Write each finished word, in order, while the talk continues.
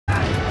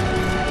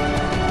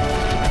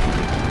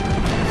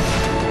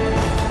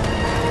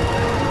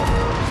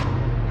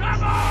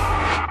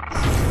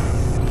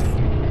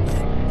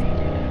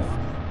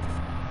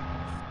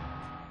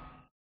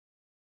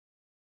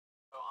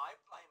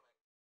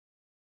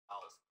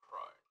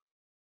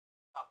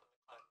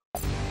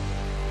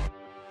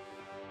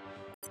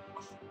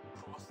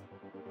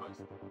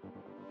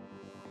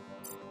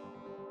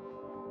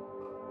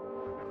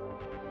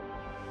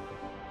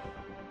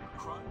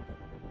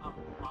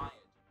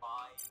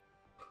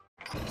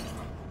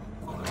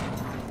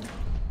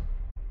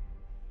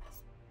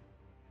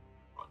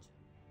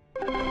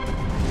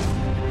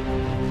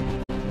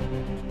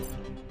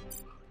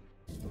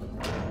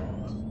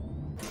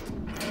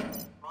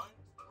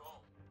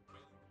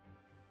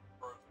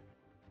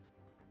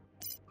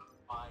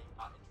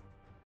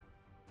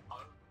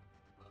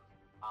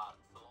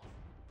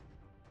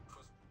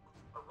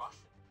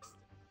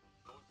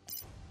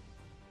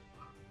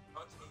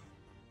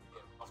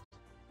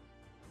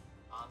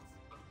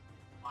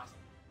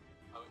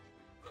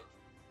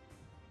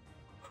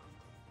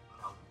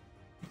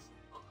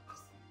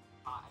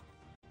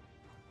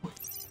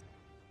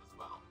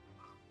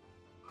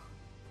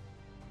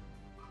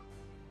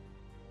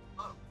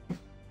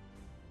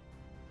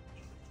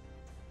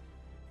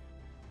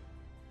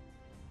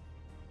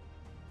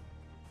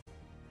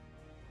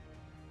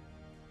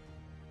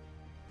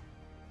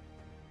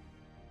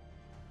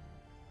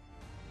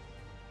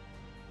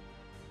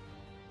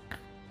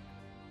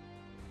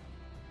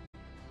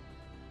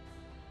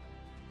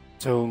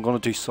So I'm gonna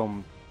do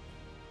some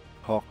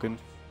Hawken.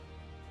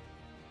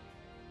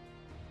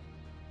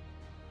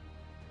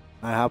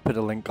 I have put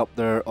a link up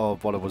there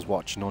of what I was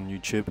watching on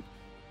YouTube.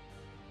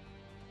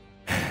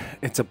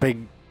 It's a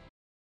big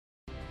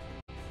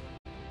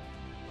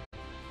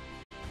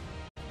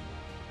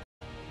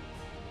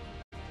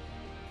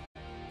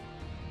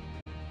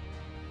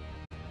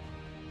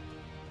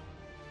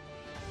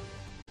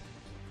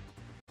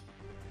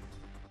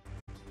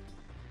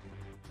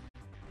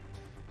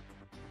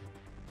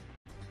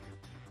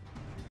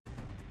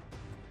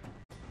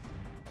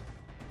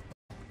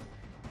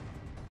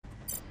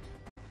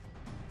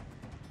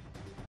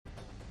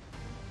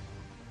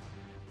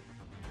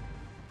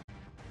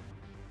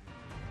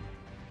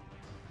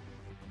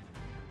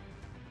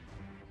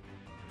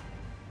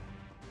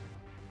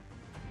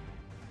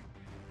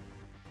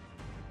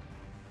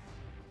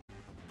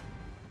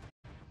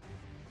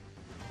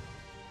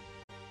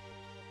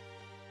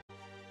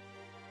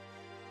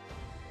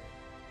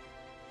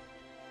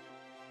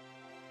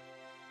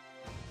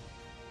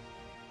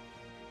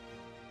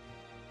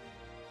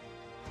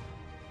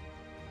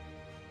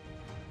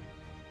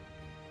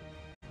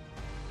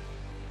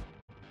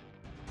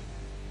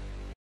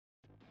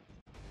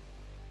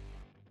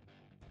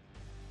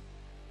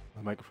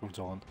the microphone's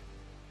on.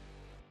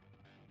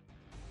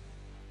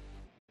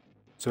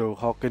 So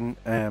Hawken,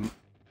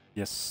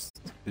 yes,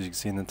 as you can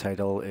see in the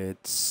title,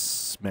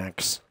 it's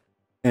mechs.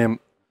 But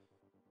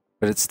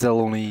it's still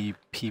only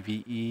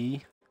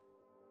PvE.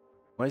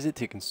 Why is it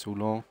taking so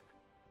long?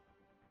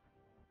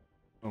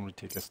 Normally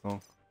take this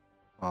long.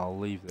 I'll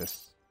leave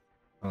this.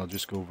 I'll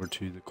just go over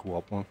to the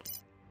co-op one.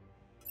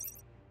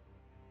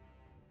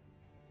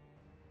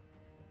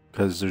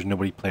 Because there's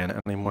nobody playing it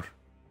anymore.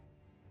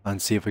 And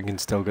see if we can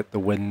still get the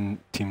win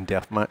team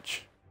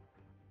deathmatch.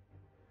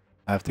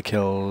 I have to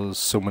kill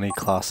so many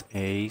class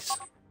A's.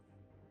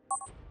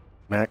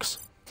 Max.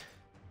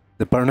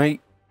 The burnout,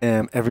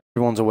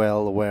 everyone's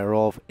well aware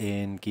of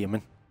in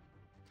gaming.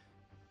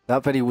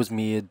 That video was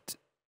made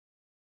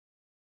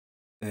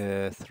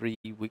 3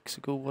 weeks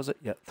ago, was it?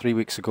 Yeah, 3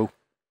 weeks ago.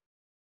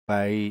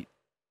 By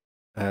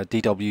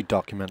DW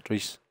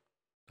Documentary.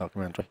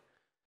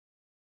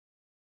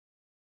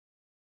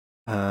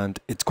 And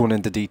it's going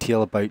into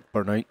detail about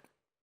burnout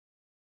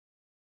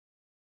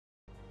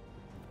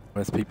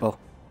with people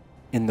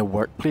in the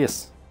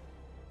workplace,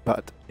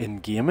 but in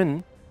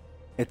gaming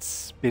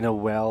it's been a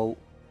well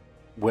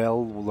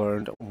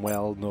learned and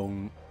well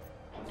known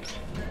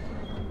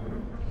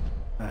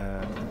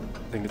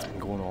thing that's been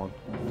going on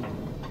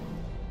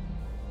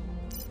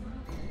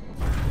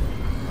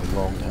a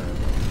long time.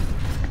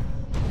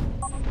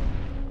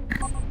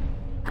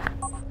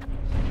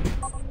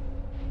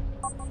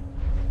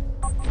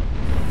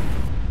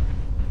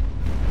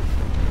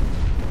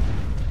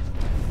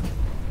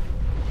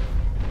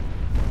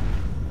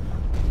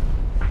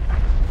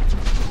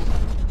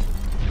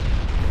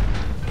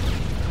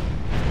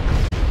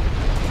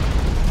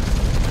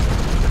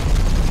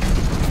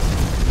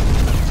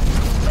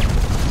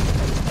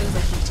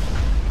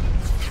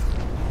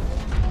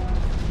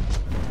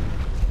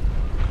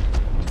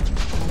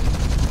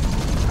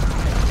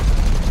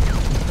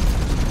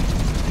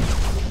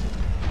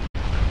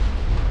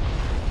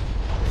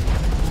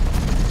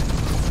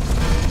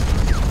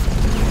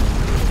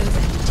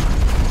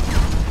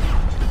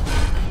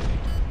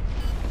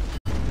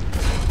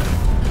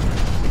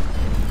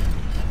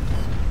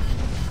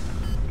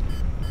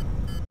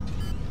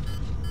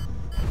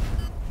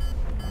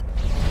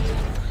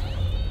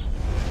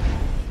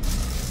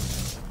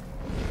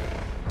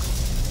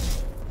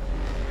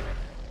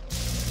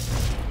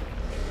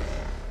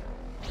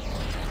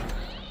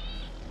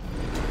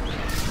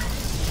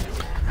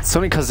 It's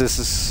only because this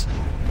is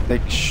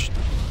like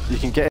you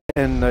can get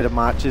in and out of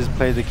matches,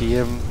 play the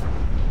game,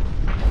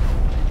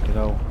 you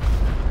know.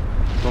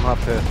 Don't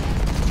have to.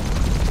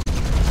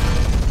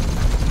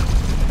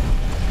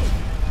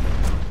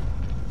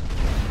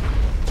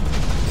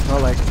 It's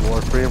not like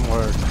Warframe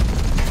where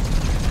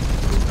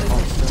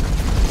constant.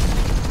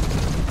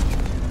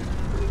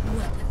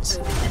 Weapons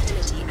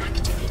ability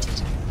activated.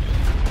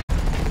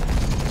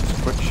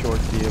 Just quick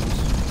short games.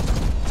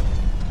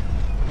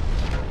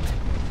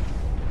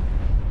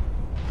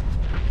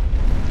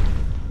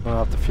 Don't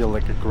have to feel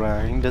like a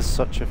grind as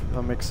such, if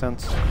that makes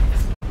sense.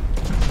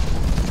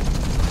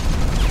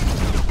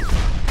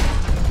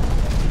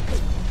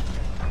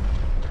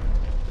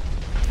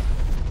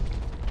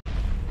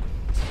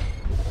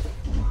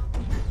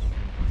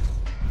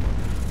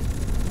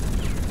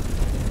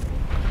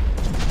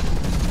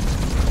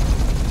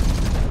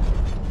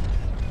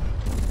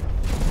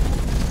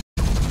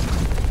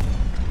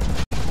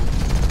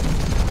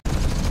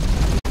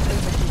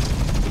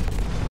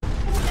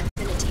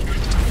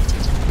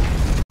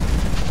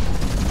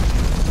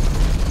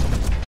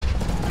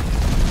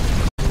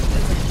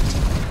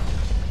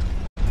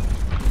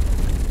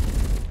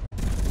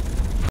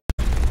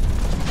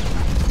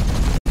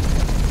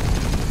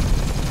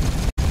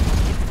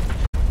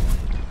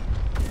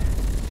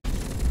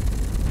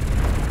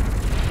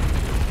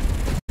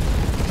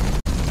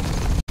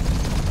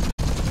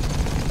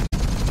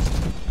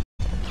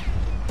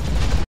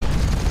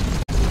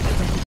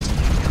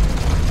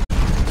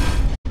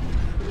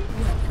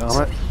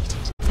 Damn it.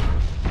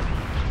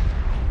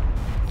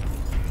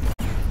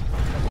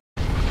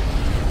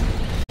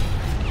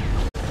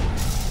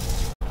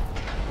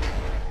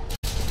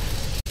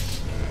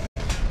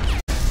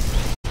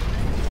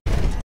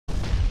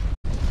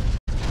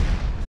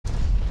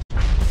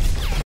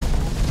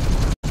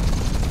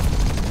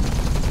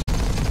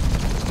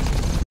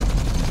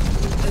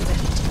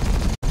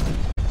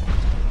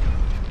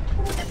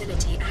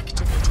 Ability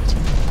activated.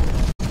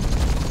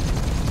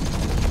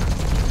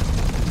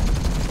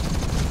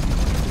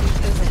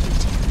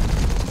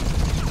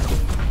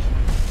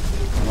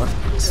 What?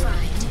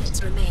 5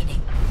 minutes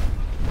remaining.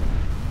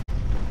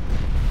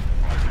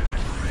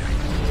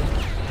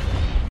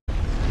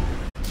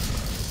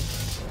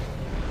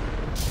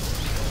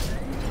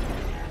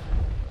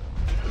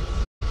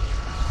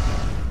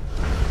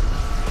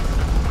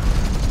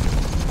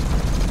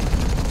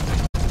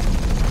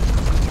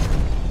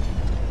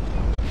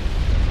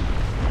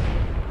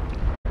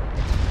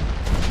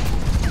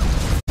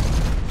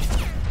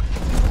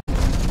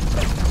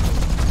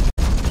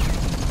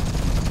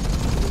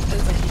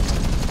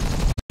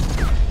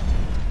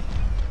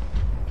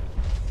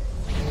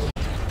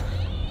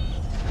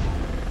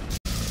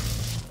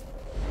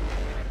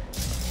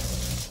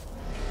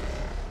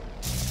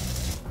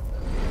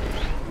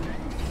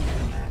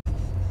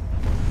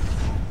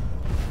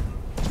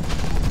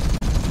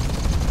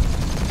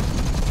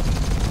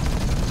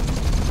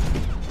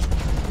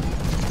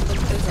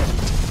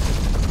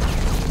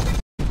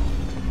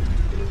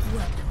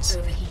 Weapons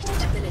overheated.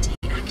 Ability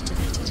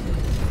activated.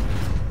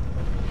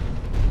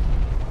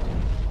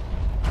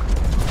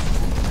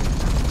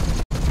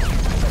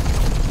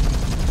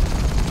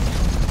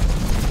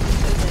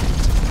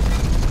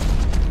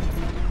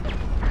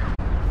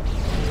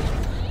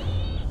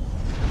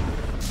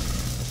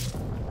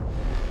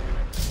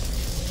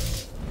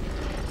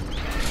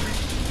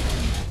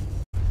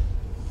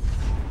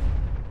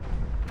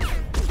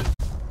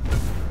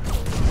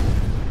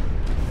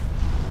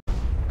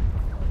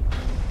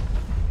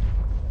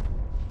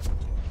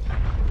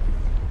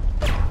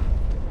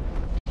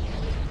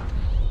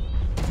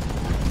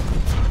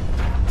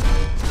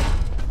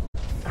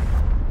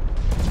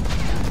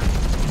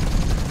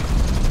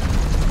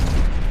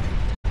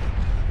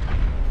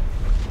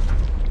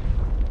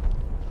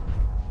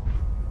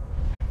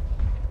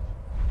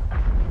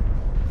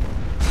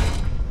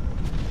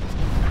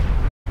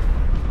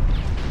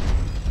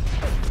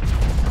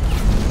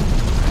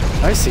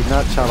 I seen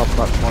that chat up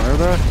that corner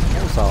there.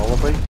 What was that all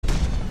about?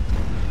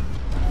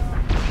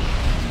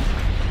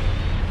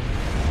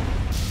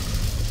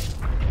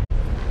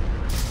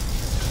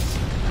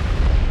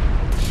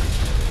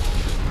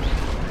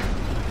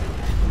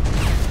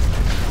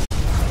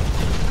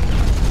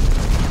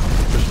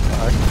 Push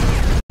back.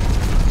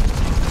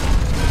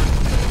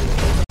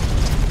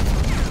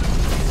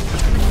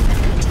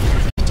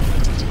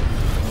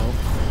 Oh.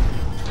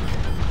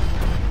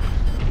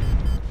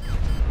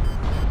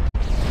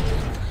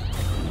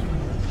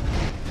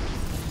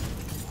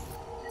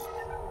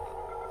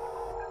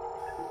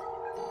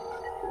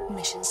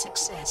 Mission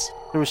success.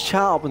 There was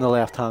chat up in the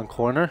left hand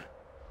corner.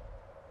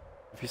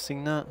 Have you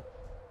seen that?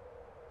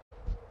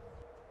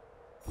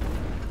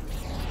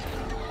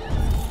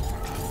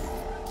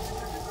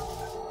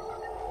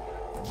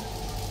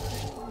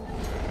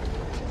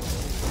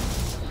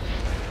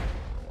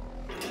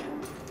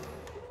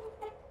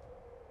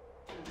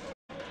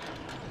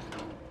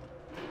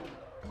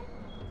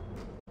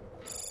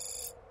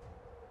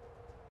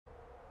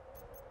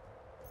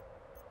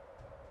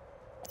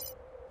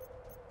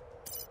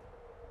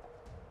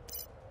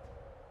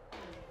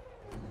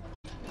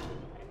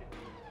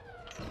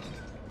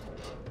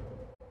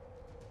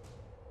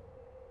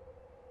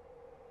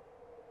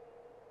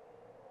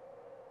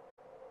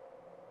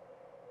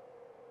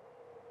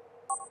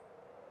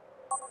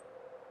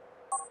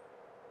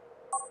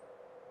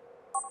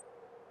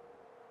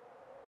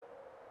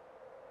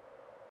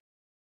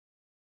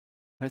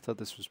 I thought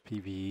this was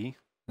PvE,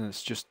 and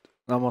it's just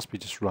that must be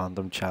just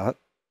random chat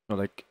or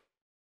like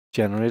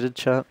generated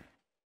chat.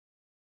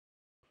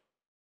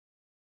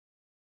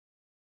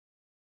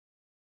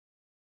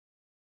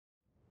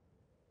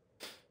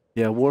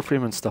 Yeah,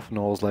 Warframe and stuff and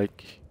all is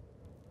like,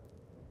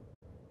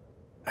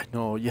 I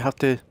know you have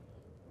to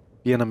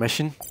be in a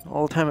mission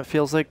all the time. It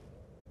feels like,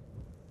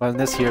 but in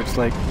this here it's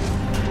like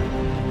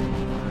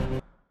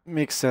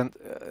makes sense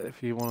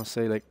if you want to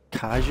say like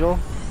casual.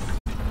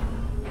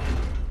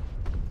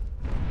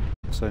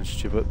 Sounds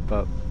stupid,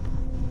 but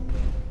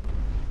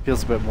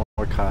feels a bit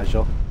more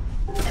casual.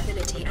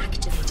 Ability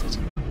activated.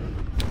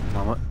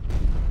 Damn it.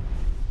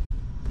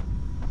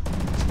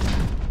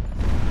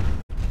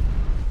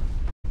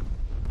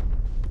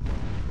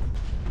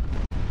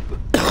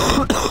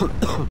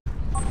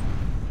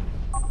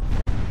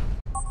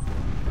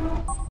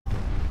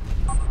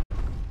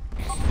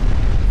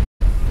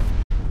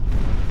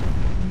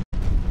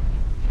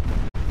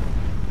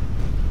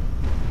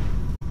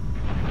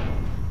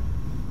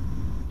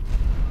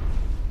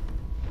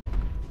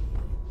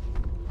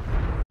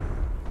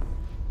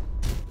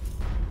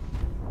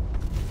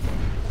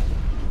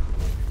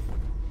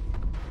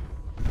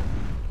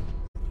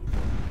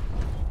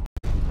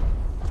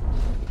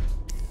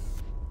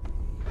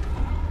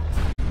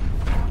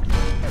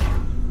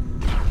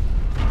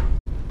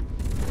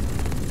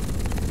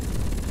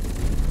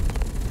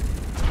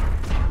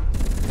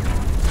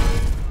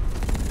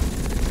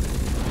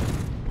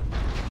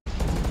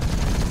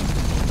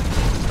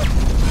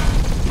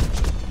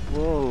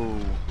 Whoa.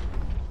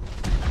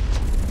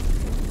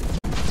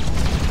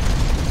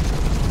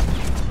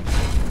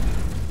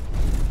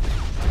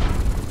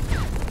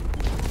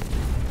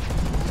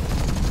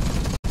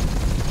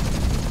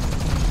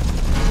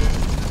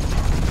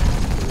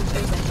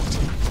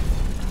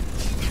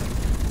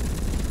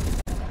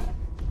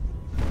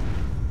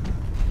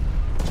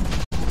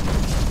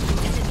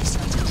 Enemy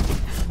sighted.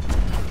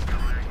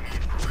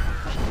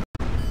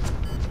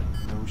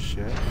 No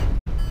shit.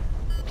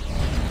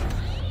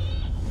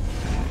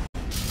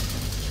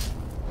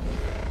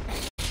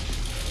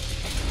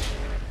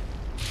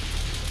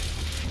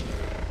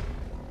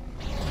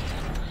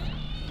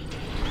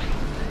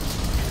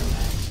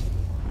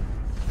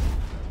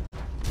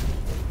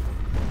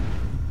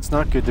 It's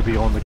not good to be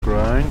on the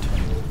ground.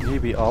 You need to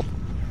be up.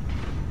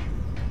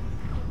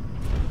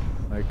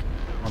 Like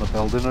on a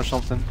building or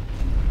something.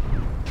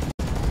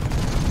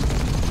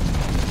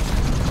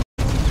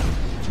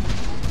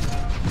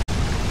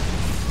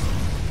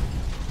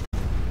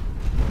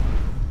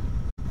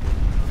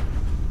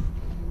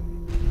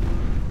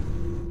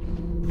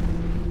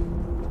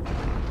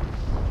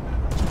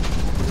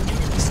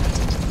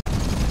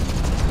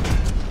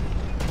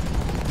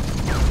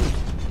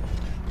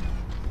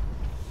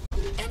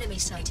 Enemy sighted. Enemy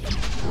sighted.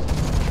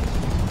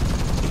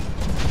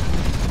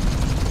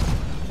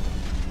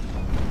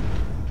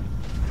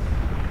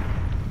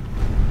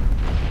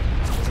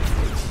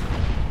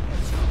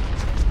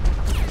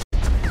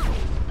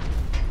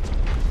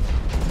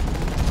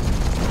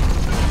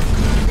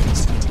 Enemy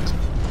sighted.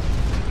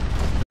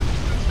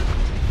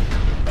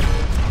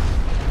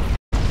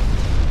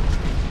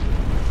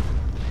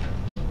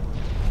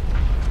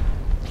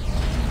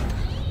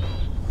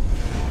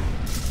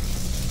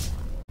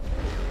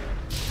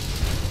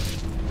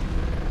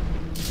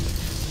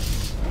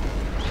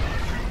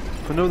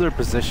 If we know their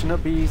position,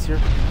 it'd be easier.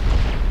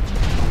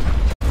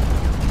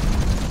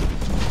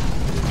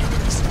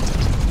 Enemy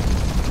sighted.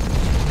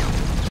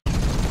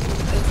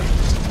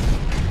 Overheat.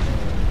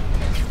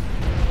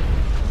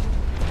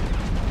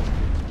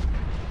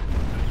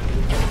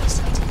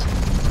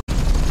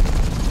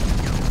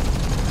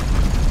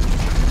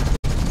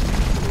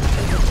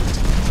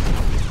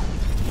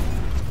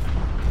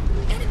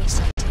 Enemy sighted. Overheat. Enemy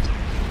sighted.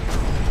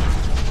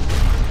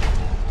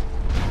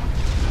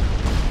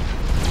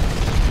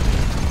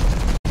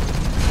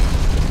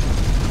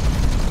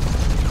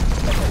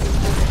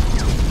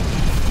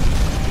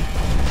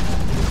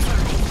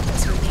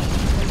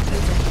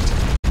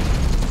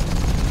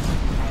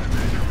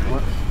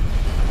 What?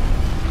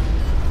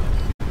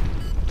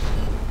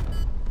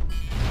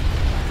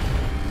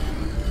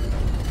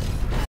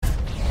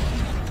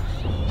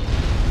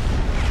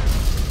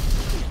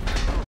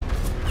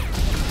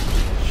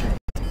 Shit.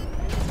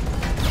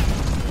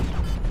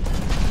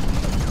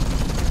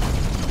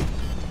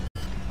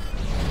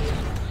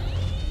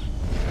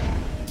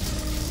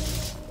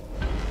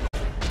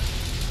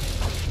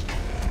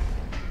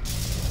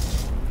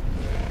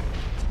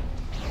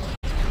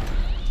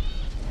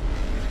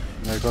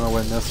 They're gonna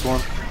win this one.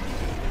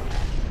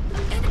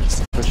 Enemy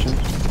sighted. Pushing.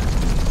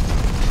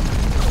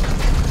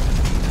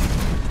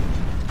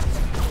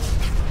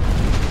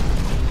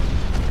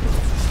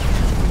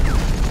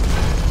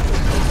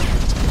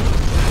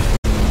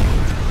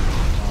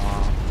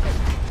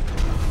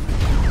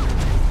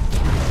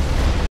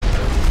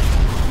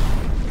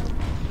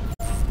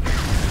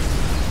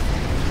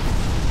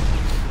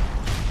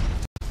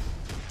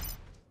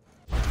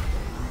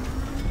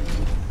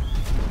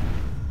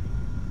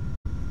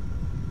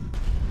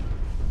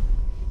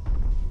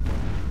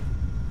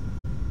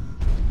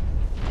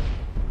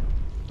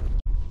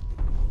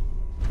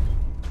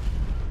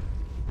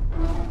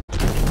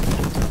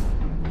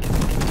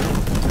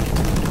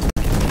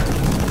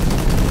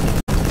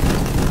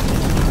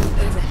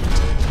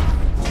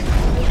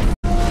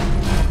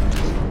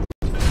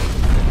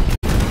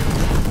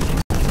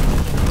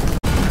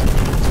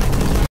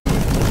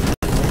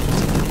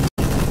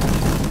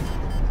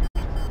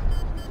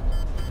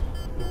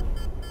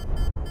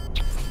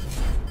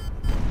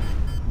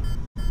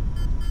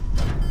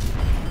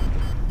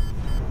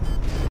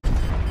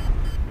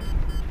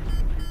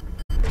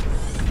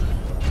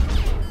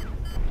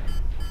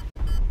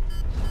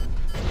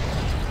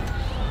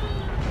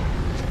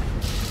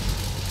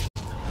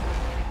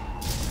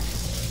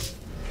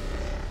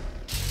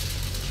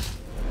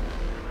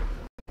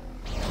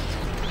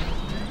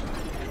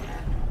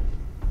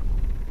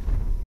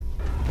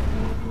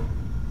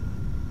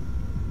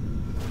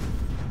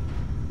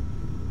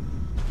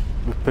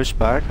 pushed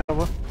back, have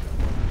we?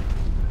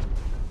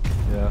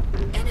 Yeah.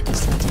 Enemy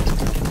sighted.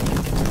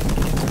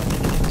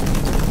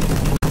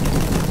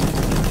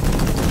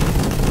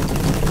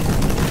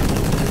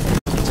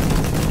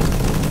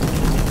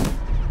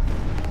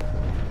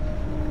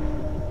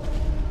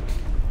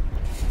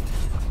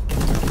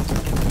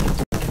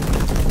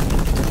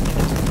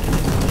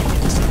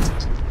 Enemy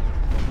sighted.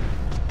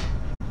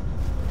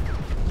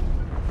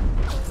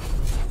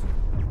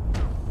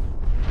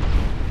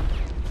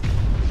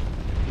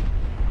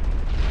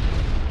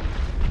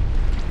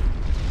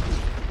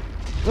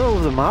 Middle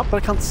of the map,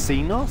 but I can't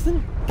see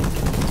nothing.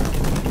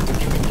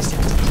 Enemy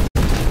sighted.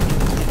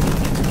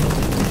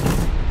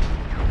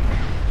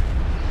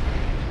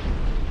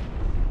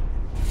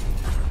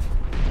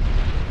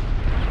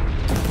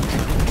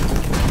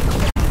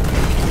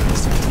 Enemy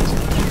sighted.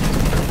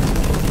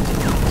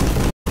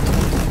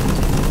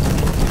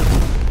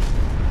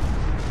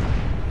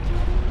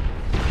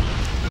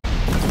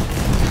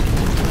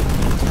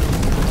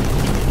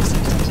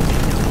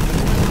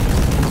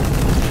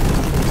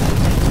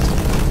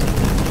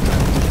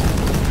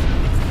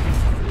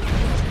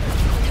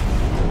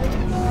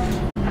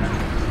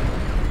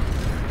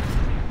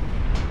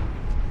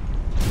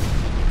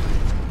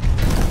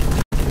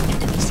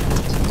 Enemy sighted. Enemy sighted. Enemy sighted. Weapons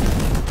overheated.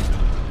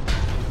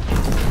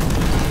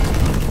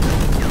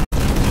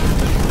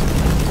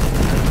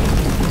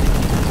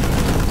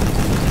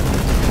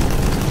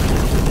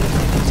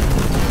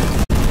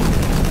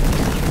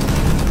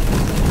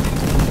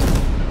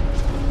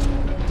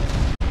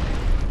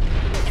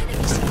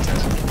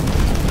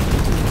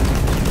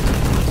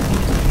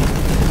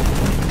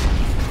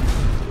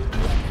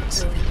 Enemy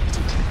sighted.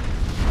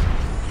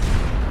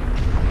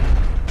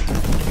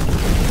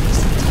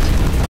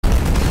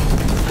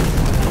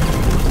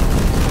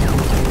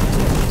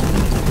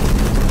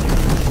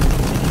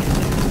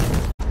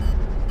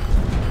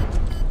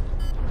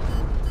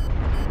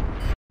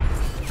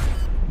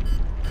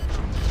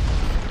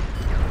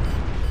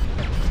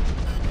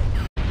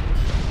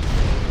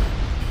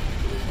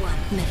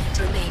 One minute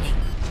remaining.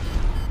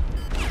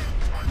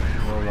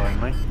 Roll on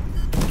me.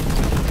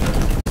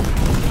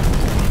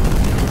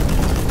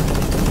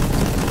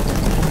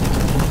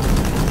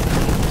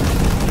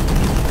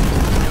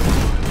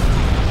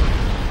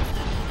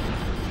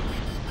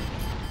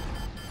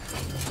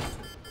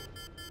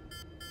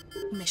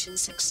 Mission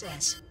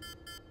success.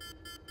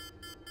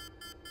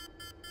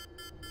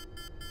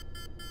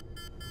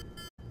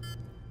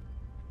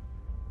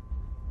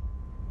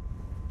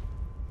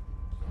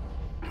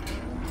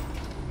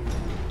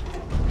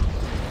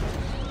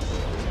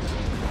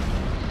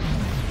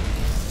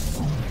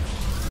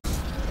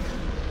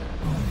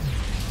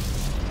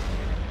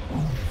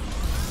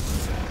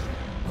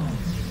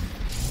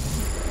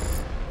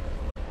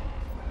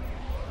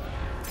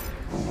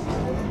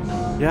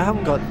 Yeah, I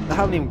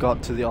haven't even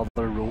got to the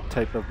other rope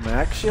type of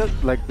mechs yet,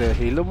 like the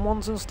helium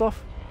ones and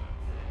stuff.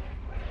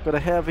 Got a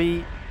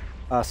heavy,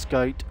 a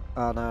scout,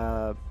 and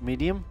a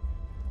medium.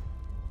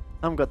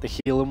 I haven't got the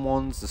helium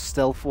ones, the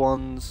stealth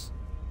ones.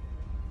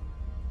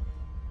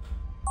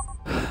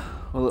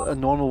 Well, a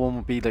normal one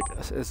would be like,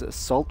 is it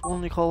assault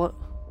one you call it?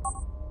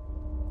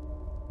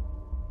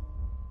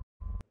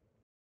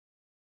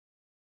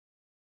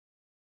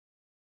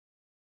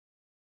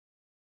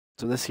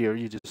 So this here,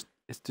 it's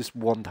just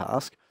one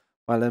task.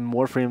 While in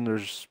Warframe,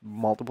 there's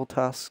multiple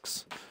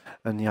tasks,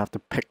 and you have to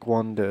pick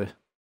one to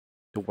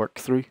work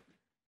through.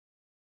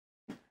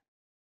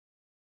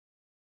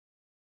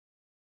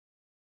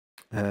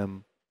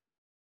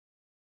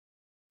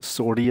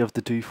 Sortie you have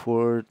to do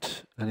for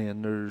it, and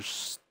then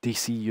there's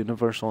DC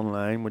Universe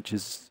Online, which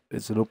is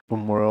an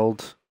open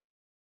world.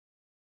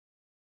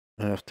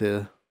 I have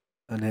to,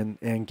 and then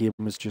end game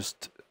is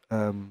just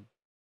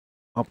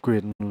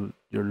upgrading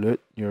your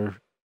loot,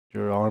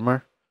 your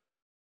armor.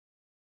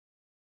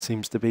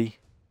 Seems to be.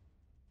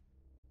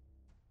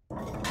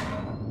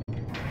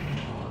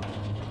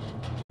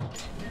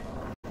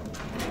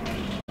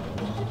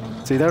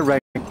 See, they're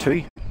rank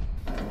 2.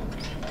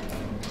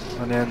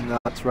 And then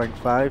that's rank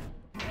 5.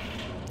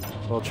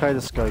 So I'll try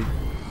the scout.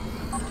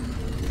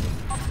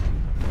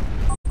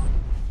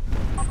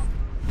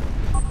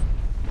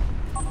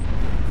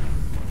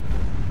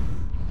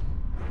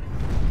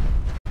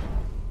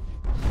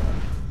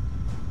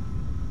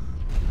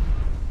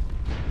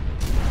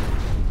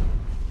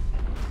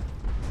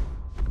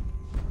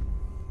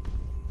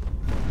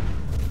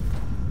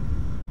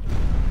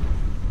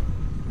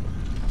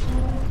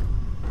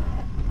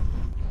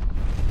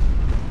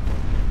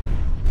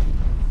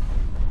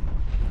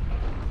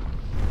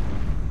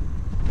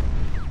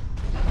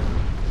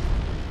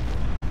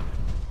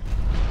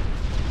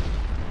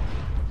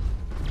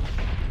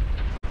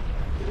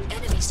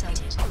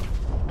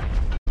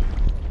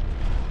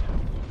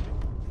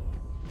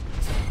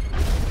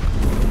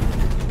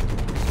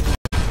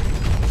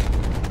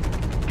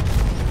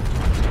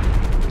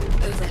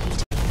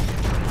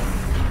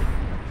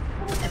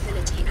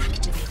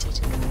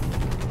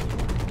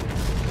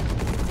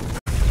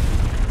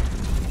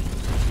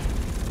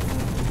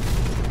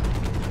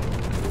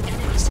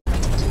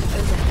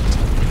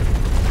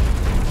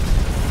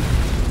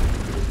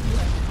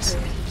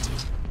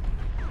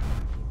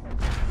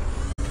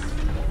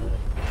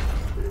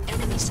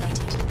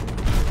 sighted.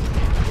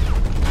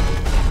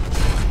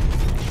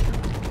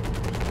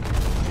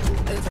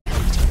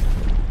 Overheating.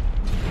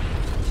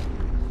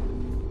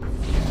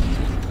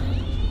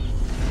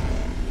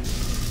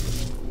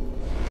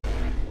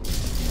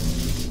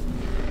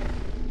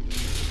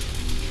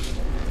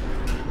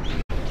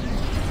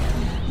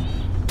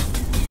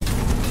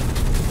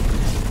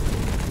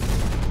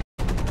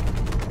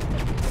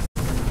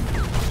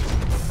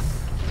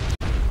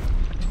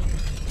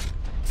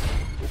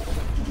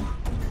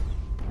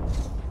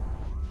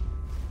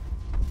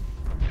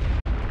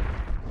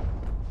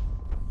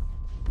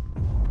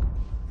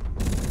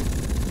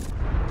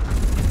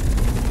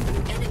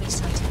 Enemy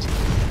sighted.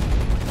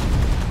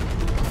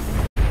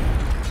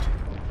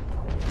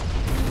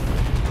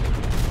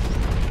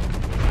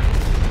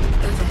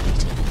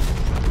 Overheating.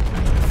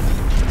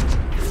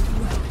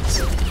 Weapons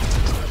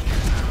overheated.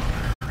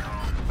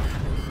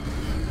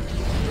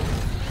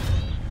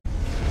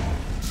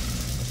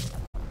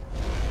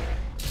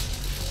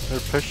 They're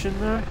pushing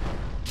there?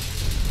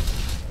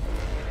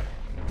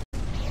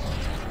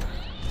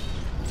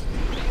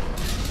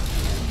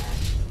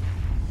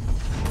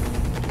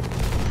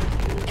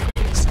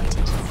 Enemy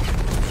sighted.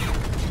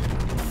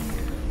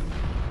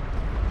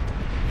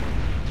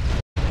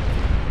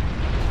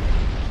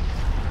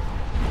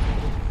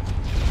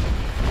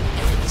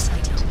 Enemy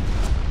sighted.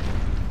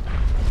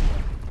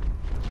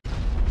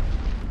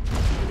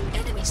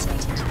 Enemy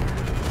sighted.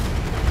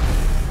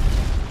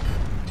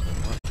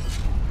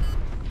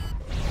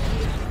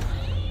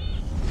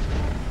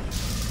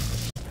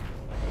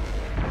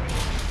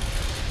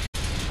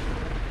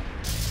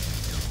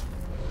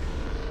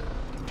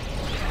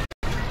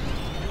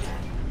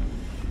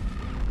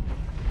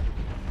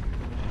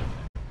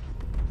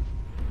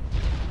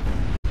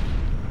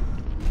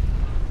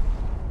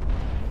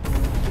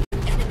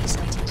 Enemy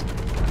sighted.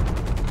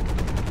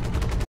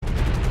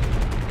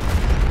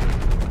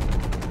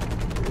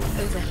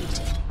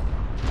 Overheating.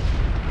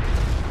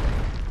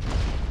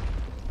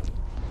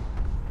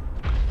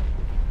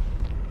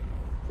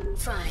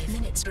 5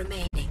 minutes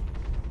remaining.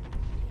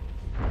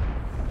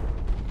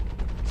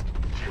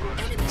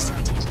 Enemy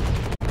sighted.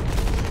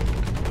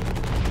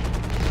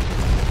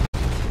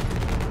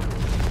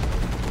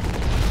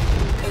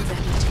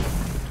 Overheating.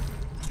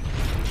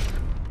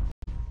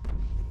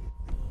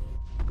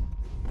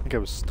 I think I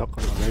was stuck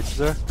on the ledge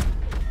there.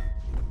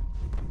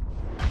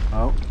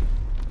 Oh.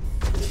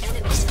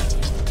 Enemy sighted.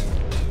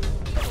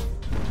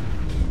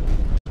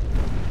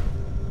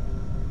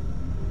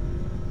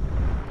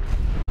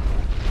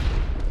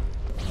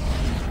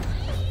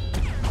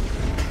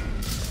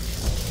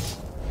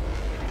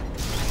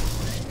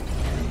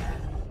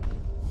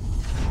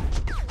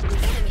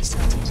 Enemy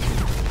sighted.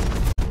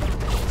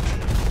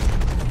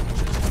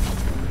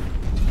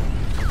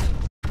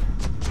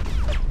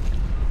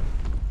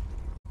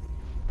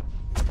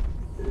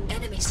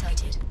 Enemy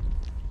sighted.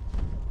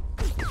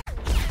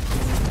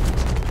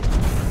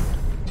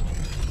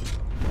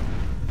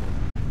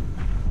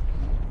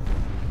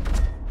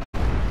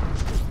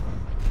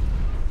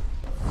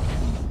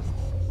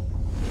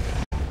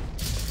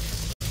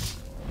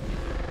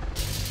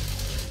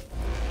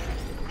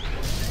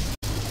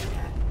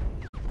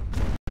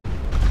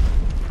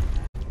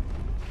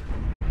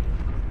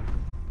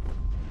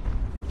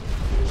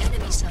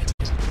 Enemy sighted.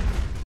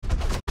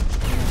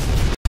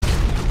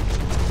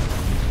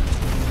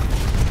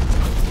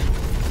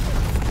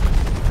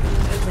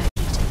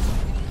 Overheating.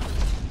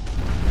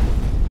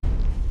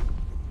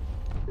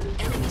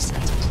 Enemy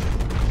sighted.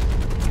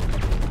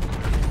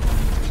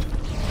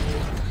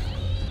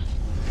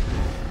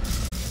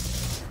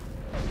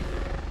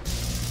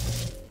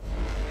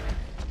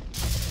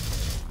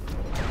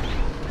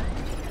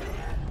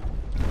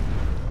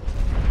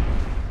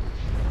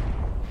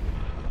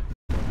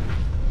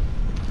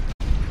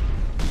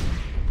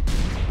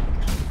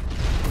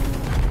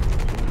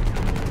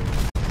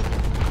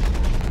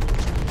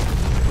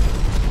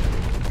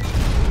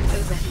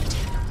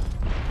 Overheating.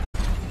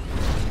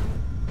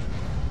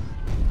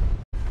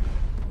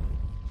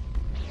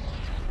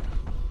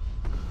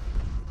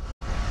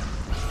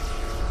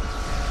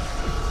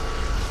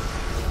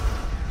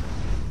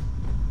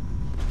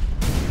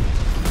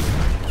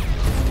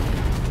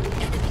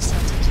 Enemy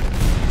sighted.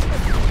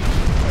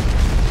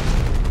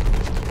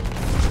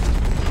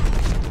 Overheating.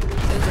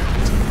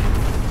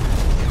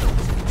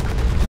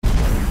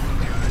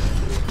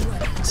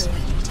 Weapons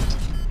overheated.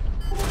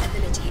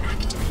 Ability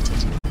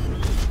activated.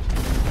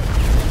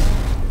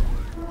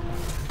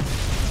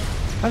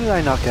 How did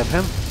I not get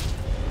him?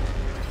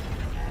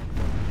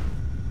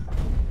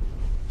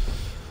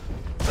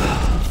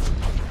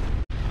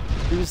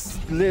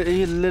 He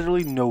had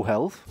literally no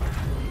health.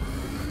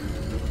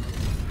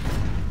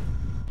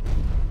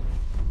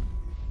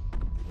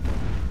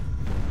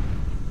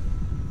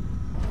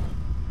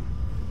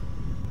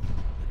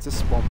 Just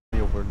spawn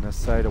me over on this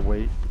side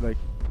away, like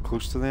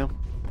close to them.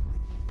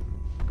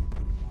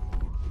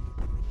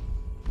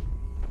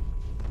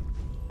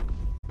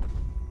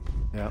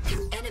 Yeah.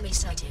 Enemy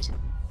sighted.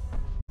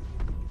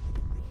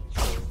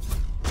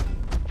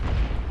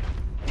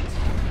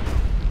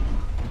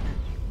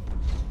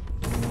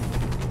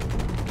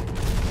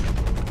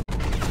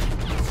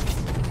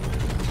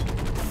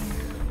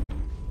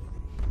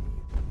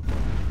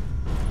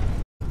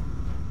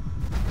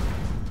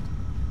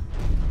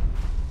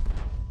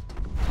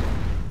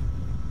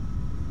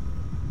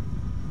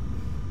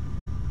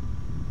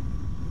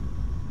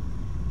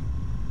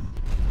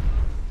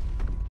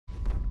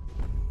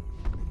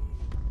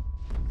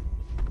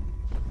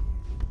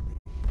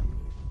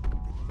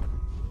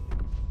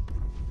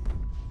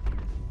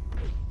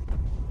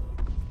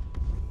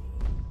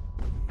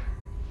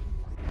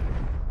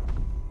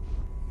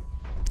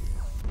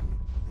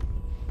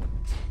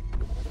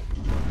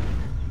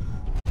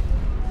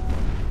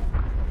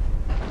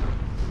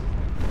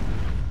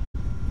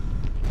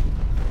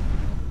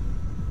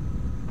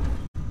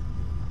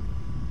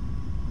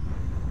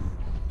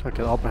 Can't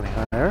get up any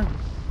higher.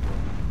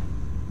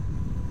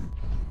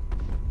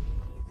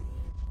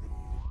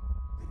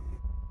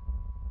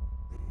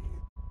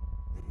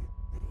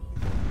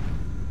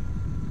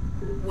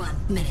 One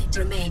minute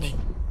remaining.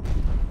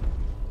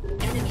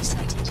 Enemy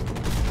sighted.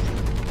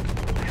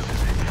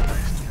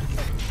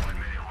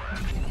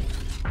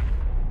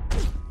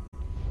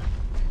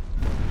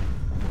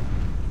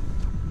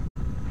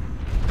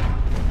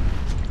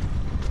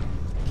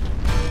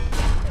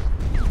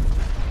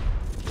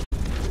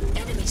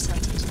 Enemy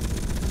sighted.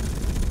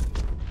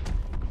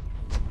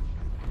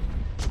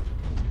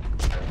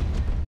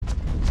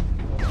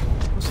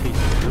 What's he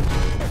doing?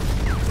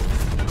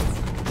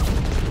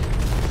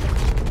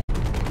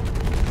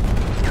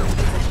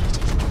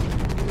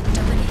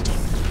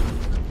 Dominating.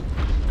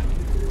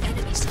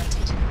 Enemy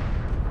sighted.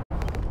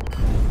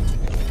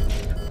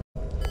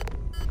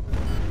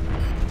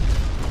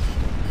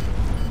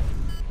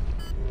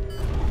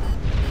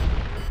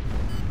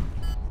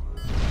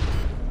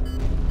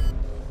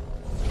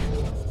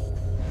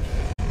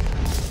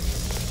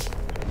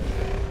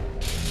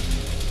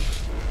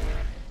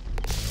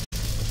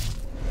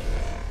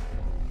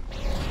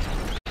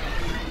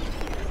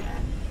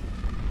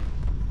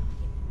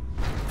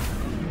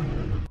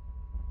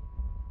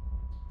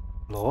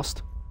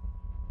 Lost.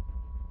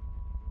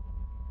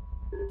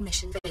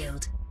 Mission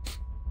failed.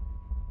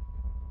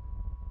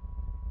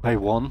 By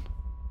one.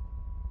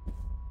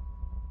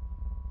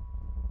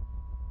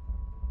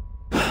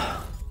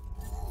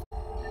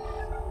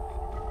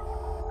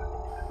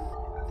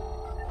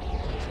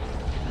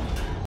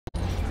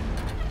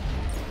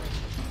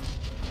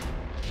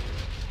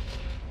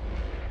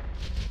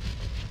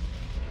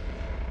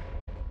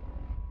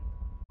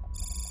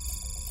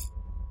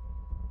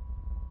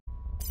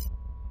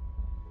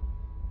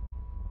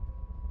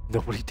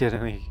 Nobody did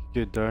any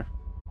good there.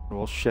 They're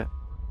all shit.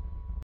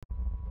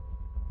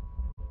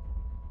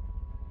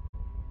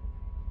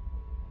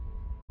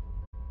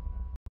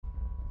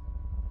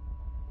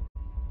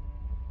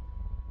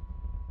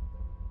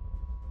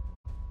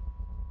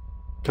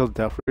 Kill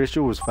death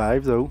ratio was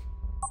 5 though.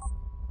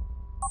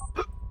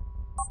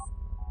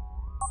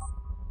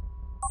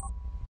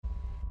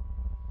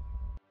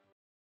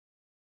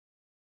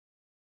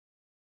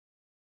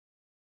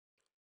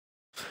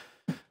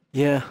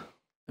 Yeah.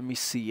 Let me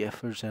see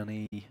if there's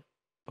anybody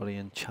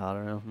in chat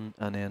or anything,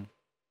 and then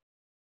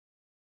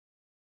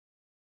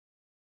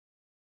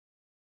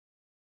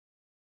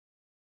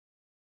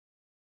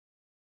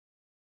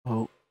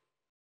oh,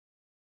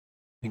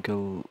 I think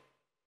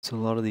it's a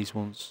lot of these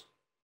ones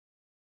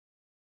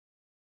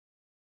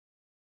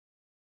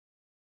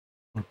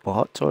are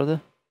bots, are they?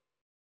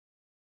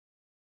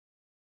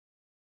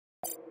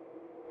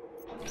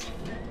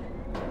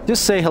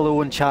 Just say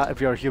hello in chat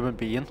if you're a human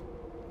being.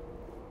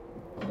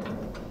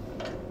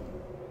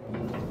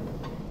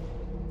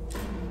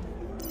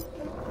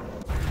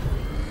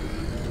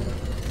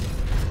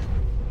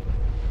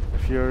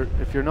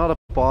 If you're not a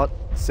bot,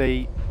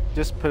 say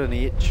just put an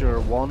H or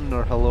 1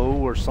 or hello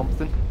or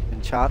something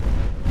in chat.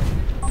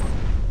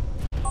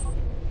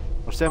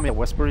 Or send me a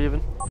whisper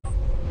even.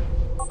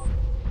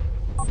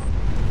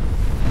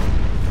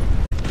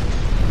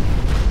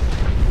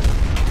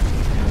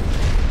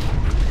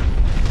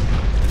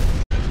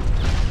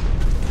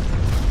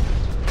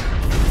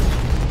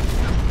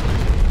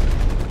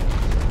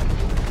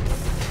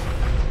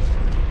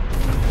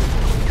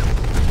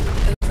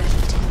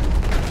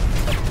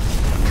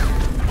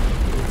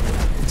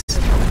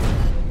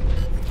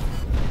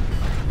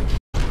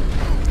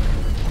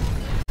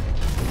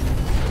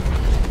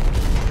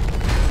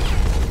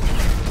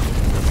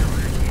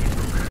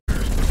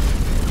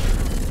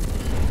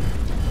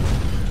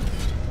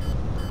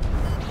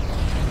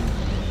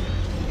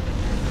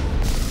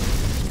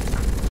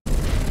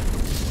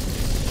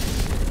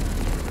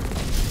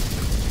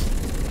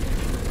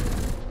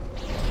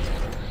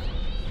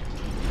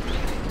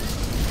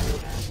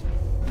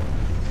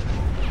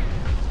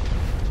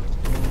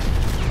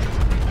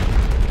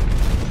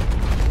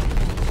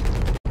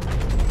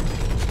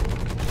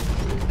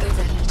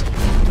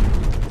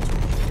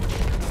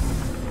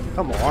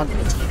 Come on.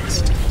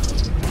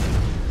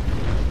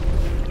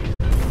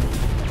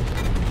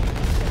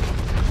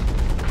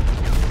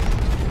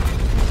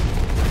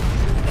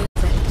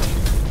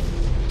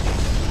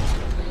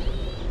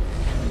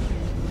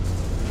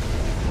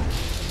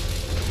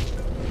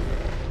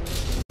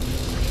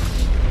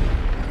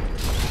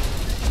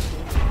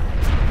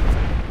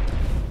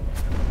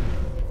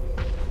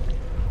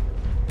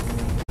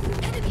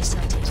 Enemy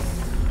sighted.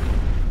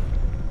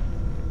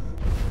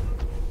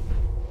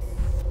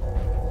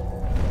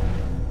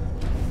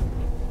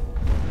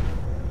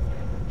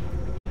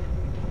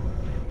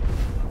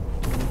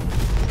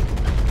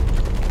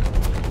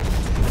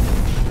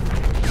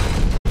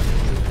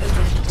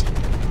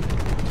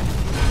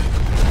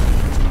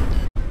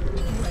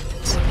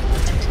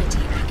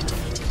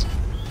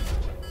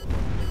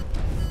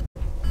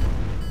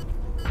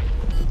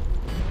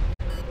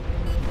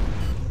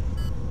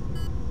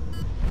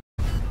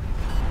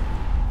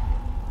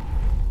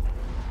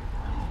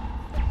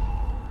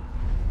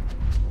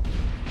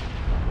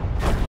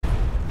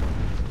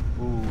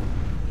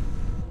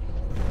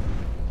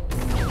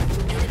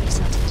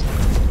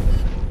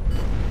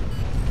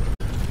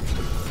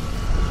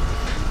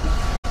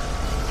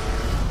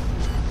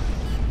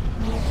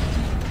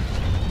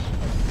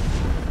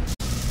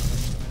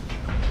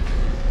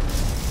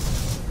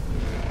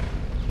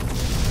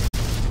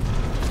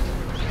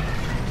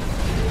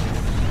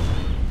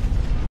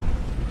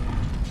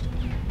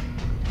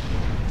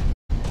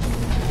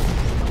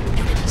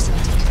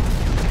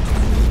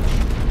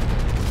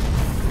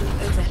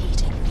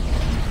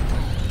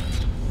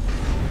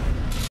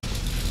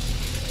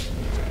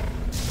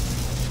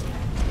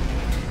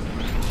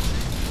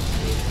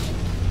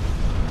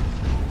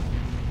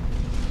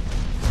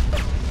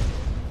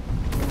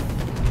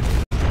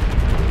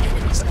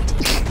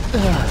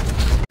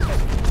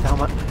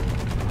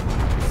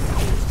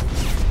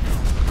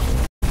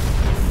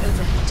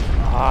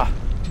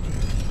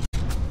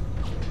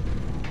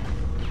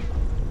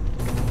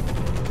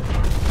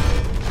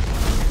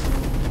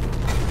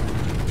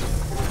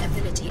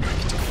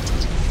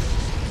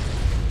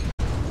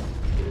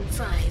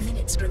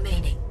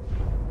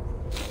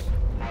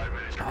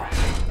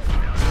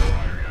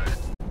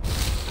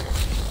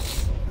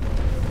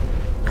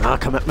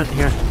 commitment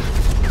here.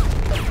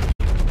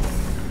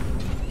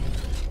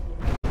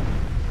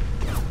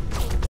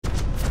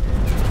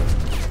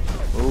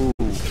 Oh.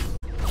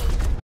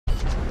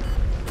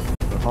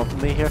 They're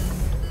hunting me here.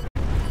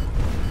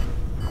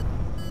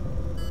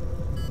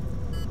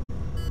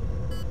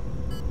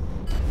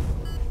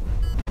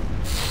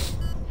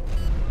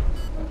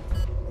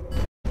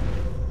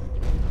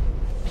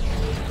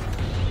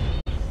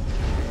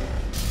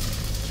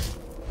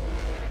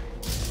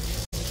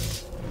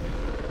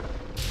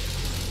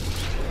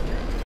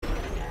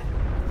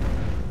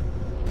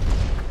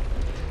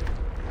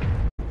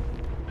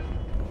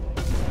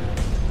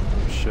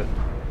 Shit.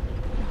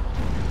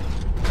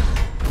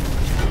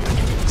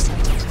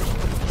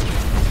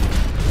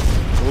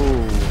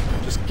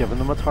 Oh, just giving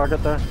them a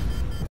target there.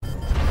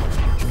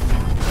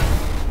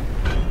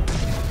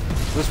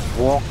 Just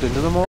walked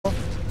into them all.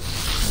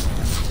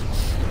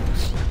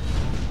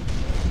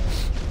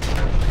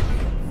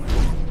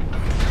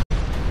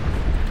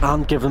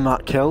 And give them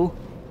that kill.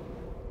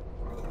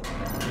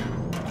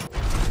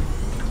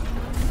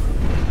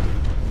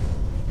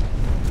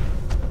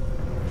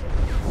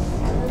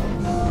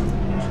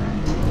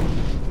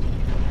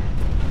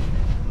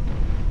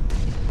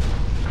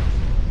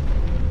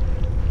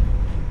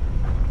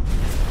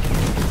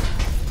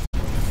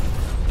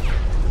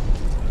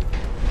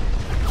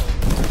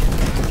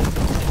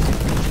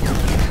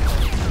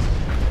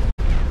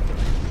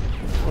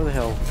 Where the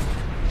hell?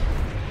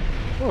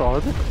 Where are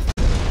they?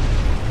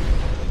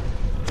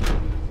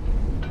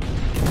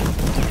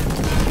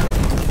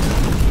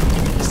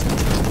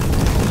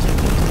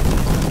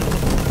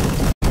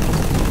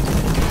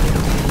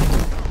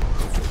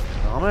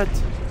 Damn it.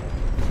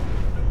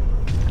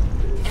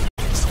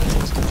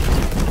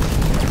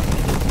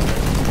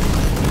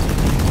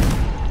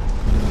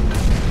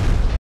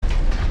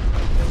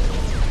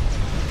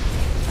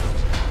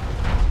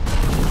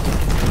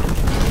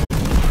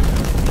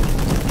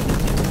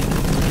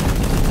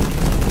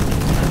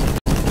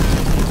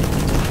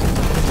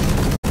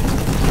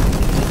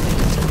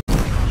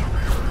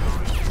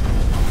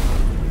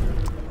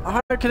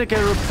 How can I get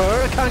a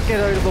repair? I can't get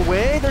out of the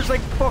way. There's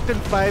like fucking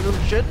 5 of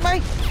them shooting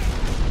me.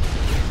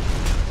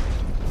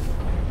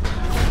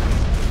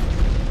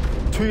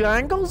 2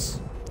 angles?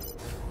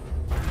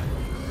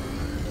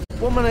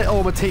 1 minute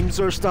all my teams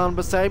are standing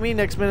beside me,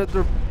 next minute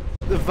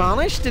they've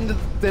vanished into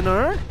thin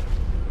air.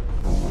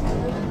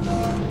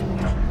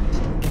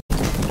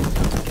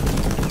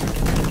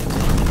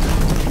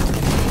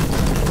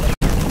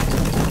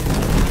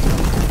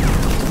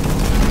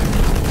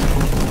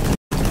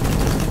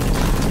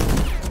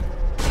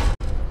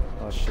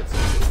 Oh shit.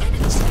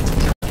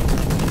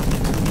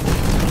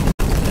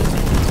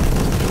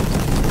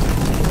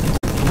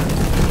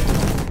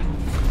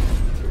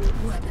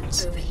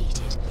 Weapons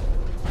overheated.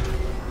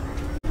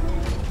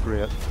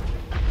 Great.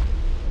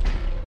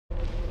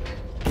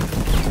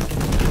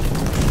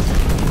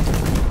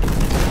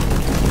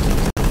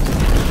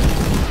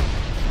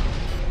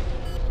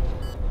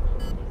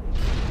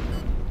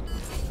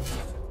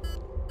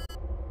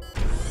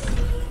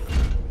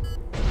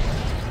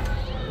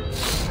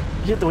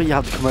 You hate the way you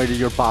have to come out of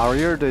your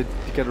barrier to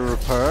get a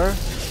repair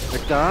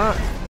like that.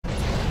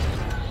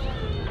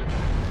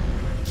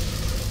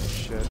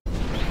 Shit.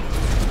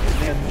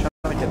 Man,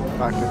 trying to get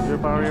back into your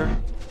barrier.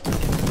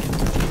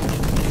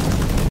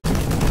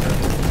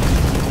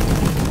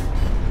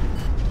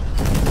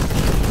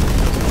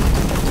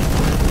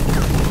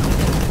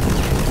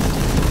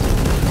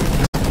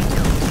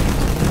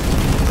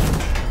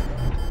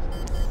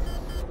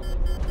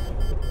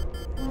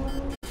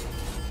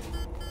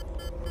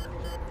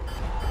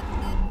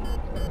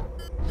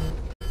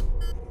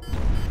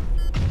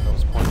 That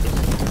was pointless.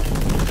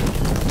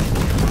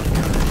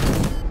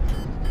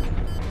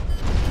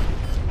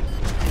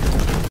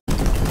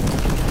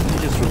 He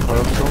just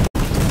repaired himself.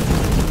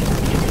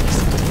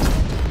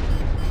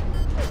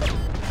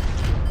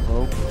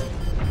 Oh.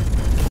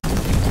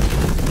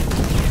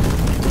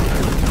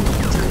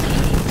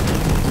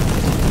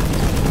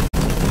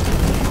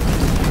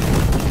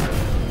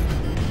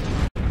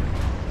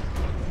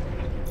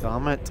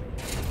 Damn it.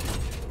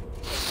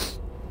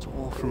 It's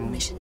all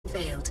Mission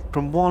failed.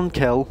 from 1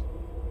 kill.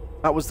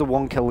 That was the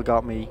 1 kill that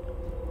got me.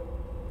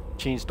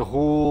 Changed the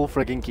whole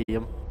friggin'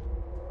 game.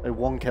 By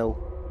 1 kill.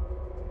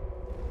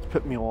 It's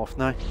put me off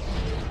now.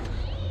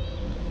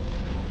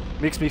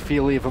 Makes me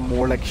feel even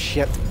more like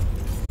shit.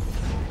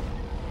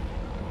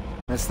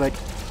 It's like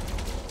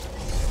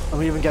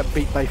I'm even get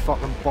beat by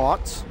fucking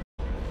bots.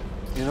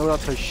 You know,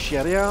 that's how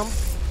shitty I am.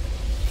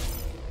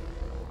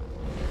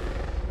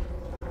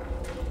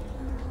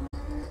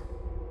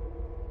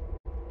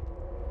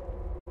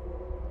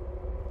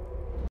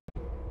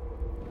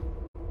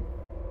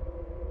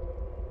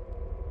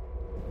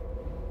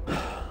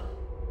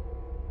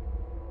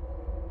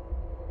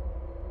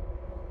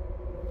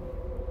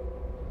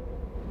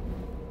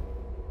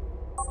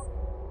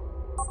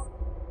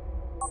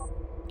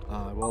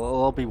 Well, it'll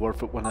all be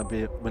worth it when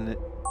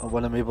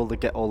when I'm able to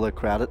get all the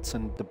credits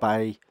and to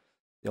buy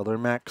the other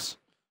mechs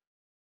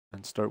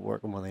and start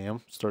working with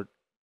them. Start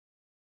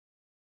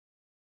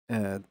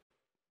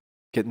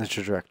getting the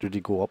trajectory to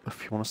go up,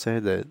 if you want to say,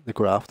 the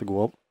graph to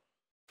go up.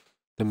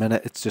 The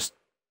minute it's just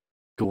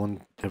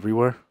going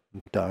everywhere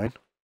and down.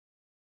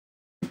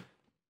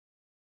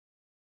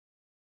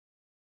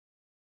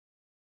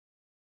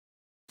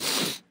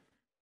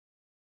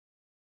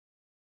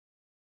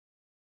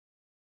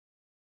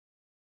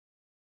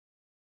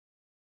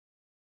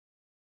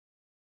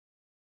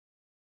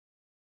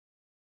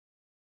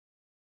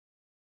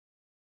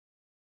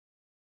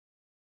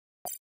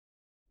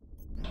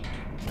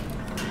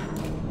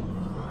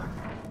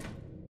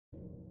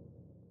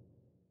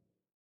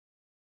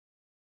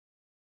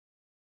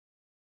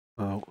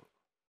 Oh.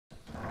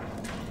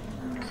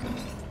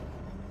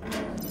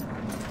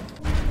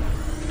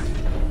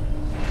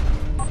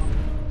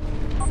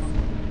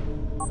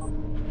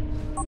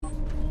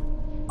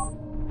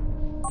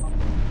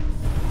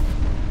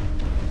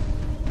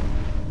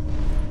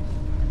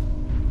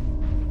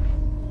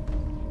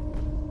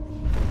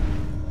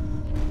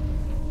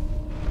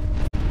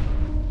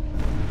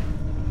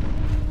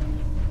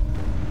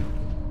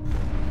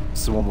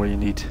 It's the one where you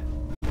need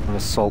an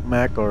assault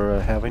mech or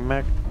a heavy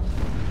mech.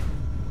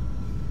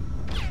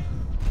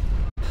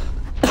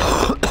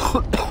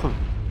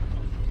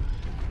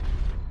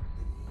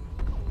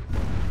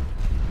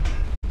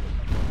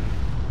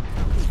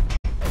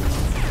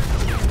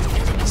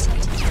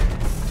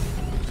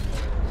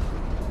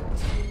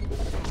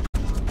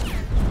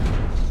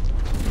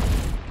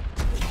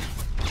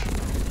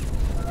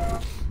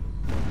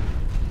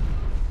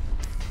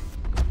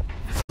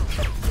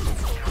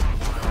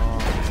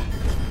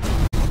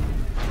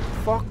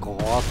 Fuck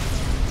off.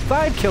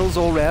 5 kills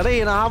already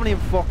and I haven't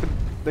even fucking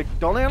like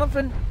done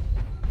anything.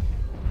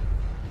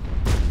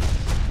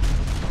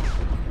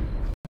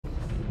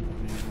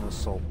 I'm using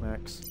assault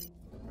mechs.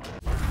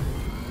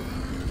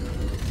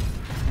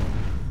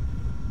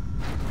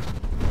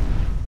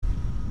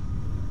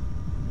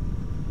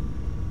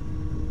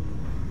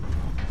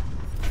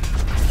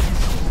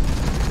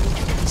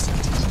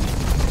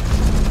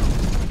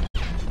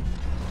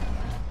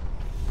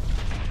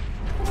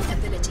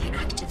 Ability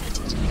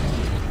activated.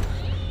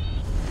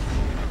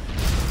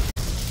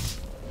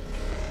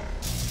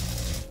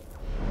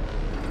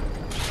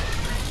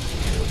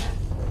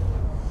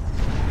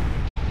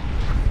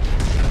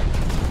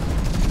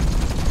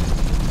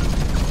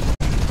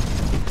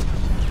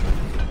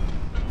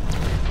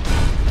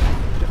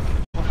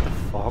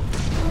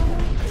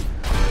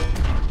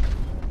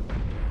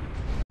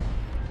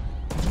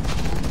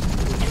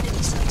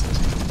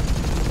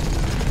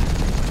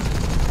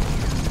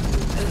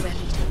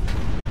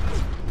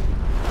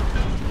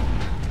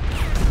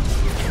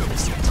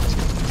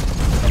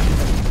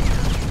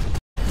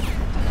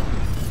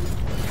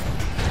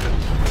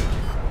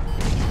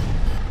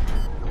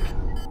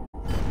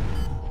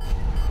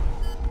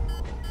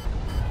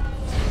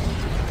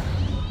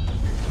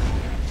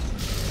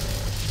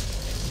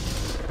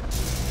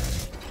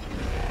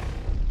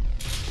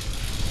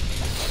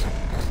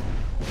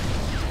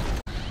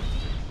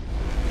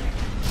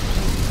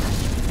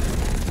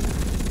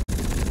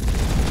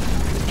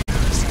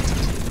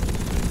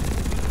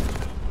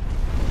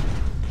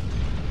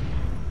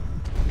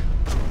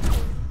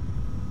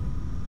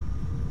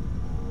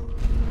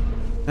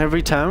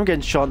 Every time I'm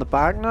getting shot in the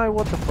back now,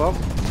 what the fuck?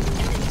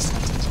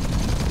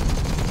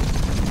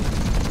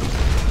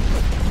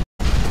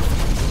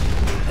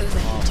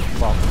 Oh,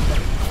 fuck.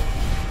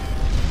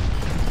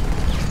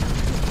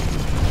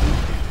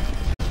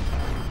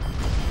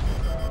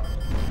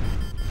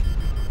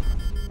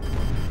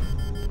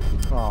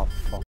 Oh,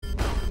 fuck.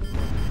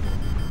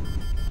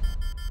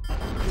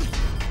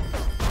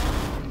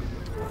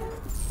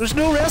 There's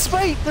no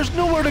respite! There's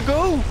nowhere to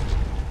go!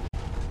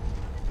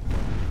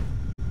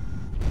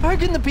 How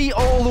can they be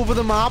all over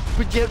the map,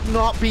 but yet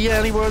not be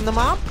anywhere in the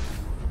map?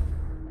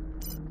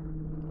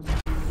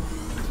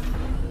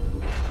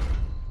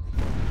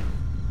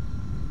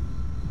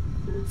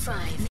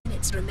 Five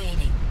minutes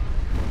remaining.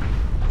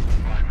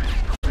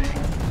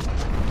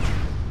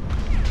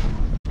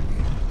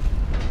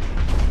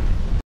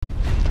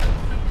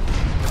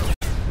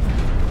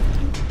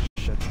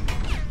 Shit.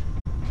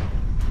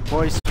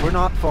 Boys, we're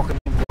not fucking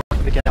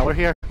working together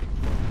here.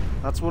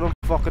 That's what I'm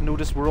fucking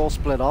noticed. We're all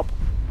split up.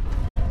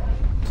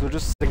 So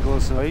just single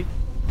us out.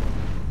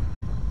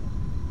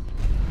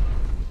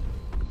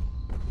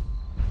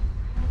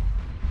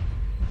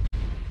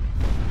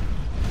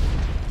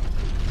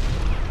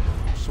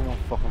 Someone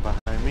fucking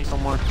behind me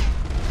somewhere.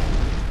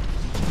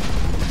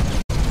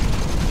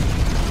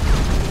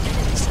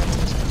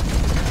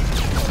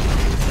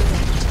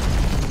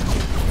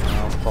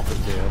 Oh, I'm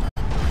fucking dead.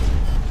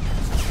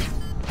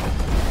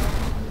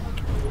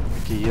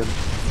 Again.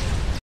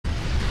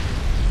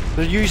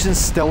 They're using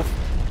stealth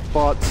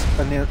bots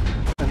and then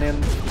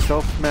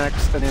stealth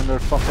mechs, and then they're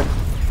fucking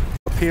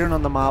appearing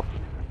on the map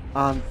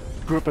and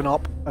grouping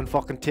up and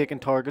fucking taking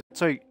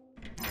targets out.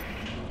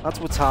 That's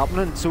what's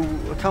happening, so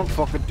I can't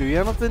fucking do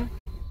anything.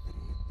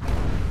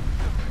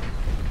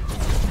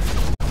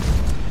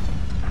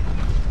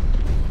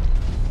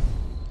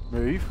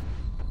 Move.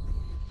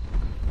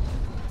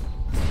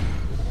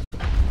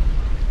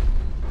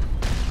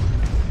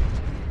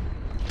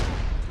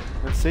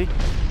 see?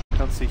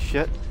 Can't see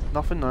shit.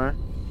 Nothing there.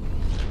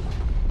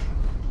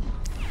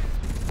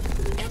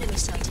 Enemy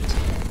sighted.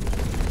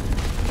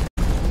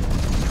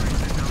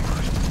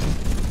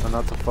 And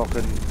that's a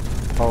fucking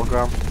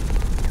hologram.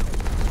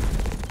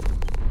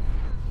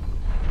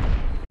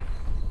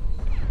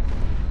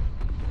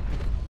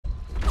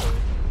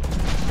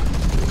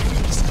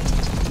 Enemy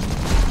sighted.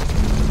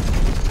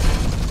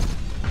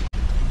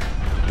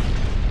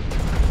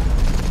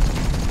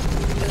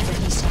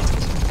 Overly sighted.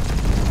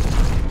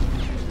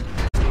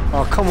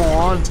 Oh, come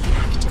on!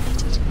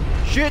 Activated.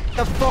 Shit,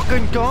 the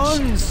fucking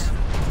guns!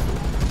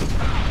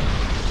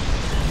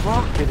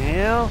 Fucking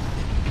hell!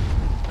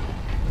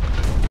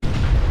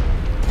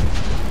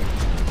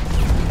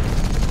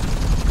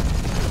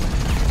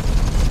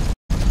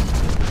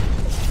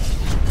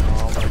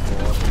 Oh my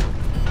god.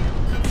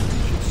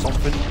 Shoot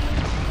something.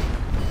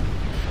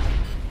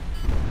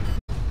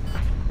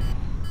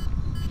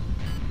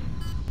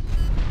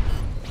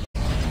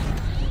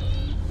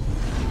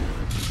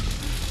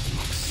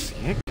 Fuck's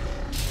sake.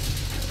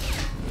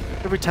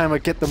 Every time I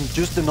get them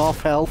just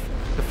enough health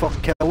to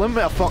fucking kill him,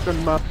 a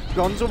fucking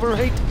guns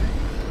overheat.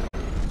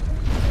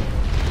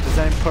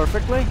 Designed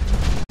perfectly.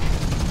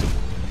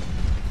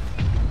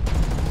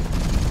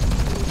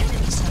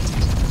 Enemy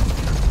sighted.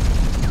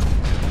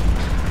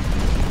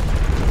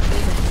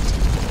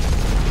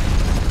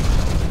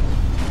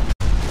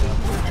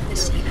 Overheated.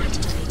 Embassy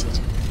activated.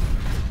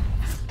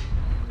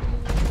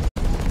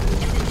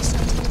 Enemy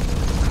sighted.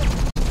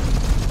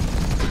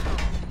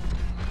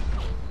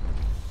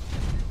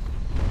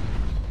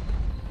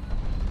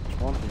 There's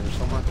one here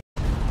somewhere.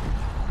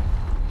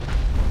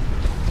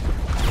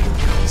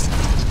 Enemy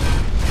sighted.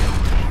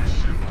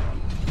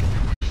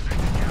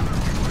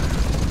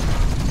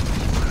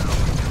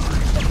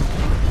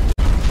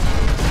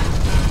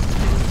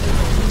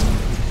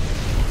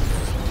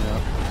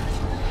 Yeah.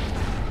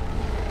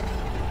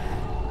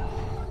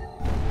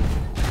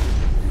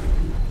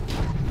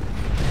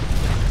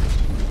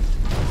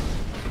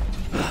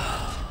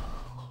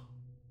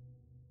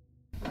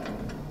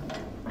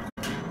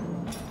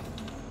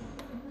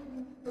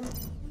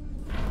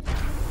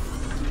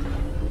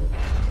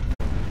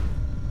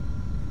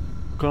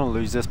 Gonna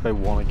lose this by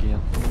one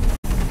again.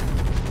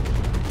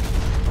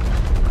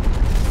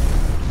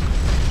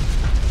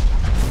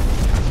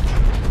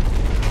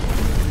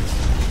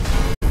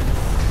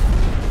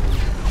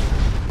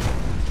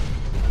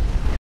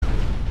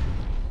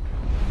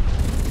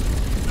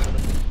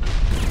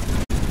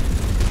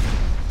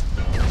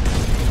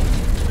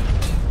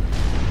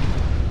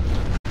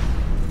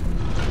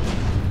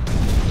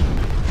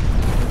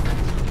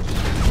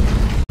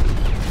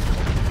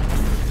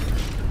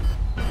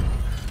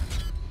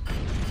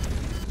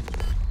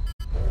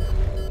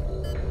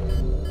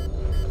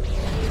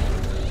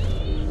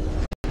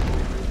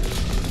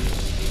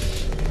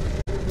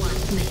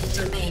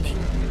 Remaining.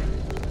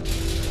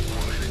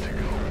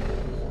 Overheated.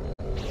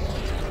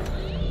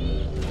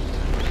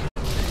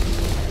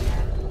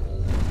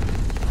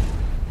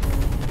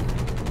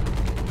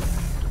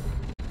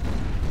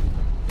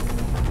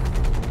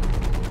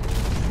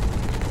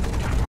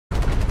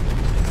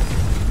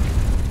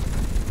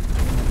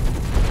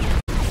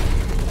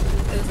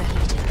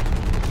 Ability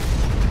activated.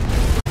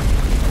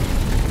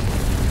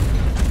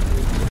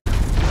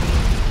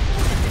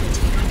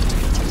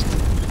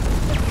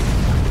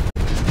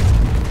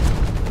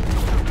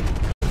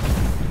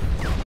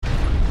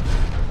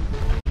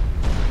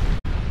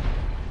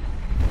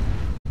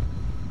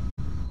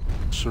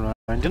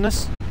 Surrounding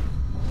us.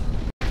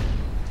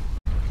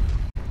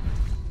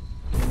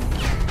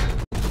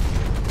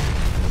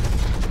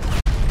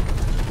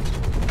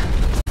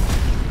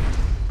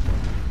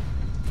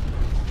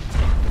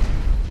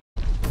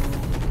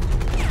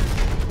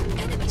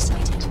 Enemy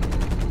sighted.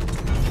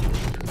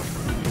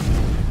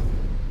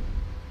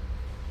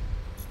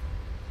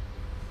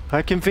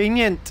 How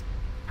convenient!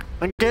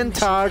 I'm getting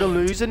tired of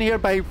losing here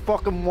by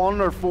fucking 1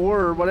 or 4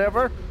 or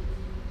whatever.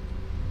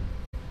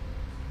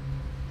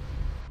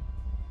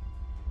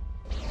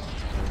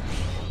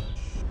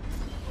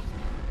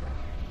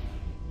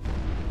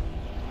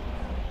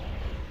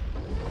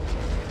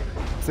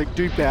 It's like,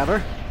 do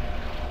better.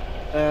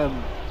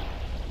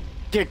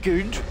 Get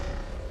good.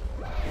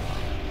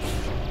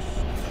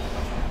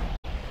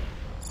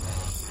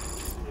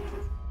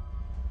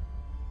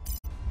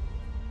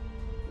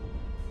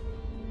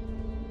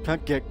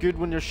 Can't get good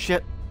when you're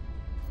shit.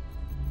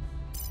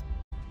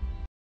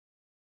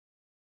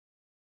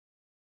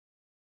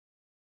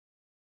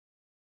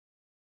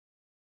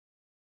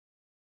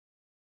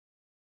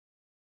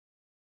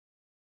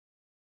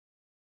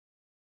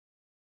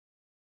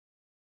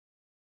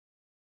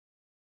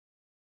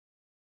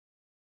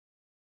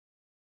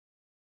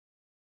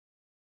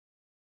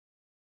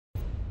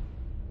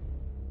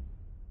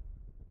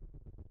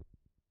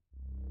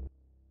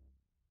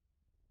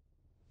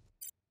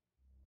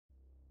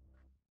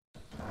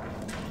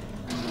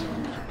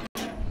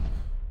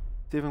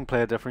 See if I can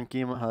play a different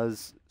game that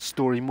has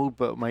story mode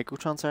but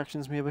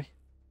microtransactions maybe.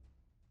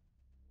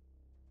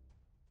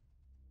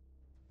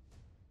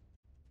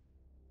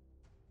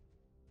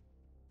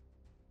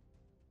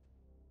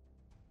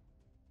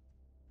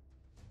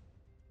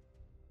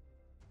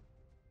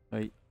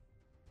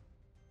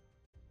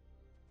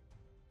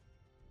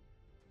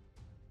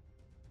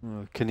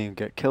 Couldn't even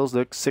get kills.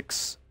 Look,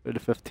 6 out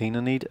of 15 I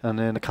need, and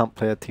then I can't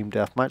play a team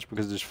deathmatch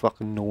because there's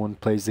fucking no one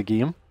plays the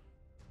game,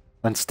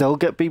 and still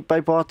get beat by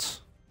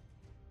bots.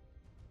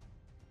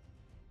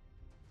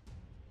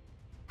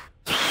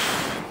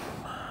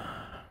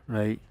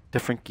 Right,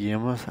 different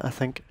game, I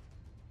think.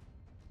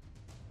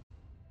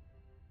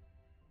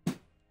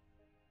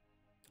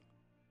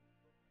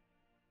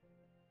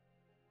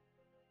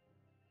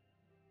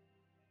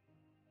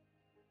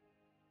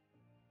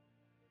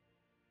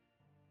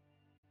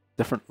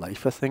 Different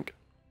life, I think.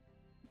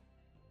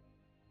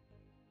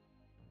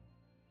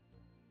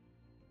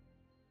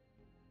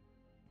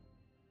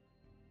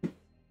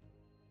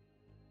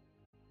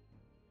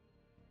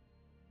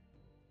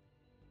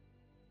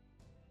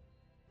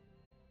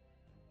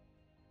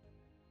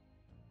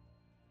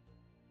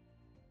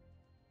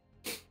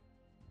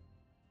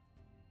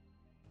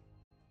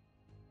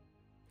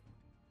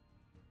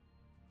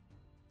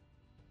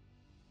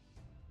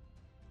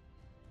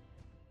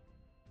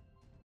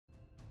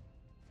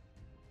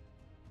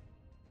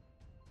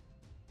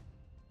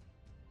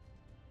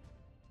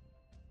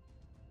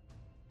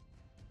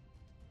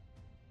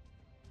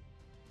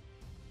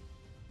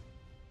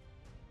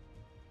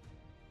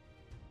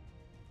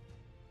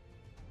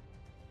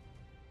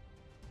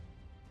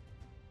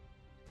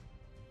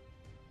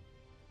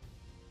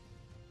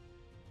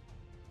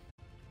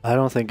 I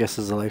don't think this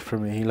is a life for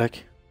me,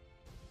 like.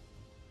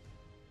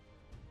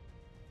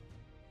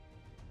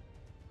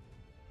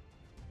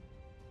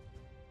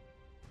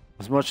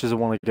 As much as I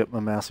want to get my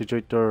message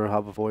out there or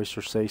have a voice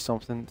or say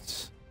something,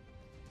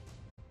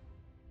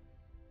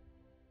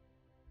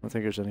 I don't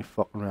think there's any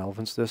fucking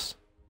relevance to this.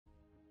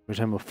 Every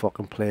time I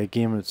fucking play a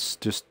game, it's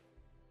just...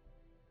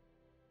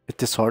 it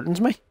disheartens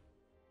me.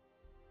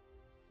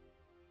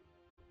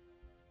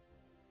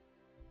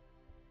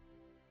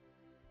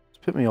 It's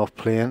put me off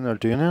playing or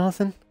doing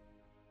anything.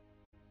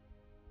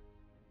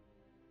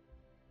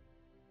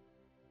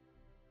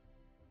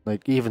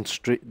 Like, even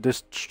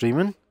this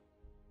streaming.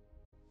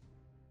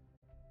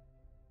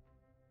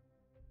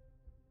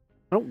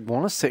 I don't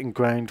want to sit and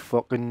grind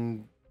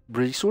fucking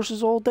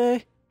resources all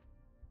day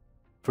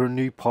for a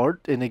new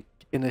part in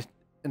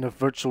a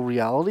virtual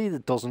reality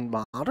that doesn't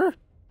matter.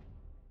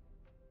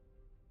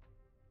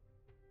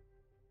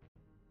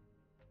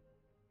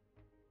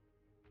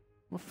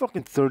 I'm a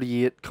fucking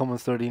 38 coming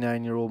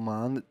 39-year-old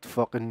man that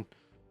fucking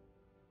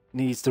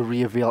needs to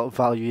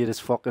reevaluate his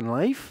fucking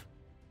life.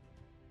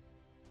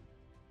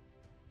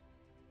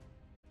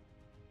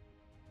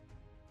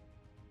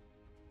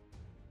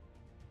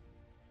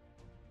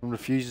 And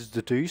refuses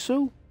to do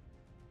so.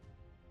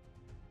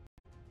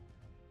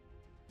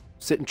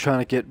 Sitting trying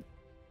to get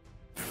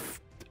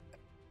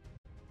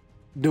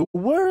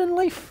nowhere in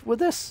life with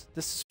this.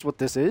 This is what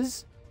this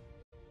is.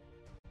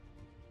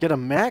 Get a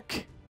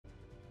mech.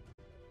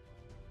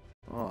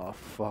 Oh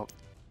fuck.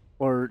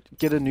 Or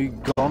get a new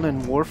gun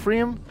in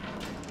Warframe.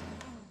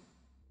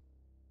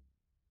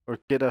 Or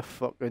get a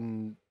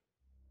fucking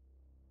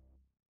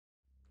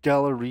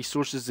gala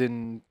resources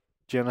in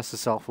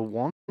Genesis Alpha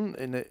 1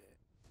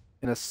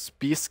 in a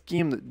space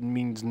game that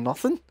means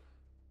nothing.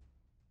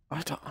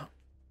 I don't.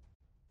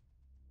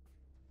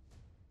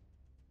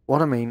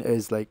 What I mean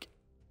is, like,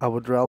 I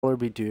would rather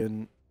be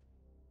doing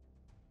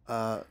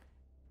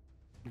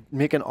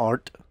making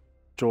art,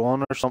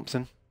 drawing or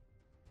something,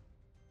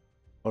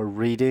 or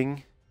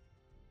reading,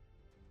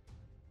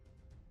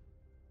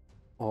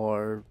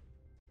 or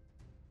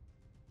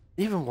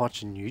even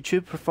watching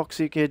YouTube, for fuck's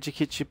sake,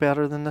 educates you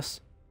better than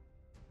this.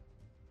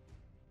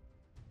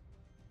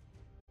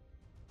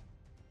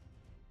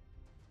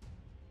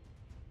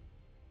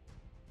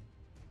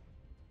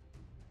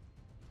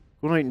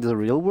 Going out into the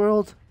real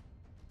world?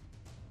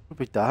 What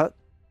about that?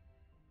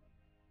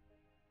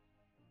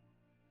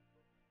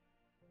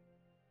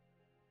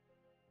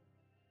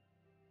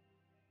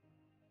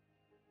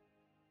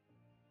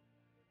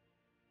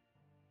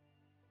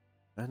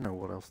 I don't know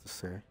what else to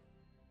say.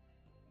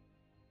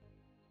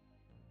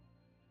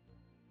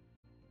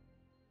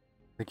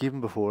 Like, even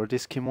before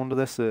this came onto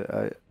this,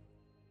 I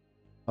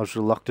was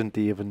reluctant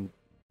to even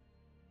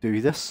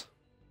do this.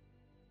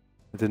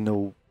 I didn't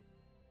know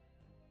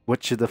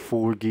which of the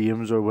 4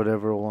 games or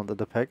whatever I wanted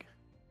to pick.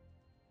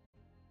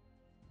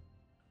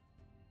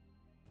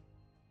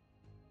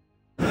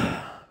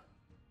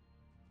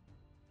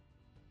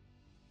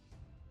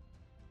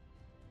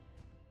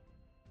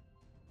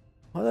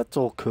 Well, that's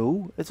all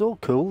cool. It's all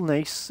cool,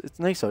 nice. It's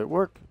nice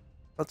artwork.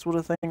 That's what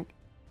I think.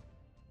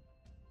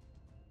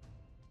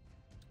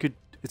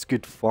 It's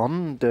good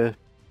fun to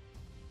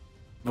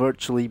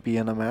virtually be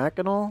in a Mac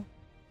and all.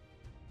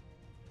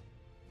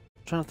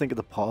 I'm trying to think of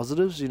the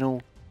positives, you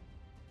know.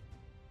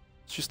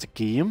 It's just a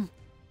game.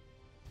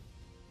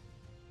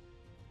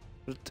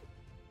 But it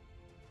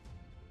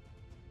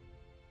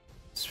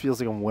just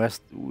feels like I'm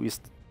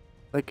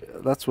like,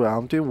 that's what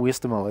I'm doing,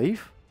 wasting my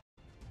life.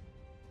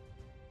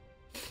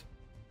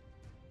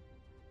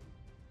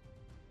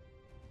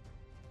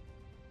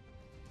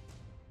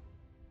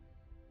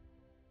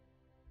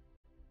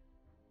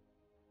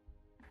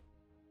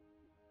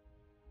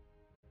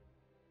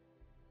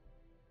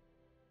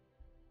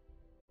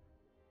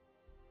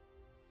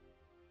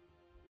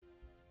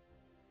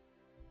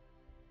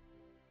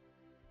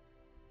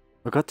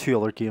 I got two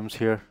other games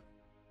here,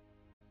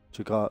 which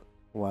I got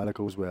a while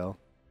ago as well.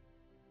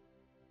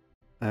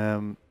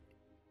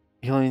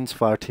 Aliens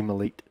Fireteam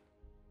Elite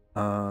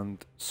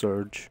and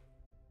Surge.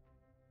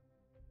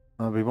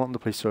 I've been wanting to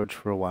play Surge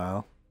for a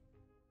while.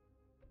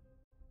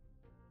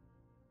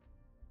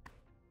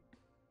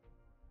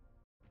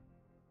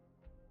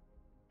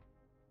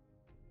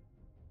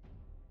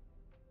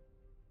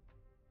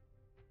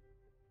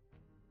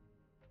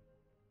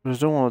 I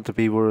just don't want it to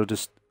be where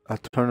I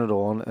turn it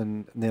on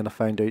and then I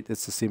find out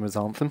it's the same as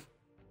Anthem.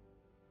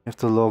 You have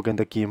to log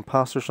into Game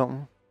Pass or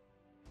something.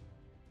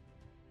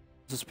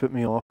 Just put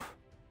me off.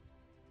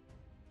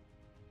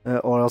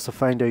 Or else I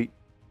find out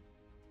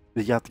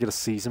that you have to get a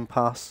season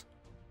pass.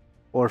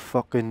 Or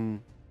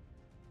fucking...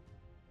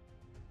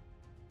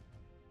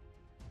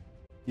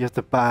 You have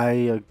to buy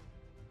a...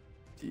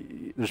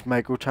 There's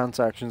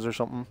microtransactions or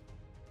something.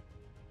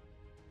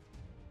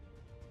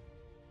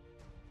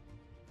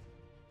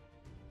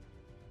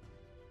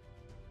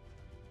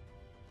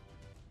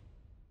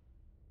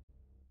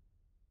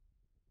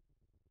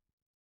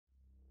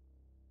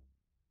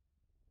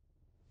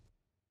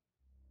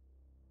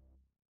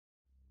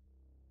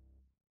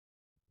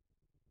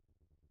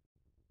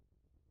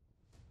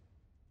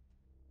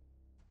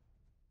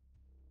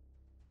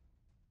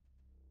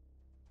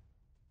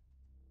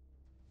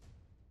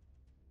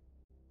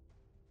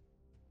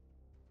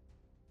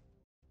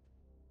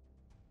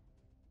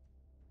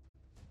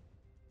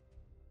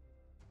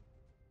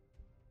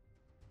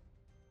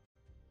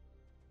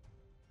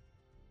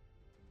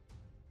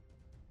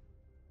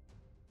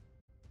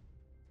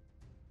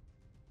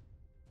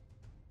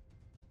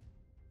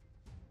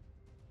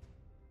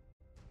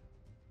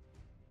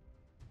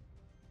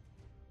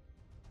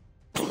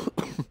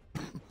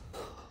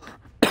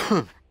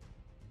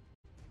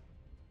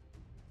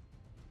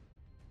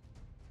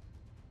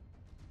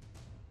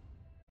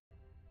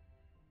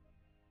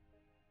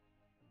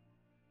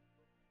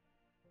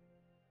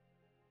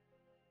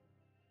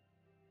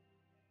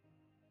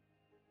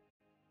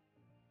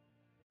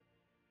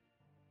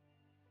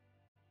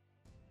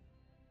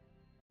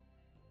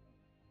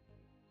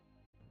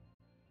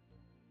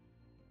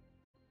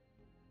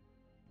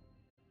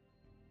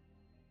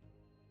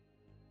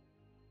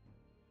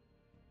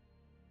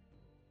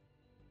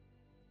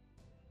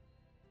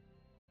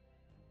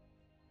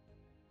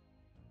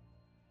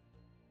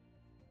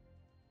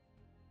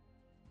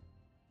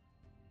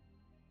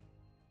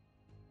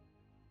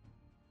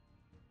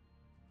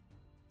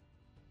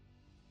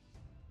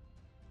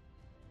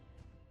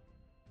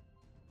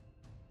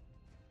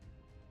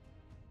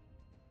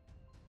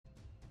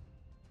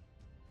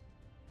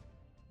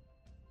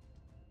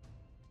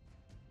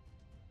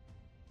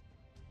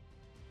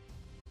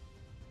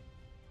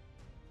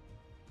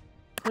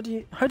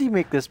 How do you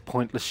make this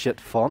pointless shit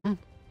fun?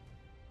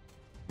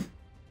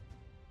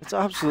 It's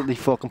absolutely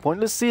fucking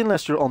pointless. See,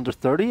 unless you're under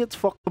 30, it's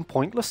fucking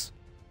pointless.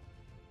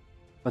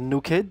 And no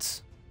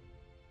kids.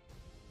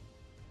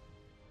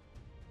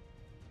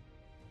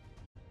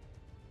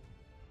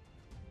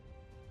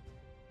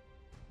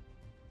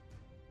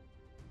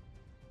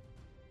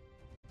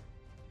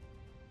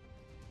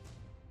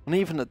 And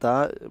even at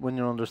that, when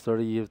you're under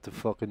 30, you have to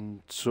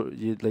fucking...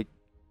 you like...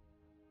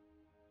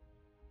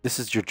 This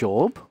is your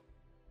job?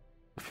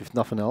 If you've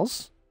nothing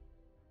else?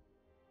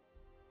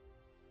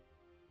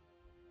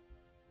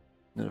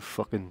 No,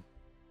 fucking...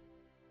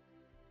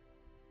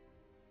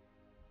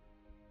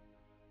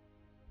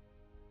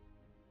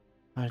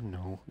 I don't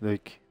know,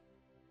 like...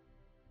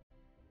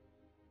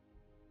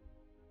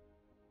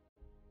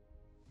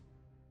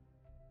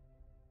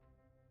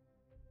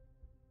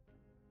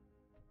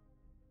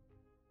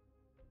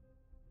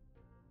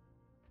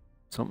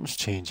 Something's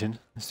changing.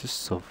 It's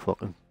just so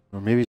fucking... Or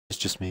maybe it's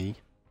just me.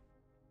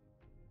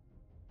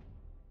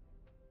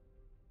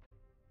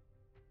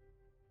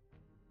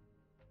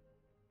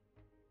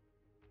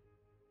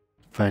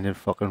 Finding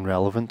fucking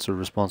relevance or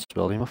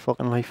responsibility in my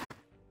fucking life.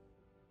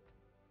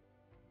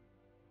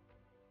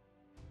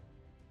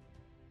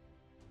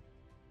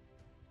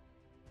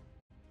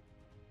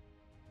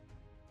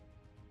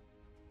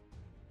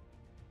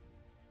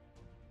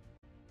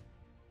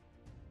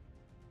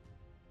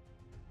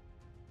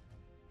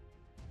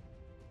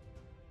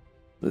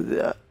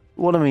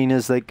 What I mean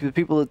is, like, the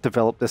people that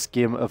developed this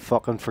game have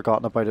fucking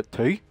forgotten about it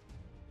too.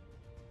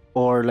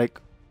 Or,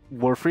 like,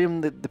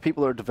 Warframe, the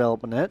people that are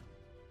developing it,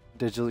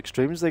 Digital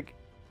Extremes, like,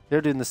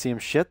 they're doing the same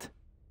shit.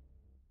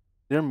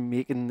 They're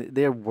making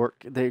their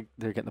work, they're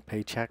getting a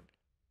paycheck.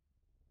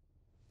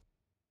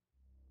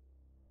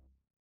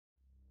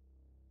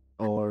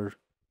 Or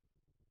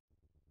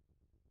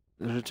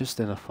they're just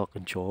in a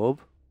fucking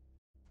job.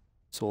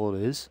 That's all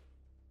it is.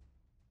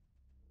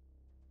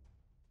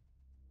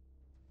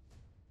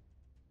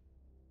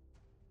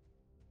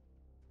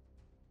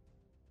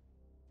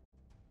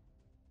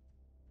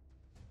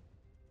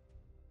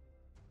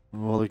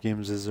 What other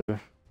games is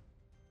there?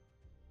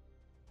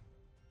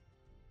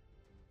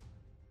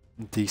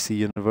 DC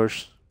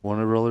Universe,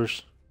 Warner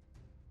Brothers.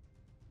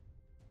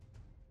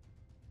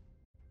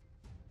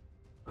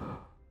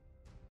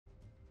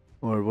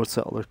 Or what's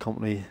that other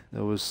company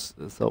that was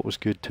I thought was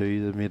good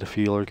too? They made a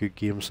few other good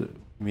games that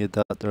made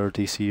that their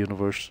DC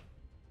universe.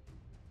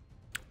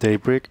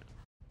 Daybreak.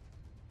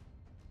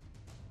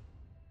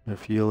 A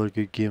few other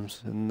good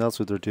games, and that's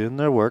what they're doing.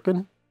 They're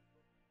working.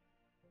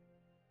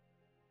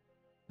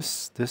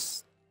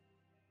 This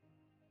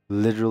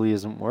literally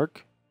isn't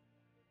work.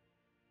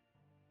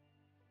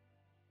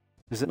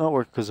 Is it not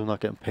work because I'm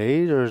not getting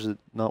paid, or is it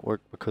not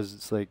work because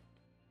it's like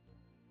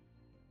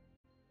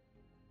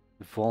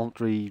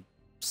voluntary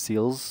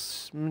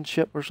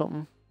salesmanship or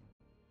something?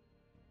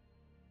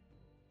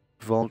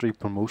 Voluntary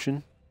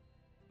promotion?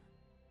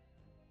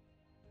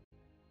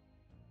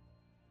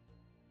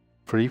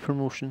 Free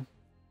promotion?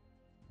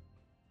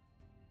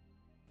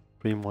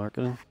 Free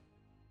marketing?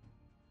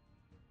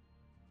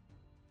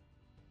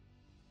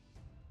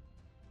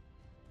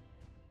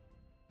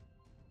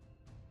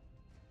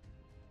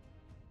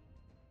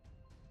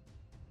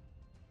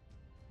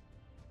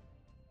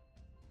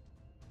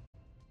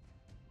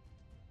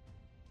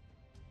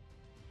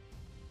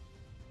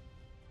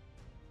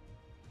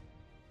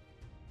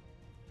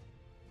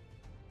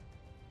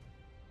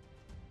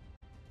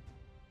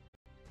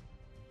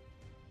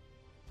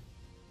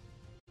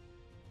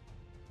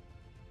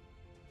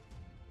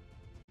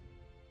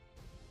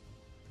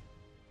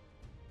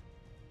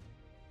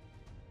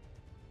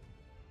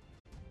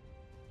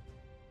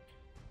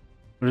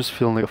 I'm just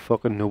feeling like a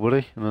fucking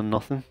nobody and a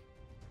nothing.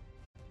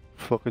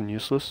 Fucking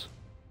useless.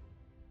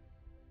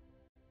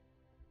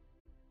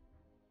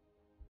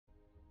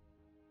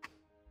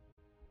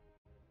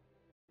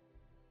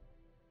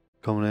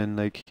 Coming in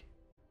like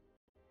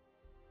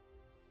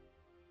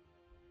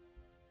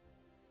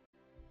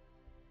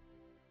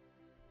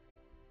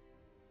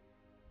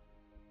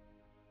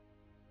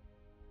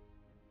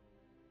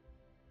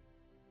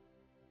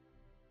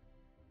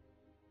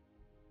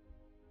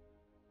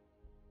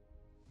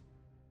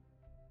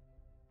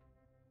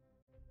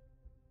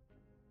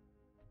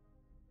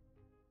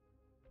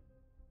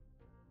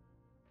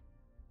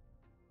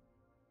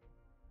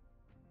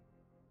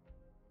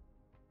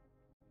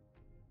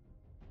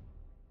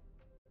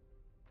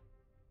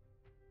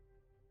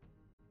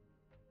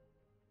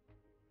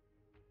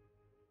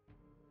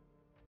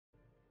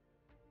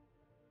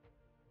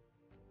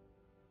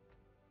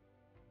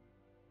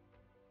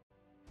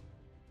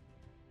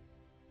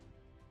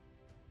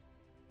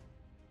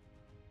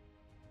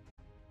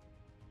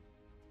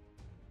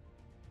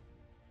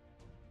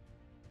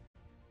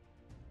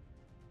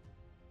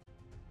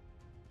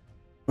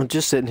I'm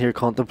just sitting here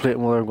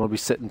contemplating whether I'm going to be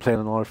sitting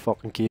playing another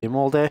fucking game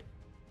all day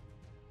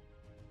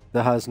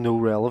that has no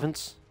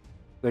relevance.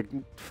 Like,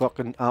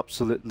 fucking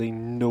absolutely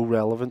no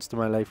relevance to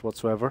my life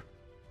whatsoever.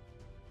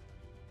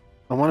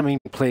 And when I mean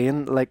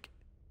playing, like,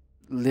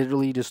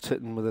 literally just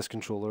sitting with this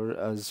controller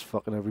as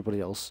fucking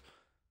everybody else.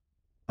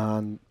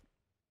 And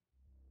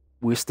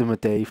wasting my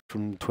day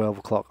from 12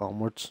 o'clock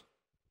onwards.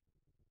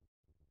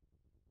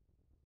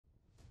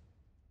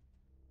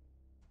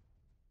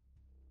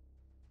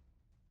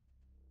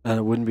 And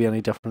it wouldn't be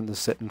any different than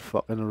sitting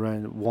fucking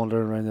around,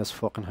 wandering around this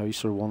fucking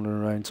house or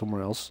wandering around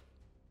somewhere else.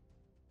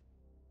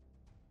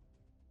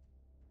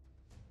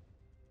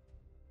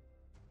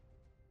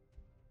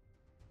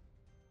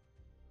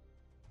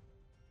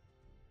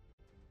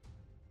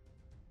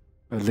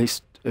 At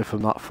least if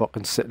I'm not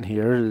fucking sitting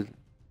here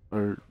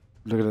or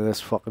looking at this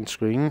fucking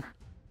screen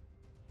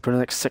for the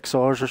next 6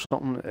 hours or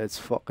something, it's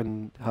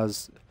fucking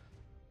has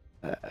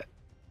uh,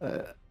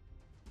 uh,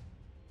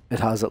 it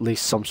has at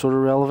least some sort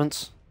of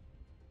relevance.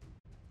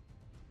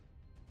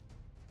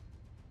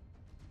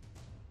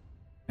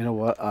 You know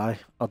what? I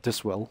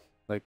just will.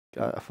 Like,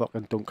 I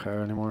fucking don't care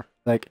anymore.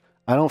 Like,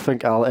 I don't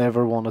think I'll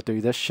ever want to do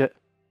this shit.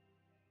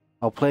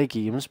 I'll play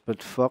games,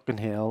 but fucking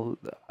hell,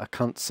 I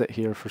can't sit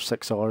here for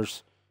 6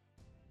 hours.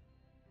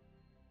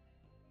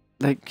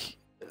 Like,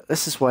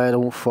 this is why I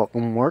don't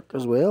fucking work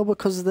as well,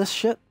 because of this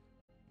shit.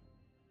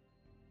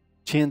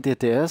 Chained to a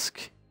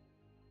desk.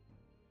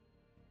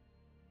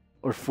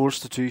 Or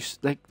forced to do,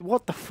 like,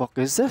 what the fuck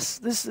is this?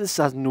 This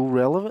has no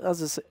relevance,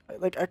 as I say,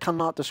 like, I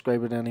cannot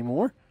describe it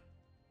anymore.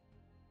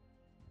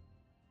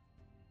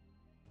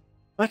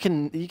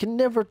 You can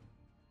never,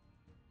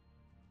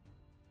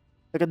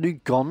 like a new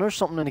gun or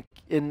something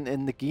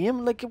in the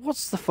game. Like,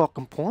 what's the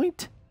fucking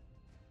point?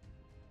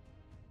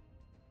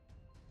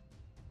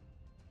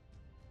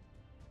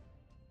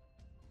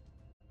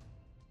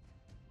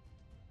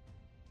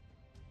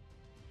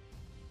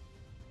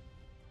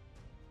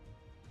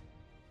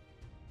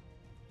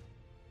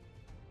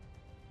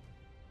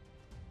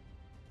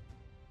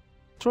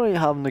 Try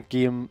having a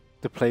game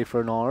to play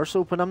for an hour or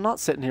so, but I'm not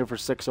sitting here for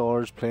 6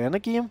 hours playing a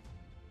game.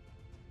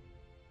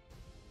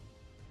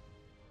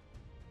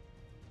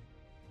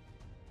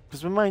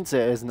 Because my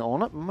mindset isn't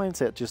on it. My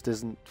mindset just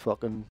isn't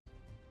fucking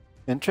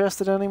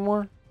interested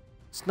anymore.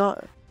 It's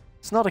not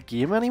a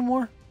game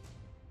anymore.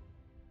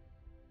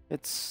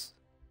 It's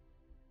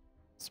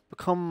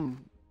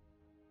become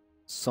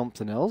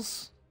something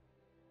else.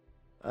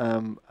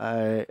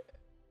 A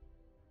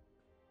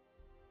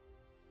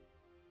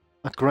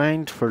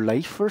grind for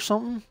life or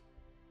something.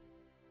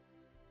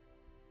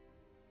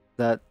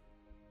 that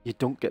you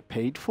don't get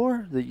paid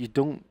for, that you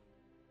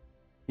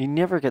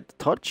never get to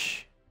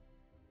touch.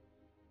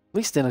 At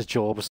least in a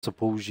job, I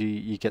suppose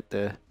you get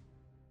the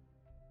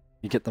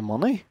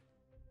money.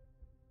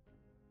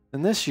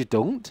 In this, you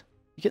don't.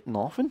 You get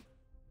nothing.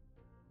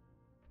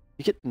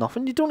 You get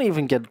nothing. You don't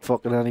even get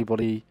fucking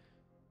anybody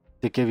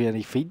to give you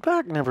any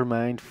feedback. Never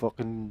mind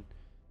fucking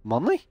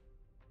money.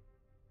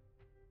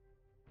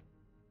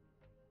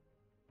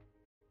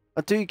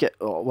 I do get.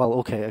 Oh, well,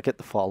 okay, I get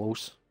the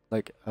follows.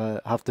 Like,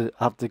 have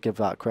to give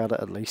that credit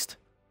at least.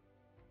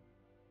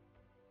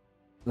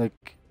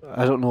 Like,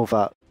 I don't know if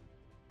that,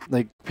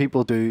 like,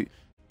 people do.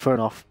 Fair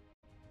enough.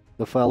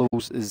 The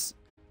follows is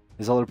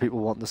other people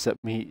wanting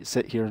to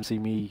sit here and see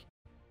me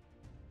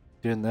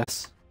doing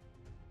this.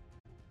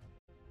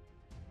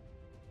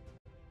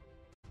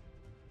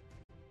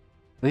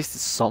 At least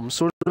it's some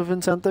sort of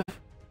incentive.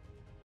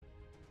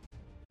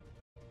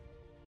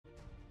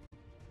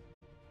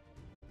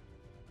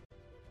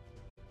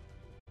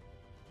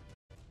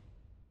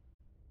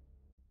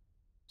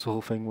 It's the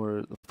whole thing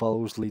where the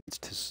follows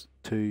leads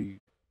to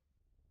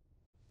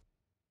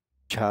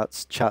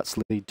chats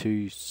lead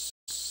to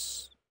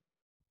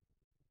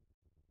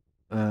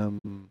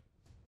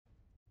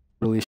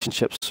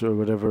relationships or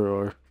whatever,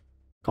 or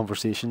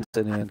conversations,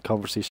 and then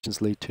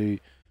conversations lead to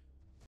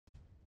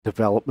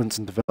developments,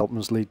 and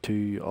developments lead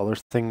to other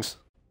things,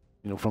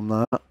 you know, from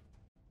that.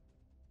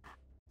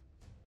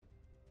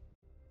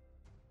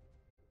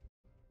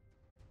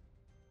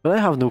 But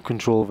I have no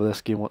control over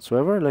this game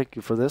whatsoever, like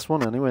for this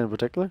one anyway in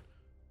particular.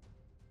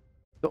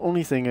 The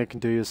only thing I can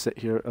do is sit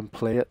here and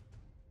play it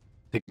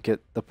to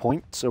get the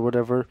points or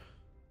whatever,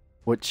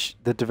 which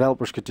the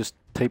developers could just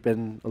type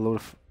in a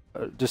load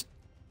of, just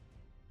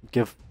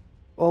give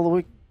all the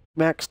way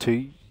max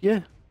to,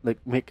 yeah, like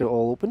make it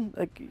all open,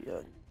 like,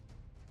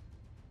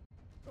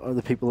 or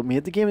the people that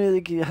made the game,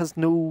 like, it has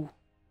no.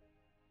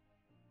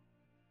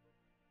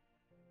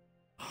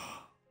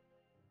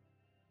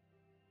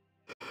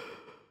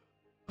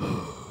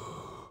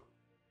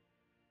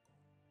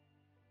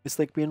 It's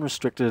like being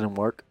restricted in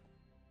work.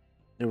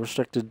 You're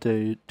restricted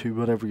to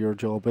whatever your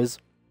job is,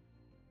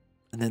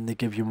 and then they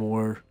give you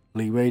more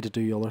leeway to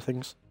do other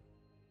things.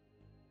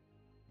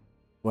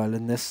 While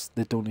in this,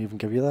 they don't even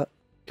give you that,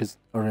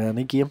 or in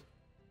any game,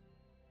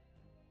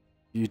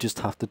 you just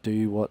have to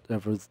do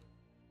whatever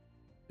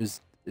it's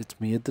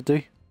made to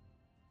do,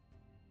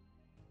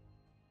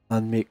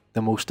 and make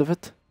the most of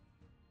it.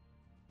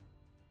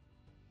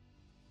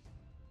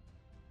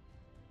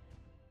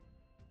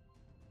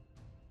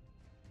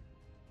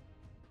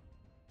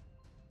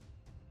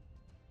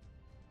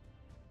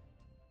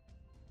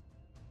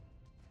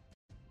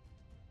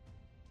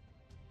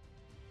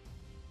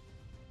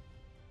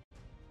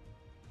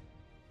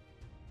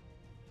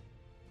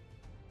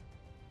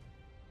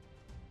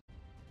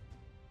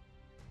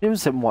 Even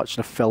sitting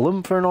watching a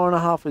film for an hour and a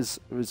half is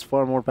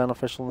far more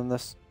beneficial than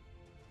this.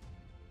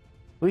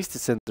 At least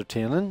it's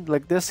entertaining.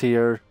 Like this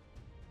here,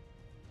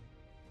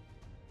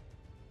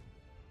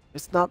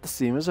 it's not the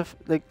same as if,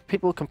 like,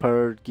 people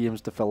compare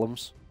games to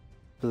films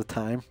for the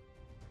time,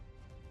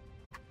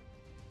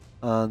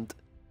 and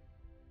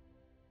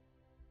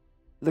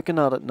looking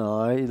at it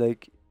now,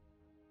 like,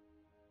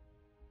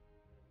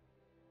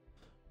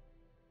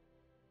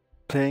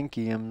 playing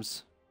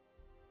games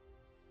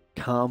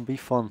can be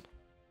fun.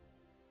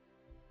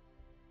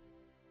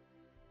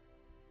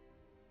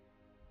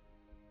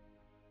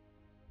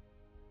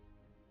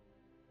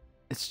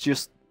 It's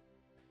just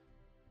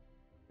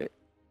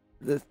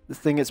the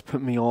thing that's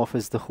put me off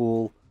is the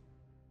whole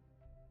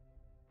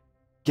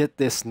get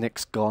this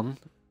next gun.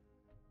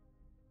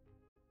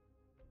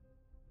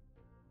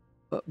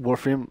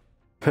 Warframe,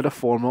 put a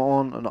format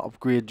on and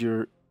upgrade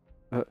your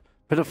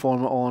put a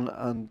format on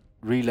and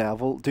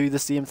re-level. Do the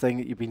same thing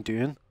that you've been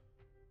doing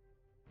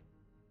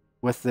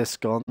with this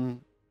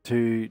gun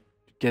to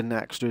get an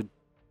extra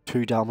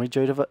 2 damage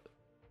out of it.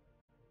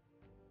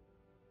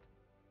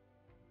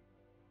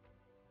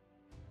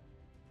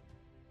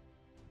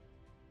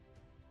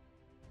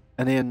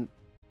 And then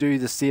do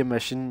the same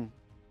mission,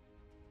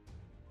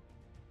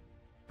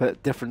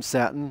 but different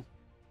setting,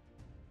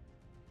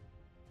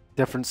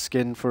 different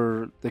skin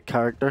for the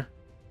character,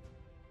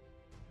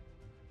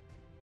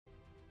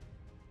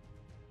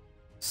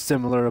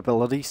 similar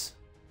abilities,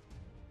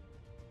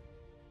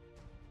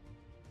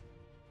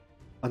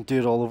 and do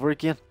it all over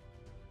again.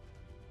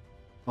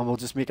 And we'll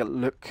just make it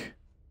look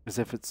as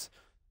if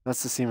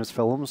that's the same as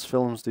films.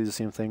 Films do the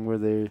same thing where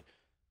they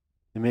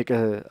make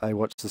I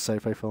watch the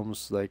sci-fi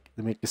films, like,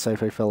 they make the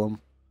sci-fi film,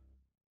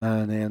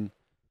 and then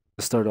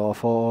they start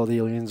off, oh, the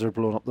aliens are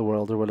blowing up the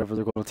world or whatever,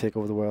 they're going to take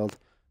over the world.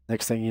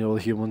 Next thing you know,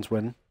 the humans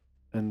win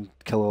and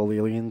kill all the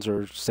aliens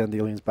or send the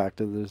aliens back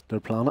to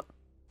their planet.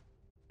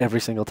 Every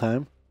single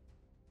time.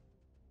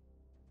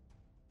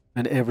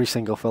 In every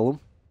single film.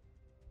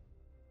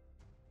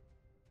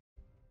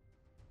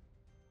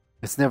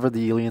 It's never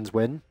the aliens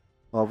win,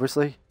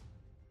 obviously.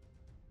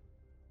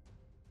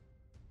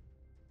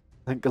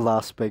 I think the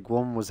last big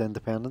one was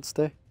Independence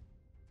Day.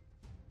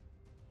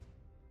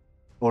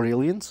 Or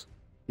Aliens?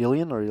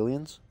 Alien or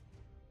Aliens?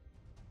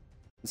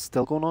 It's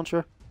still going on,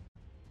 sure.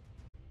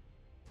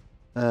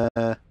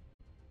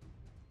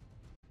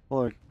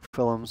 Or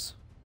films.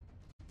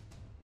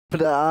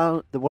 But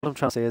what I'm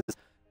trying to say is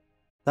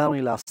that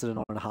only lasted an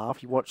hour and a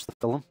half. You watch the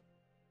film.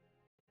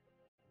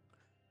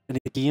 In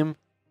a game,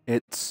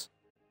 it's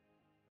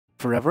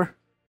forever.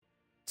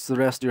 It's the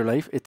rest of your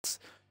life. It's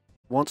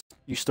once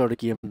you start a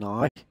game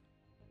now,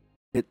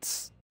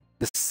 it's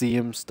the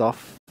same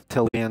stuff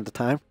till the end of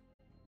time.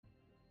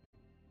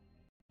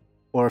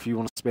 Or if you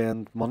want to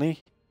spend money,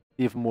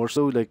 even more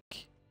so,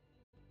 like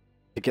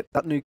to get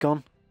that new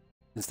gun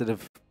instead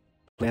of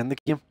playing the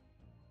game,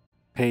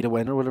 pay to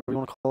win or whatever you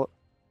want to call it.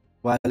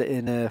 While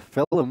in a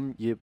film,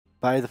 you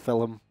buy the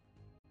film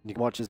and you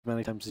can watch as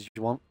many times as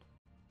you want.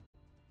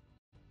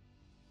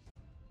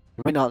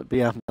 There might not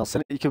be anything else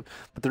in it,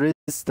 but there is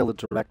still a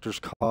director's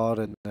cut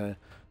and the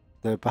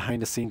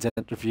behind the scenes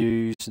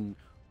interviews and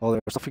all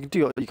that stuff. You can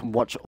do. You can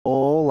watch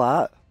all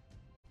that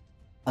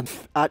and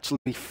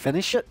actually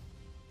finish it.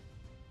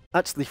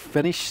 Actually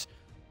finish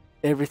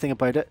everything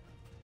about it,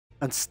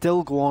 and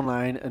still go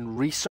online and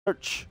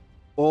research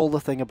all the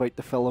thing about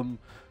the film.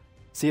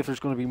 See if there's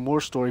going to be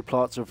more story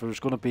plots, or if there's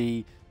going to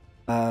be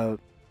there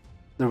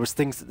was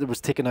things that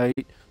was taken out.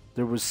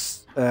 There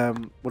was what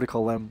do you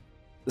call them?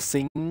 The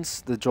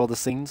scenes. They draw the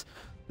scenes,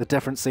 the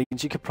different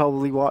scenes. You could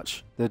probably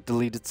watch the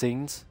deleted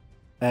scenes.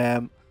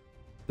 You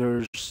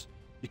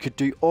could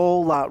do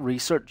all that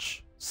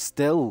research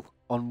still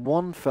on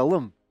one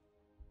film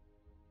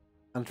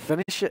and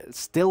finish it.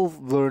 Still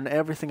learn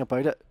everything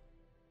about it.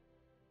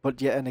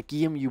 But yet in a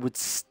game, you would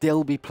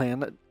still be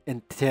playing it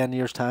in 10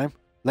 years' time.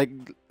 Like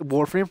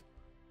Warframe,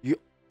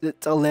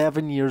 it's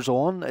 11 years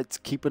on. It's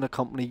keeping a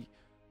company,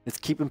 it's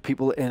keeping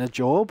people in a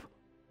job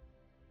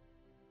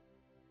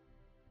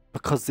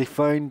because they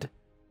found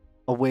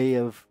a way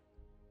of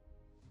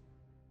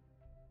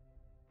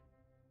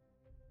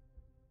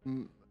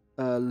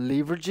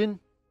leveraging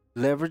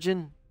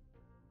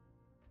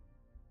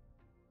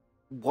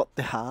what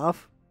they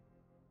have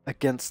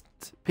against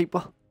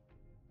people.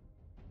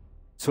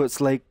 So it's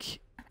like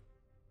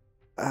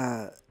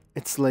the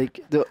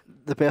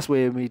best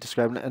way of me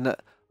describing it, and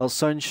it'll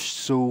sound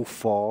so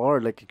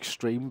far like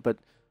extreme, but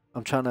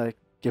I'm trying to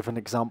give an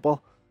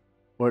example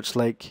where it's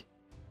like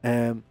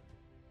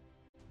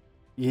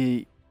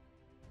you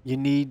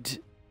need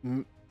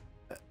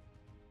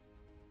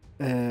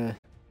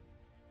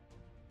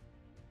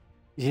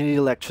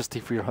electricity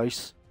for your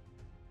house.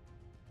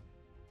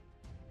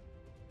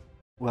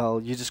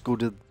 Well, you just go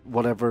to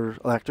whatever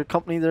electric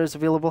company there is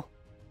available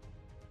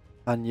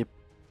and you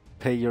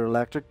pay your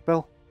electric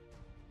bill,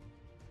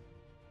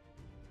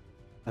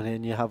 and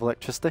then you have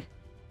electricity.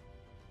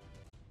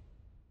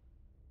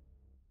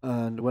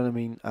 And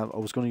when I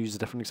was going to use a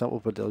different example,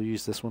 but I'll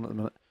use this one at the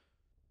minute,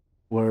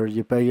 where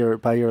you buy your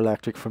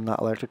electric from that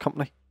electric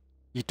company.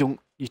 You don't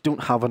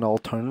have an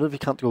alternative. You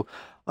can't go,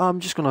 oh, I'm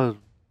just going to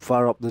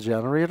fire up the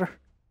generator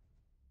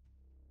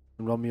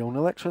and run my own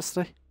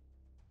electricity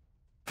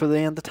for the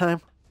end of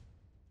time.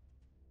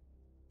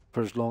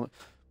 For as long,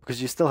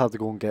 because you still have to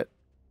go and get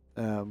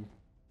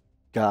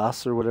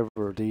gas or whatever,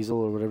 or diesel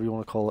or whatever you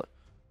want to call it,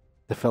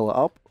 to fill it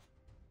up.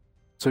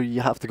 So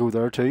you have to go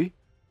there too.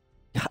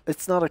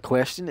 It's not a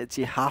question, it's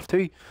you have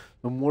to.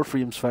 The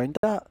Warframe's found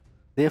that.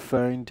 They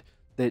found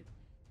that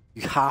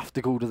you have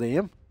to go to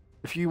them.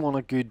 If you want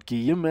a good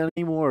game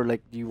anymore,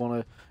 like you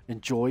want to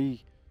enjoy.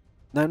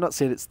 Now, I'm not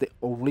saying it's the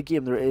only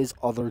game, there is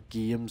other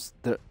games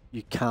that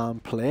you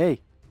can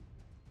play.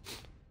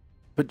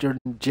 But you're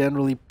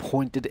generally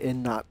pointed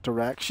in that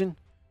direction.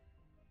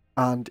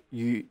 And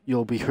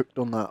you'll be hooked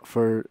on that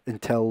for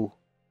until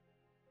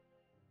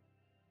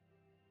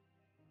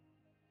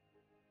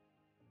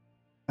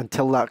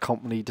that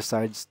company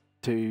decides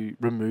to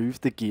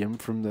remove the game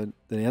from the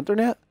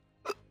internet.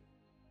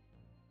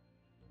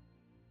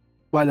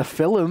 While a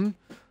film,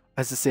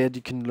 as I said,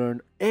 you can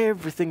learn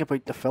everything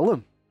about the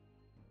film.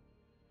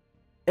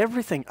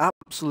 Everything,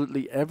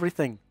 absolutely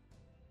everything.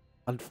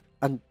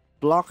 And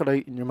block it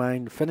out in your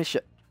mind, finish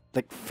it.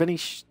 Like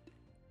finish,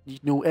 you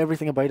know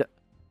everything about it.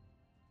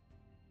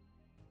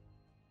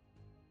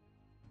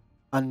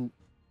 And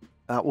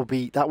that will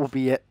be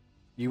it.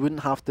 You wouldn't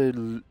have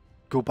to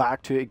go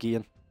back to it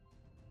again.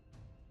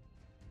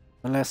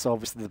 Unless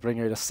obviously they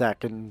bring out a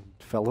second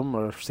film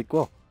or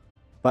sequel.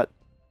 But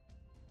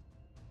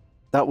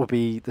that would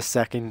be the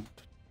second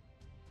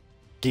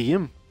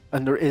game.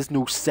 And there is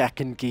no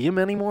second game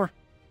anymore.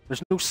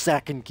 There's no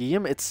second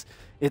game. It's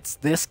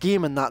this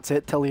game and that's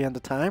it till the end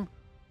of time.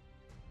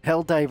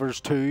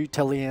 Helldivers 2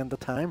 till the end of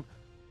time.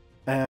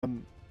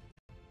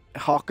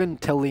 Hawken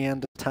till the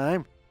end of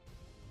time.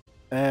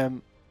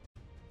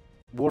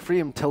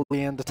 Warframe till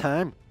the end of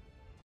time.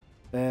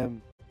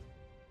 What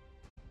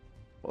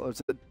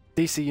was it?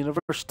 DC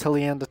Universe till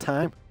the end of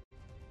time.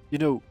 You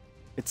know,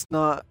 it's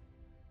not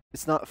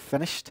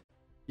finished.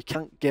 You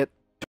can't get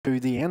to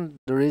the end.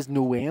 There is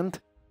no end.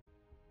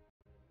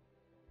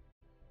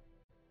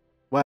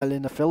 While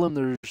in a film,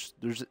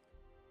 there's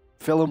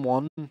film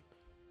 1,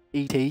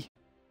 E.T.,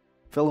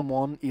 film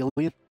 1,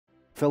 Alien,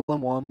 film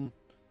 1,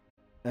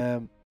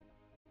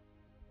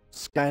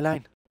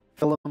 Skyline.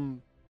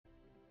 Film.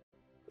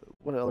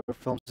 What other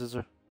films is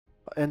there?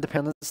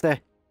 Independence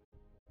Day.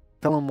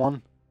 Film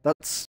 1.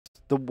 That's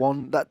the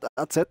one.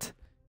 That's it.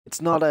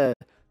 It's not a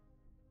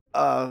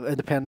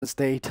Independence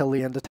Day till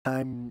the end of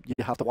time. You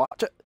have to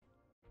watch it.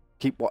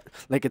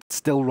 Like it's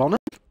still running.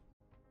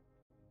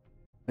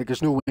 Like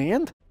there's no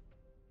end.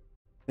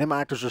 Them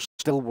actors are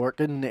still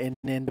working in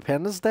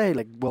Independence Day,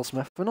 like Will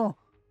Smith and all.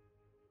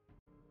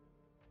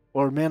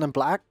 Or Men in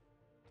Black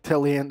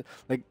till the end.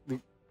 Like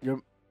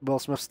your Will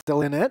Smith's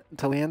still in it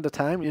until the end of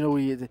time. You know,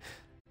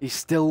 he's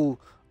still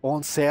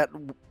on set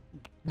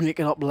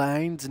making up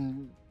lines,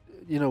 and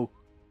you know,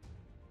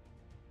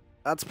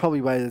 that's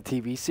probably why the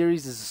TV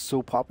series is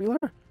so popular.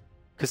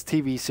 Because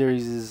TV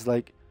series is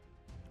like,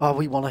 oh,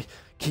 we want to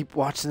keep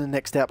watching the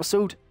next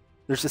episode.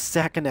 There's a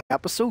second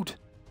episode.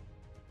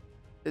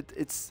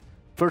 It's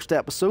first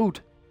episode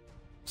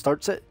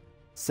starts it,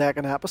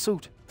 second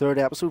episode, third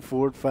episode,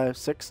 4, 5,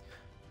 6,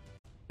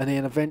 and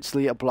then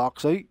eventually it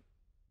blocks out.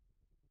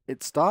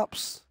 It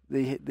stops.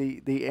 They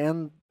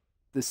end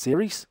the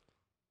series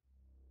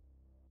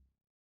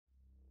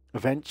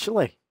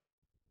eventually,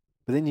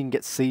 but then you can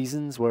get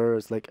seasons where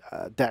it's like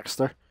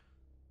Dexter.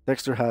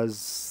 Dexter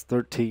has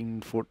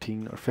 13,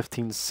 14, or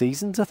 15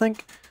 seasons, I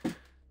think,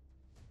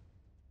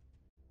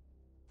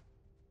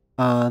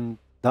 and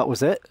that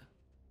was it.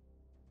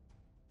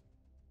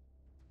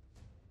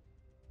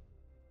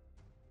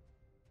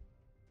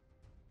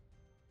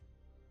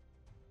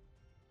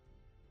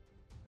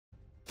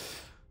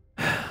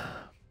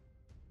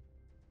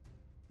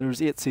 There's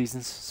 8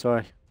 seasons,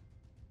 sorry.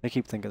 I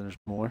keep thinking there's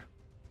more.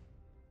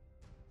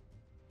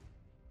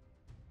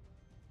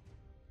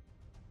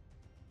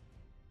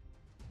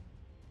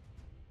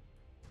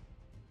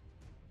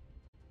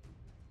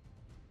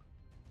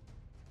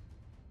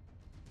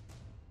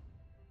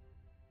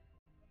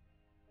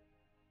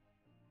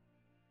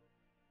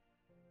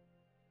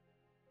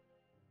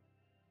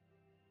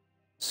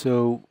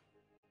 So,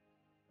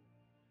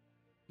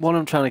 what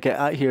I'm trying to get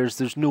at here is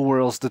there's nowhere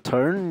else to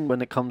turn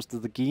when it comes to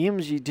the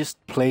games. You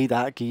just play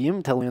that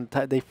game till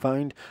they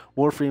found,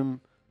 Warframe,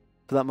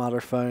 for that matter,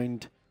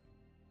 found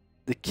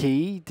the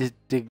key to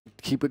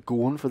keep it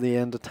going for the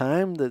end of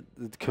time, the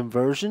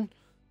conversion.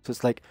 So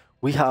it's like,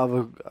 we have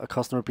a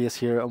customer base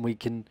here and we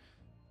can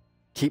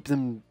keep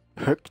them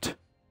hooked,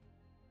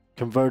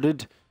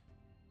 converted,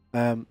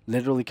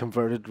 literally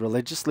converted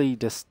religiously,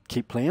 just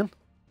keep playing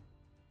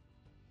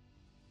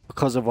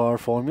because of our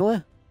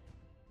formula.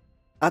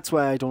 That's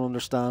why I don't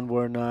understand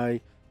where now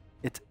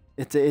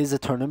it is a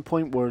turning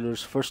point where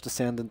there's first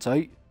descendants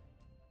out,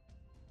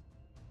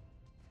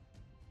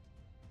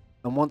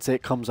 and once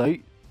it comes out,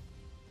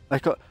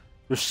 like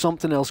there's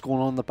something else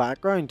going on in the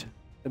background.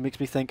 It makes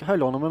me think,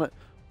 hold on a minute,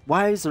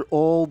 why is there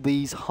all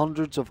these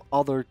hundreds of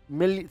other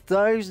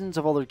thousands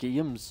of other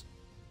games,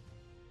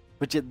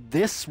 but yet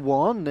this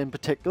one in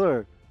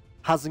particular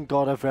hasn't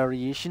got a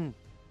variation?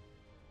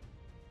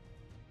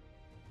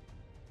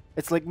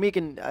 It's like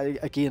making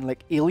again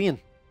like Alien,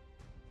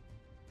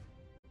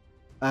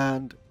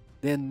 and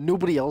then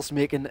nobody else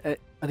making an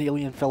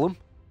Alien film.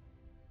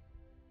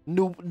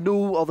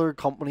 No other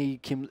company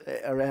came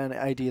or any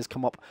ideas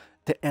come up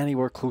to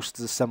anywhere close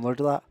to similar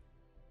to that.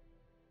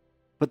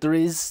 But there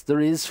is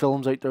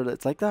films out there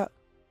that's like that.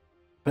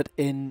 But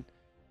in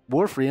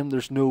Warframe,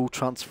 there's no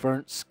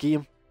transference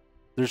game.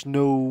 There's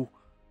no.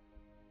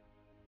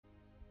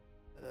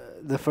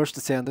 The first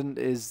Descendant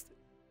is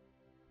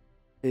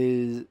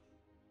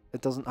it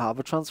doesn't have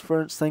a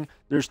transference thing.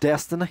 There's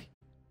Destiny.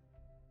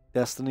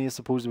 Destiny is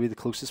supposed to be the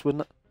closest,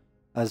 wouldn't it?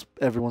 As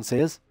everyone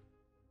says.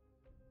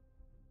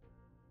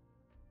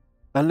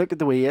 And look at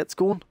the way it's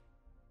going.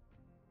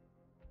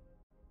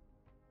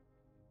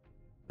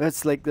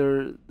 It's like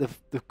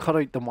they've cut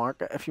out the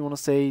market, if you want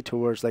to say,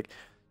 towards like,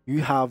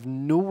 you have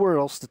nowhere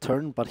else to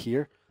turn but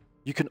here.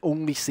 You can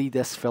only see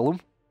this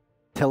film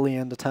till the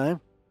end of time.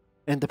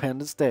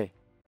 Independence Day,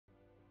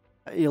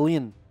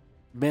 Alien,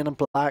 Men in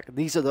Black.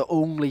 These are the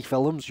only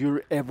films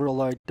you're ever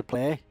allowed to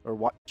play or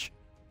watch.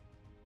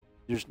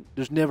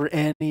 There's never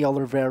any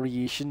other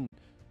variation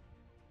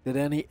that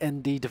any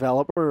indie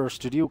developer or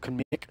studio can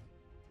make.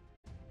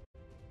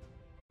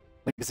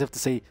 Like, as if to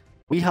say,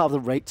 we have the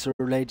rights or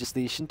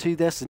legislation to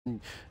this, and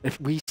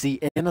if we see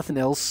anything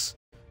else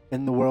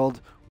in the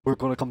world, we're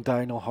going to come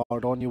down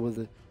hard on you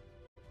with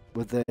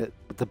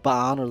the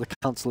ban or the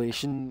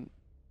cancellation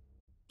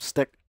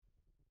stick.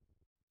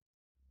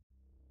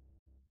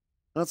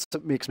 That's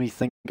what makes me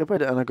think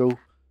about it, and I go,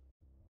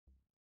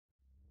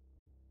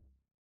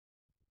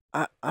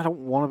 I don't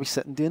want to be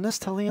sitting doing this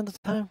till the end of the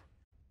time.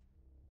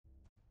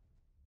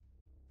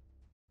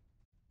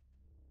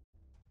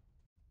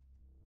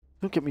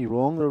 Don't get me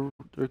wrong,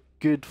 they're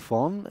good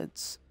fun.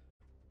 It's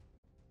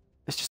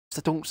just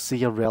I don't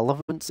see a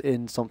relevance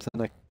in something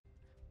like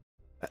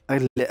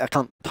I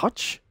can't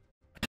touch.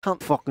 I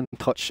can't fucking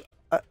touch.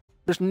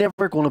 There's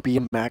never going to be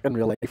a mech in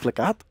real life like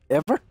that,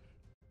 ever.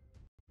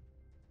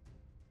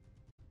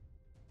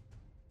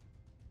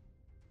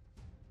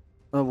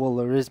 Well,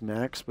 there is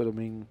mechs, but I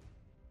mean,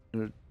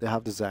 they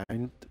have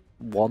designed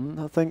one,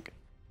 I think.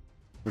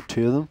 or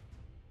two of them,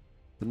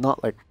 but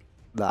not like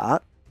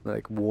that.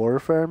 Like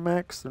warfare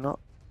mechs, they're not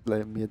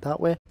like made that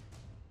way.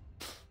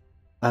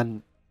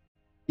 And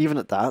even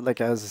at that, like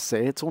as I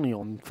say, it's only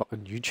on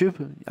fucking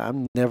YouTube.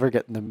 I'm never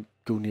getting them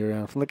go near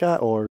anything like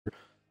that. Or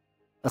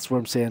that's where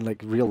I'm saying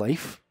like real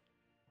life,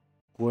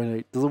 going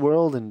out to the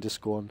world and just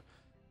going,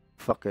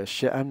 fuck this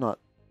shit. I'm not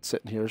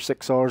sitting here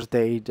 6 hours a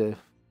day to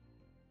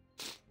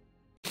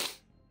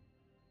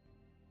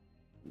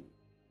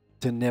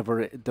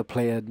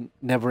play a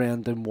never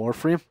ending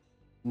Warframe,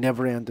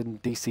 never ending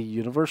DC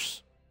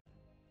universe,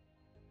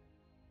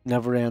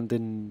 never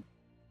ending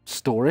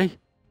story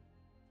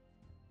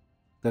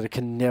that I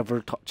can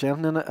never touch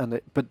anything in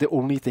it. But the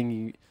only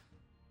thing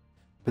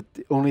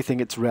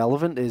it's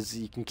relevant is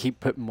you can keep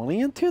putting money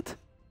into it.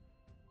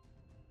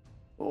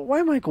 Well, why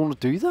am I going to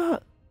do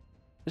that?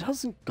 It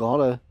hasn't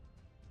gotta.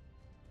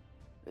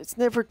 It's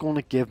never going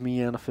to give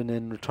me anything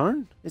in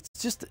return. It's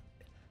just,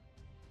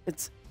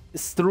 it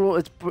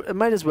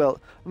might as well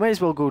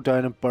go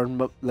down and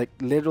burn like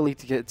literally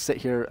to sit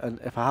here and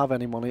if I have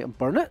any money and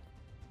burn it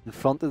in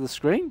front of the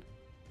screen.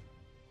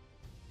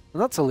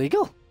 And that's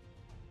illegal.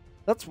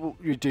 That's what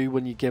you do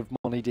when you give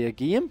money to a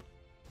game.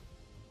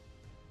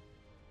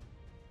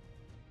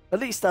 At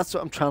least that's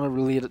what I'm trying to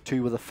relate it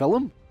to with a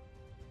film.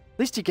 At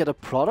least you get a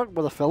product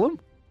with a film.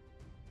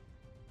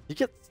 You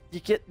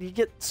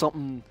get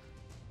something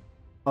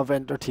of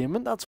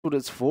entertainment. That's what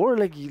it's for.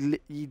 Like you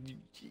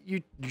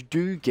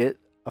do get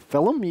a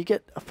film. You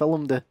get a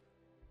film to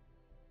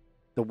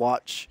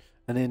watch,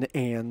 and then it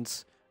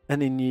ends,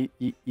 and then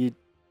you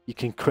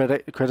can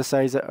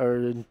criticize it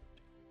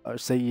or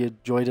say you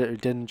enjoyed it or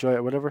didn't enjoy it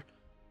or whatever.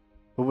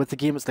 But with the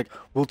game, it's like,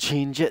 we'll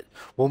change it,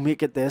 we'll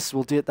make it this,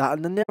 we'll do it that,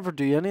 and they never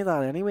do any of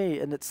that anyway.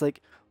 And it's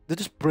like, they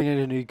just bring out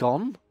a new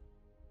gun,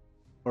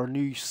 or a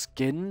new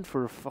skin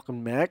for a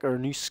fucking mech, or a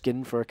new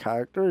skin for a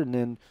character, and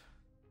then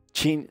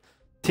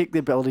take the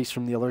abilities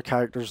from the other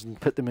characters and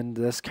put them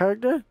into this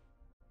character.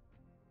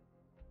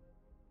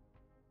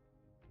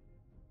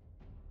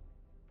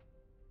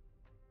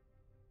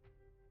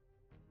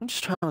 I'm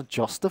just trying to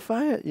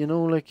justify it, you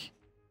know, like...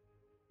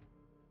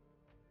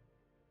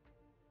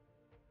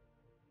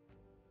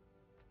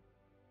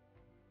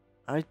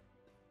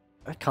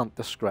 I can't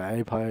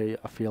describe how I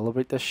feel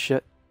about this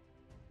shit.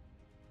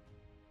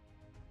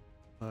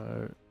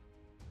 And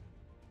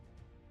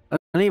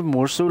even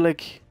more so,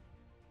 like...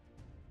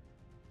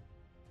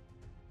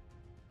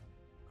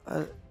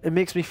 it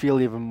makes me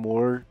feel even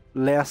more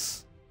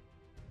less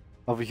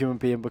of a human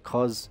being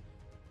because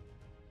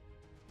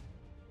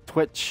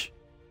Twitch,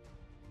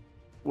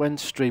 when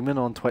streaming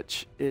on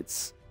Twitch,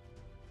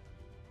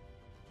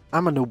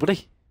 I'm a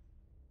nobody.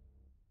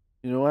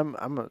 You know, I'm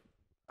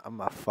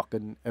a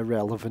fucking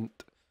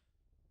irrelevant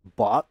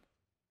bot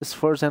as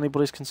far as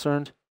anybody's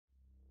concerned.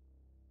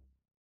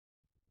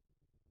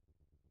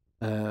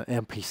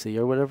 NPC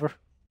or whatever.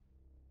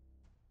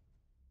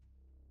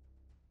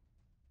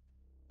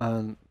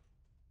 And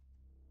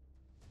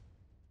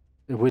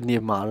it wouldn't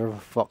even matter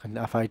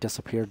if I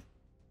disappeared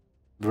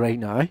right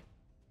now.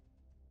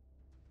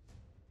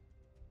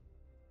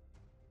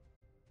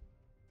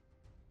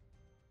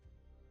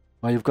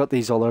 Well, you've got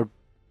these other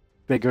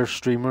bigger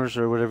streamers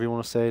or whatever you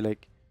want to say,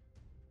 like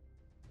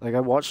I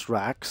watched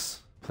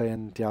Rax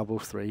playing Diablo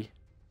 3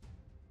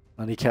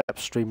 and he kept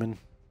streaming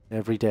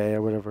every day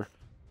or whatever.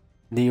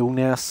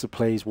 Neoness, who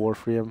plays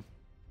Warframe.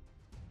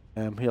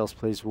 Who else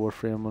plays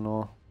Warframe and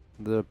all?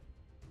 The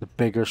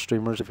bigger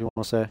streamers, if you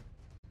want to say.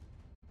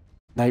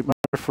 Nightmare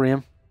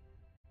Frame.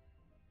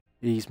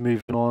 He's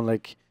moving on,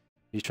 like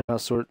he's trying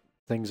to sort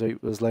things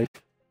out with his life,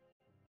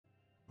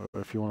 or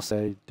if you want to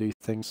say, do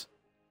things.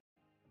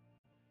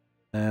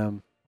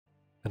 And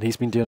he's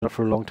been doing it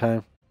for a long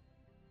time.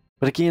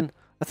 But again,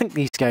 I think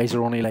these guys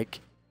are only like,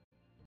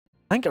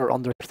 I think are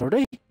under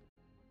 30.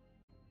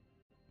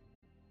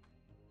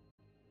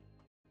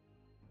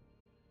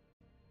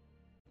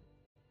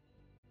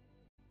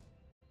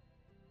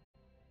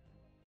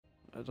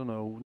 I don't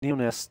know,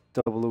 Neoness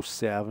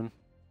 007.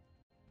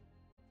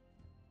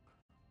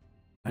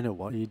 I know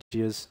what age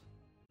he is.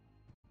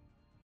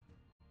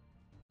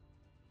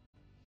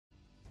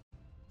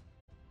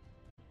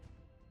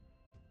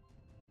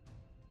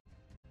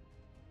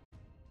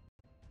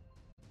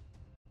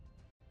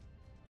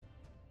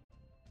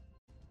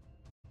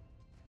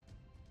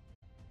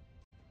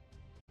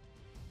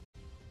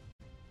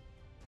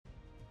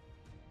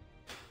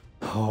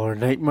 Or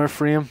Nightmare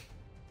Frame.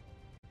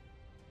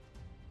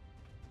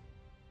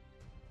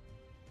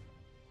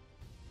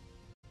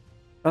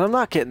 And I'm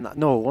not getting that.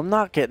 No, I'm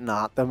not getting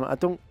at them. I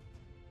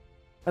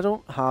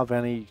don't have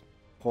any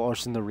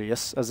horse in the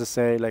race, as I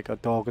say, like a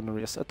dog in the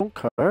race. I don't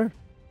care.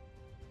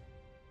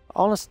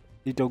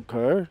 Honestly, don't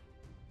care.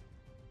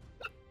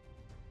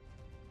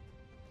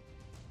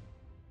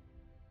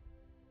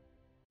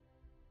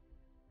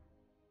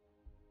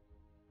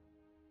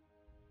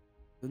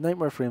 The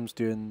Nightmare Frame's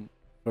doing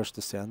First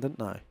Descendant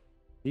now.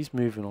 He's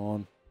moving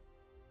on.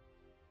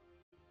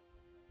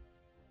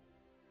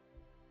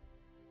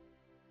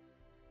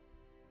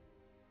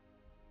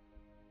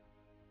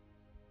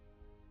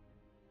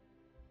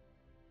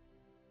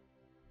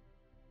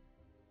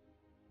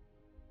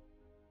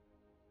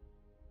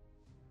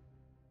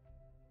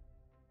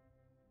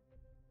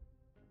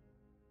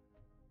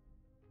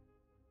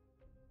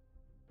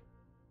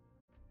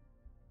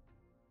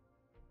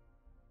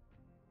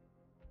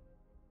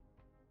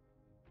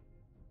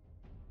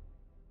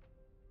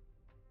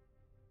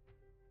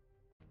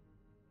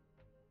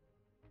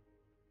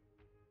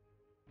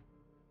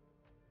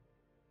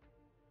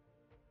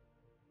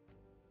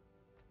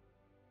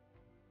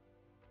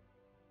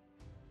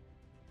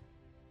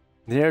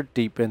 They're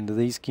deep into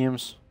these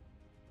games.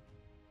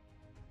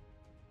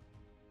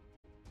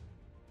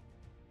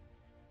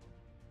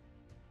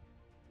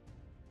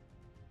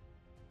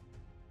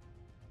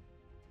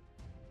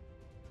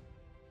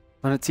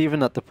 And it's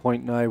even at the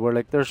point now where,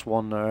 like, there's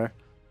one there.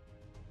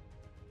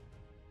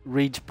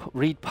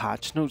 Read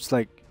patch notes.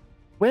 Like,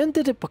 when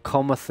did it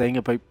become a thing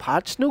about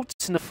patch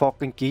notes in a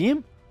fucking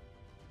game?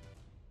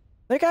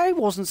 Like, I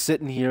wasn't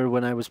sitting here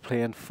when I was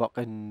playing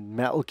fucking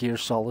Metal Gear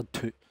Solid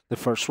 2, the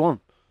first one,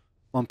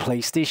 on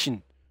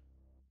PlayStation,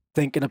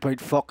 thinking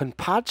about fucking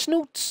patch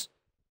notes.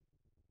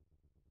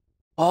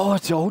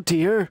 Oh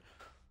dear.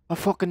 I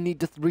fucking need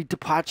to read the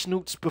patch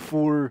notes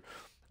before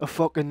I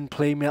fucking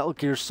play Metal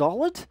Gear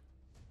Solid.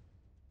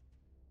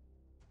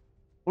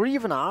 Or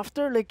even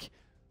after, like,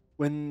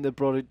 when they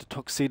brought out the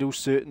tuxedo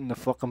suit and the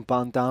fucking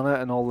bandana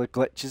and all the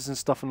glitches and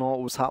stuff and all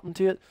that was happening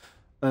to it.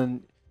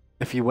 And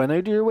if you went out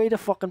of your way to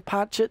fucking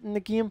patch it in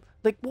the game,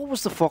 like, what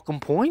was the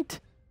fucking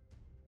point?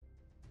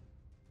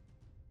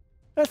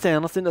 If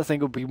anything, I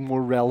think it would be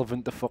more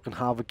relevant to fucking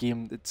have a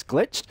game that's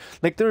glitched.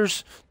 Like,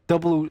 there's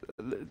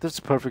that's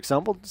a perfect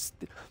example.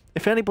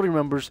 If anybody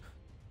remembers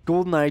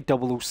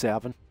GoldenEye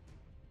 007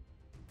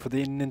 for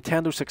the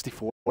Nintendo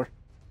 64,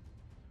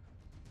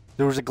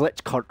 there was a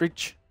glitch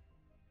cartridge.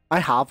 I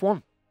have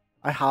one.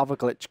 I have a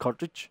glitch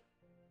cartridge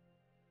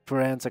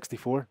for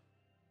N64.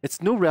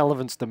 It's no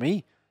relevance to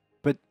me,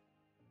 but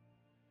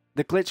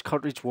the glitch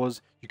cartridge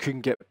was you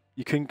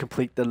couldn't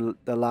complete the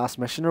last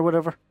mission or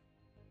whatever.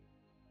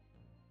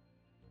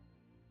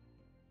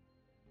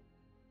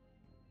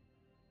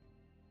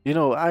 You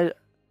know, I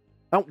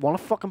don't want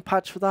a fucking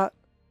patch for that.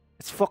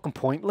 It's fucking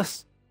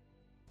pointless.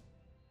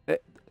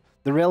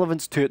 The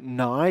relevance to it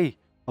now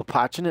of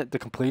patching it to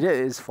complete it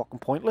is fucking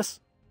pointless.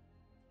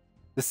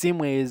 The same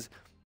way as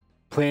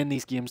playing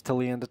these games till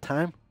the end of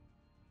time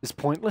is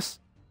pointless.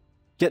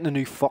 Getting a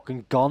new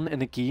fucking gun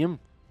in a game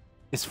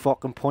is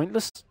fucking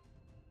pointless.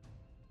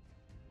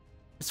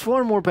 It's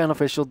far more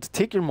beneficial to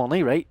take your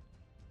money, right,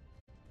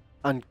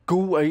 and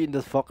go out into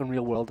the fucking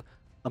real world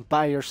and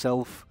buy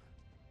yourself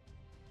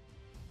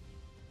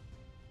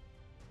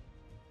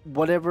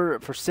whatever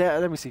for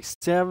let me see,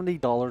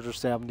 $70 or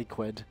 70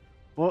 quid.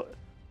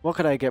 What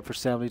could I get for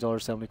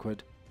 $70, 70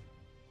 quid?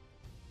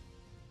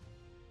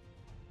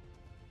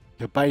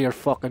 You could buy your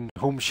fucking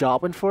home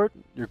shopping for it,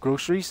 your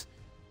groceries.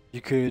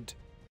 You could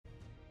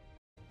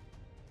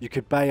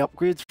buy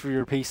upgrades for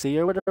your PC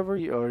or whatever,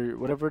 or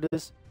whatever it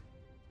is.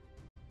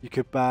 You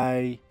could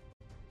buy.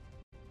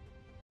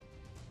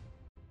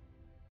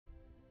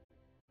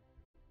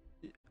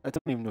 I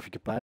don't even know if you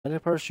could buy a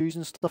pair of shoes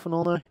and stuff and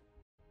all now.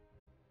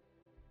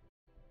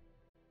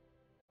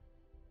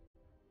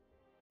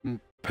 And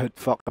put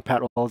fucking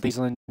petrol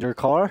diesel in your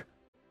car.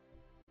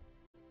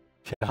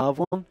 If you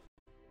have one.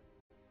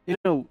 You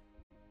know,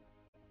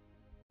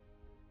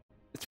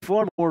 it's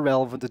far more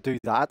relevant to do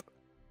that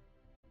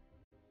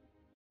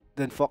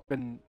than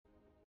fucking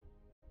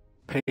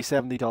pay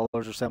 $70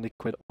 or 70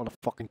 quid on a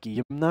fucking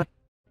game now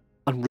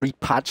and read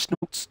patch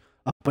notes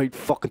about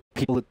fucking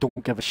people that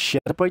don't give a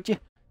shit about you.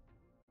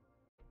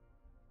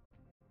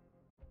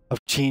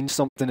 I've changed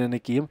something in a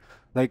game.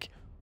 Like,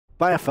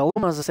 buy a film,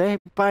 as I say,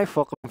 buy a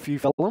fucking few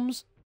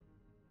films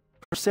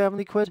for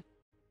 70 quid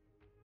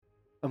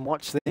and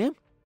watch them.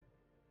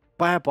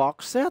 Buy a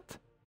box set.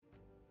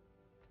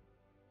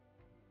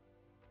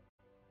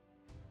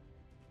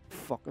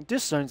 Fucking,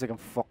 this sounds like I'm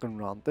fucking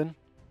ranting.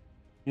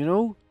 You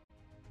know?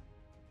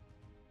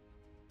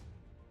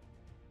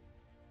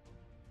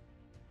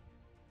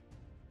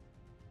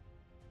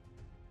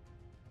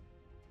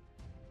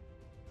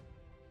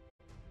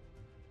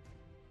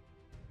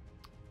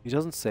 He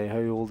doesn't say how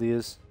old he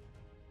is.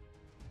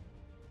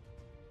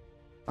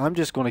 I'm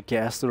just gonna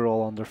guess they're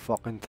all under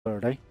fucking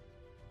 30.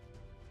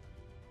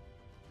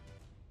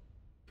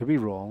 Could be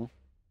wrong.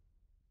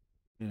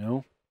 You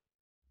know?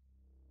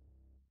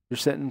 You're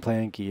sitting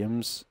playing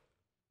games,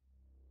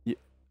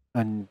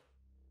 and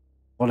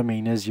what I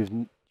mean is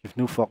you've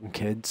no fucking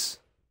kids.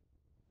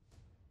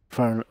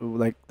 For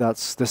like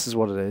this is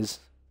what it is.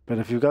 But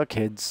if you've got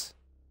kids,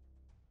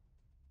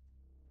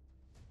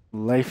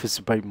 life is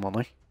about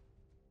money.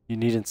 You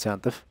need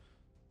incentive,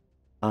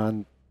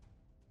 and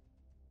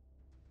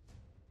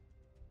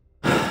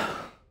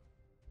or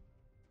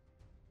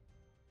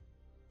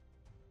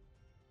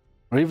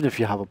even if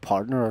you have a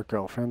partner or a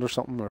girlfriend or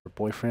something or a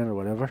boyfriend or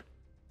whatever.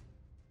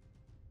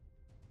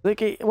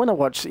 Like, when I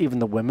watch even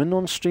the women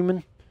on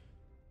streaming,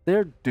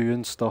 they're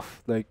doing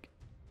stuff like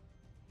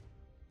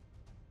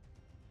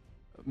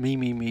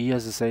me,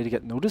 as I say, to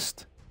get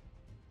noticed.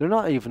 They're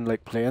not even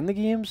like playing the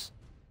games.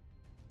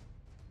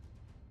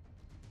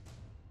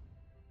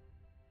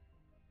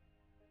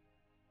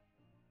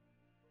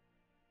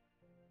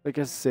 Like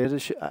I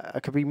said, I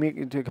could be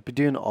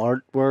doing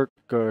artwork,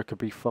 or I could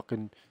be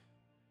fucking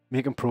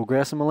making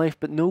progress in my life,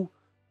 but no,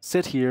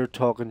 sit here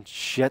talking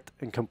shit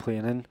and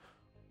complaining,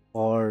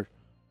 or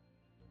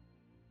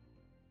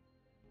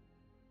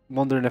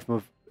wondering if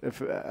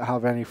I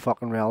have any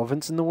fucking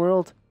relevance in the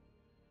world.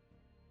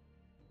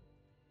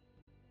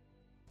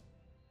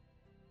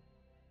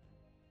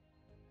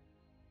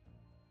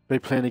 by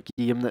playing a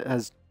game that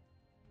has.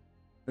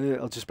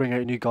 I'll just bring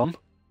out a new gun.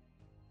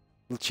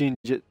 They'll change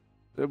it.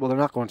 Well, they're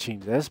not going to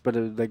change this, but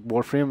like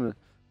Warframe.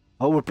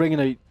 Oh, we're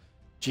bringing out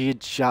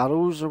Jade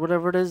Shadows or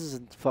whatever it is.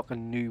 And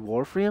fucking new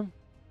Warframe.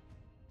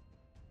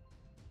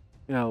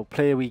 You know,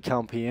 play a wee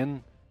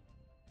campaign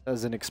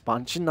as an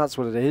expansion. That's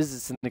what it is.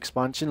 It's an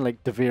expansion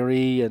like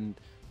Deviri and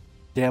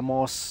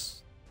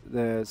Demos,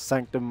 the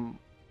Sanctum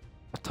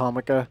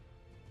Atomica.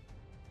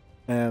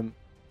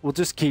 We'll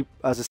just keep,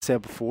 as I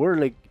said before,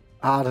 like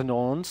adding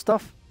on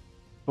stuff,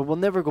 but we'll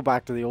never go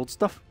back to the old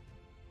stuff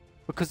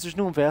because there's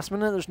no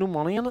investment in it. There's no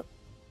money in it.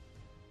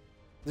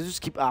 They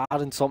just keep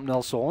adding something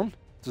else on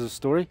to the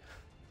story.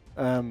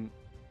 Zariman.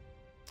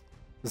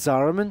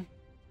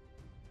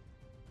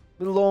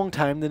 A long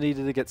time they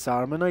needed to get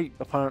Zariman out.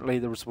 Apparently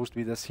there was supposed to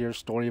be this here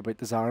story about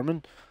the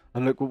Zariman,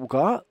 and look what we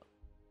got.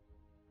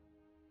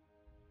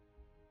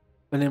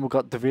 And then we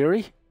got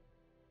Deviri.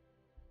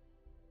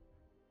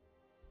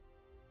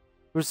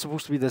 There's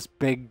supposed to be this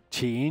big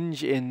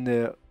change in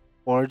the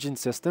origin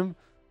system,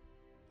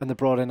 and they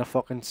brought in a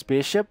fucking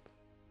spaceship,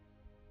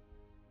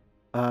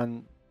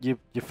 and you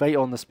fight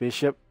on the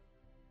spaceship.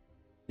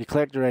 You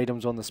collect your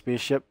items on the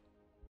spaceship.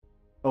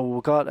 Oh,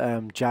 we got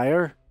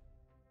Gyre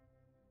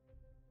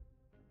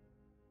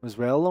as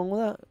well along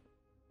with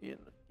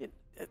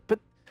that. But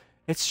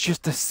it's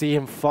just the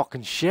same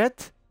fucking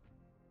shit.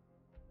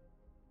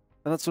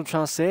 And that's what I'm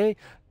trying to say.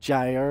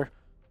 Gyre,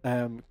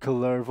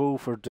 Calervo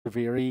for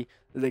Deviri,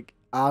 like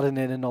adding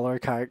in another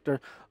character.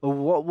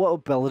 What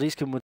abilities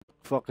can we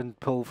fucking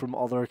pull from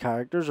other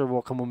characters, or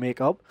what can we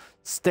make up?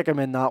 Stick them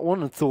in that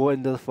one and throw it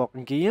into the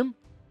fucking game.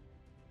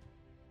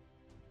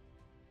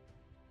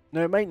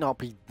 Now, it might not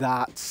be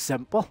that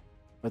simple,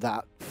 or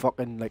that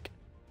fucking, like,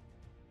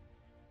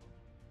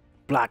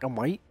 black and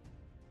white,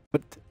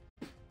 but,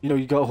 you know,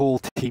 you got whole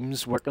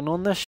teams working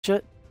on this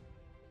shit,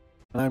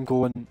 and I'm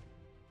going,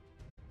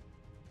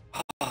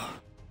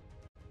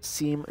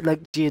 same,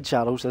 like Jade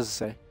Shadows, as I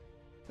say.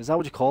 Is that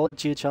what you call it?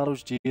 Jade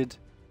Shadows? Jade?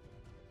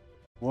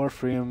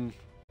 Warframe?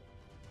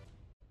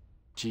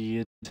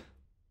 Jade?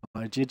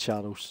 Jade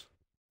Shadows.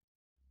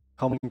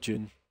 Coming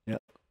June, yeah.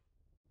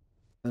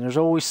 And there's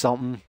always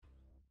something.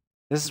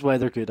 This is why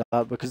they're good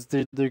at it, because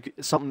they're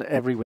something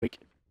every week,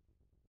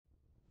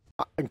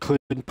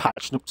 including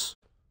patch notes.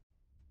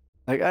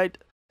 Like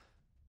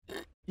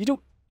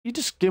you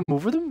just skim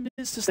over them.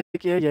 It's just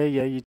like yeah.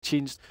 You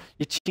changed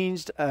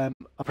a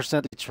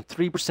percentage from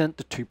 3%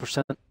 to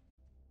 2%.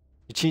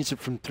 You changed it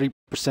from 3%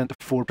 to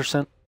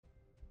 4%.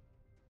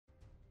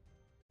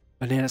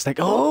 And then it's like,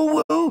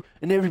 oh, whoa!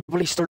 And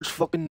everybody starts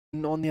fucking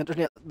on the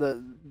internet.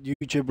 The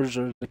YouTubers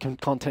or the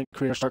content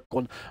creators start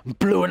going,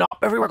 blowing up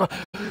everywhere, going,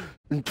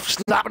 and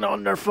slapping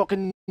on their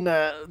fucking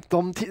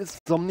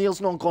thumbnails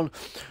and all, going,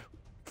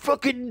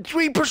 fucking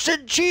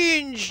 3%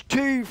 change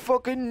to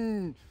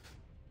fucking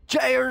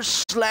Gyre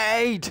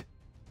slide.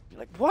 You're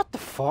like, what the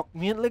fuck,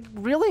 man? Like,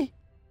 really?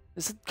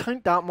 Does it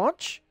count that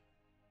much?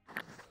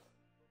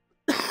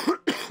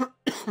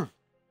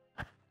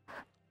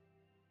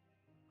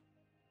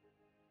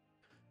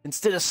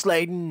 Instead of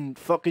sliding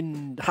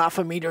fucking half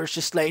a meter,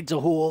 she slides a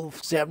whole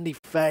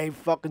 75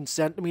 fucking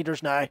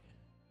centimeters now.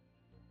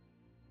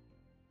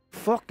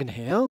 Fucking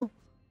hell.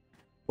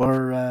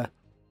 Or a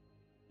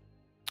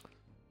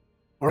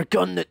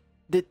gun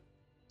that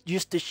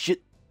used to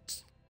shoot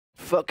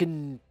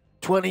fucking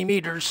 20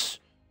 meters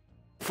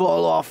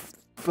fall off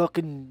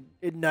fucking,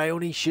 it now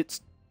only shoots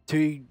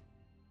to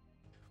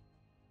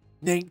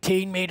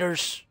 19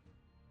 meters,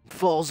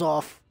 falls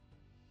off.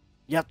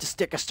 You have to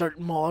stick a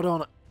certain mod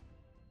on it.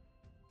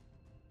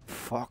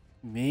 Fuck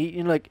me.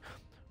 You know, like,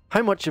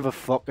 how much of a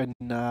fucking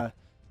so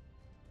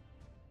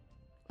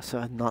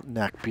not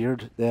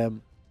neckbeard,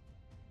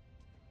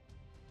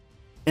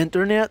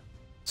 internet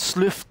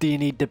sleuth do you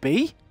need to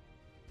be?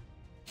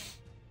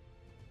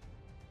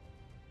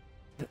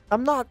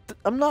 I'm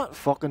not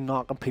fucking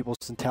knocking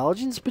people's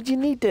intelligence, but you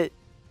need to,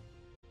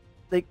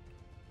 like,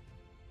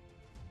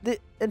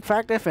 in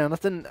fact, if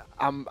anything,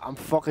 I'm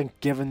fucking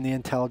giving the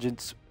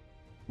intelligence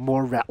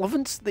more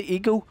relevance, the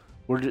ego,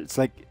 where it's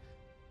like,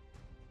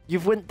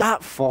 you've went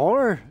that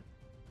far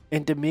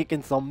into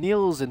making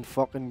thumbnails and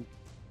fucking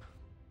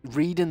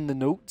reading the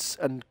notes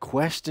and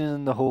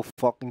questioning the whole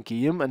fucking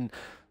game and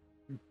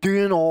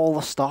doing all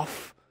the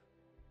stuff,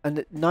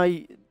 and now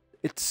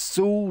it's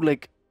so,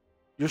 like,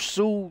 you're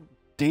so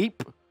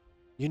deep,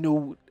 you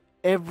know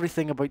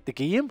everything about the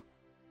game,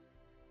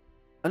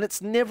 and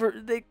it's never,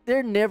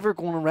 they're never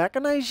going to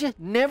recognize you.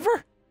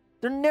 Never.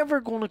 They're never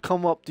going to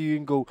come up to you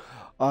and go,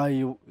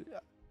 you,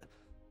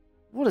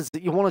 what is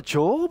it, you want a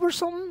job or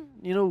something?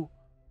 You know,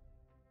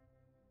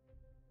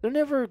 they're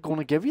never going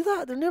to give you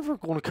that. They're never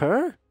going to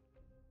care.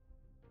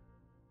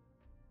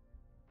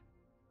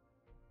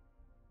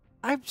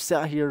 I've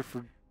sat here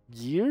for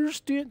years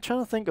trying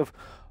to think of,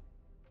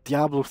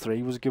 Diablo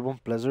 3 was a good one,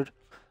 Blizzard.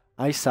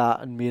 I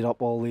sat and made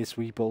up all this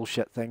wee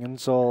bullshit thing and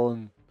so,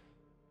 and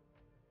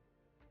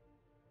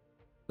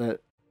that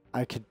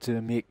I could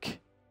make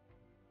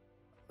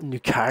new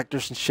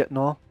characters and shit and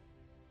all.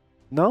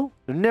 No,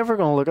 they're never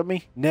gonna look at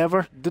me.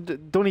 Never.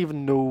 Don't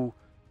even know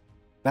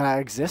that I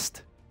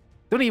exist.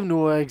 Don't even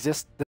know I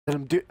exist. That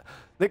I'm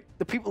like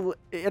the people.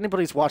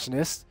 Anybody's watching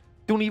this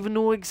don't even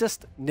know I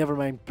exist. Never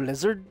mind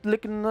Blizzard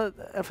looking at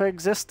if I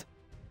exist.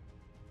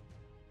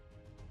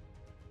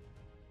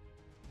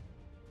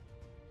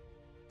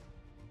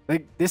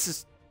 Like this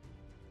is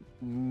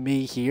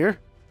me here,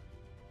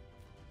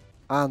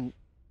 and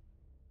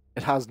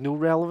it has no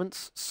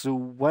relevance. So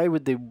why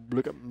would they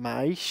look at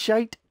my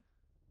shite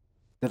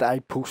that I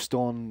post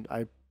on?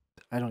 I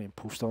don't even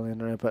post on the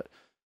internet, but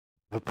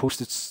if I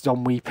posted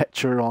some wee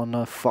picture on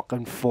a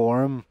fucking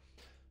forum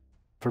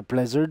for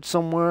Blizzard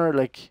somewhere,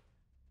 like,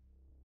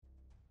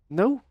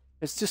 no,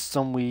 it's just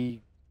some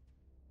wee.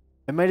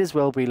 It might as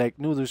well be like,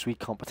 no, those wee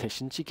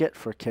competitions you get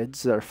for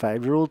kids that are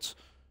 5-year-olds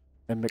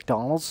in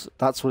McDonald's.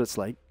 That's what it's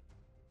like,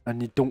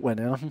 and you don't win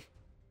anything.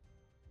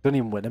 Don't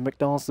even win in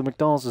McDonald's. The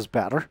McDonald's is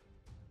better.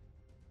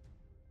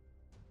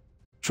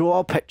 Draw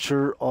a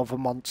picture of a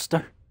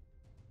monster,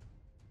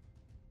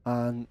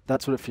 and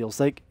that's what it feels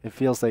like. It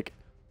feels like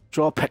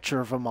draw a picture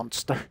of a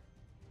monster,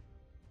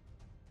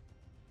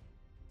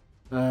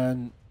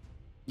 and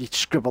you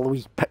scribble a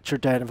wee picture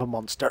down of a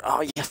monster.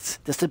 Oh yes,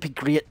 this would be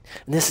great.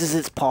 And this is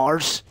its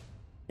powers.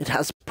 It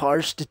has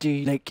powers to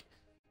do like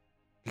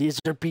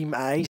laser beam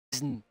eyes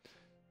and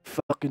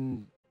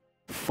fucking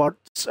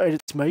farts out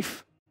its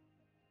mouth,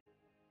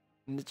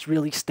 and it's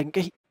really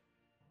stinky.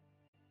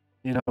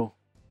 You know,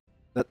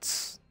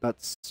 that's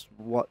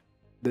what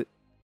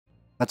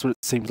that's what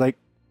it seems like,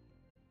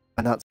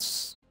 and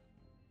that's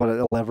what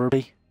it'll ever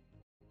be.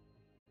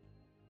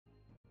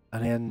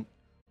 And then,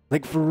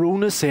 like,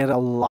 Verona said a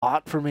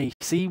lot for me.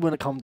 See, when it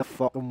comes to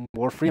fucking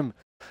Warframe,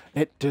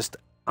 it just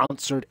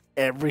answered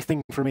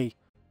everything for me.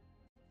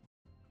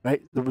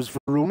 Right? There was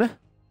Verona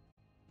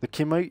that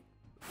came out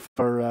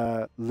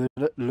for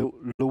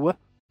Loa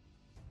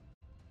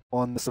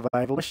on the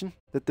survival mission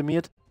that they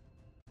made.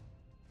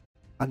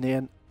 And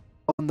then,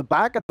 on the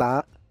back of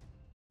that,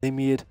 they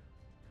made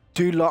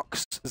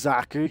Deluxe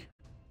Zaku,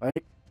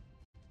 right?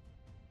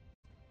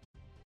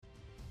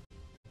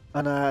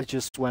 And I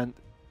just went,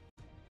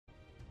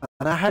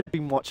 and I had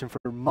been watching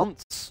for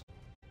months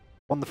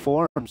on the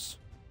forums.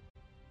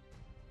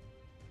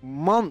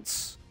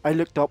 Months I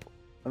looked up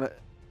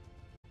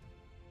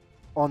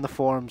on the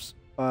forums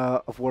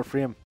of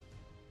Warframe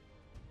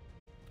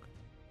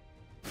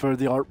for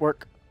the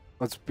artwork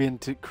that's being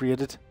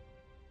created.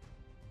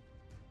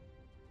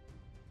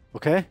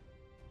 Okay?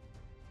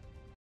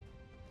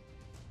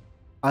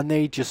 And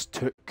they just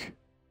took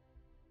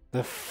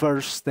the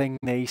first thing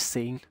they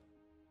seen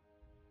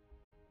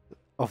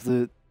of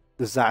the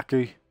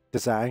Zaku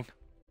design.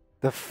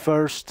 The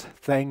first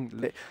thing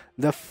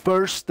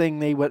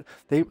they went,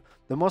 they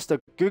must have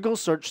Google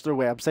searched their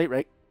website,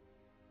 right?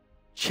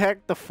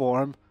 Checked the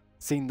forum,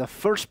 seen the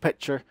first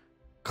picture,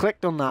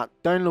 clicked on that,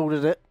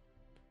 downloaded it,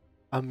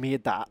 and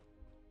made that.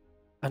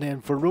 And then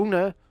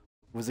Verona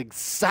was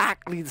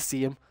exactly the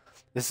same.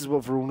 This is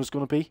what Verona's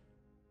going to be.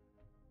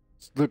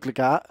 Look like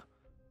that.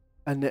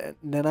 And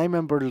then I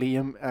remember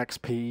Liam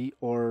XP,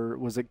 or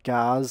was it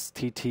Gaz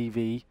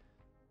TTV,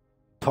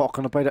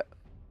 talking about it,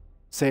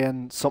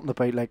 saying something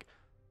about like,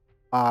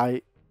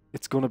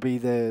 it's going to be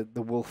the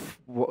wolf,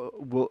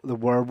 the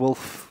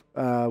werewolf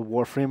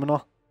Warframe and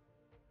all.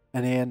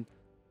 And then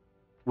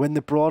when they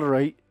brought her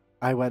out,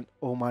 I went,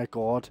 oh my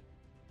god.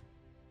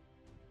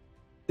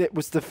 It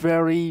was the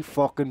very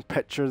fucking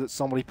picture that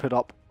somebody put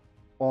up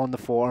on the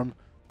forum.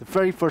 The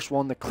very first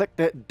one, they clicked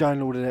it,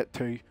 downloaded it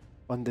too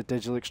on the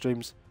Digital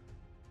Extremes,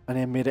 and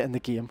then made it in the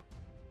game.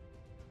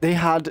 They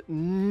had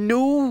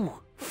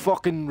no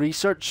fucking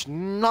research,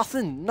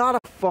 nothing, not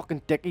a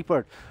fucking dicky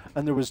bird.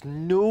 And there was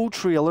no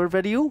trailer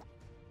video.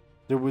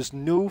 There was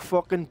no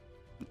fucking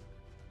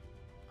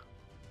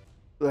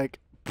like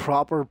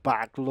proper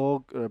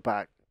backlog or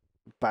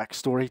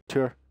backstory to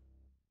her.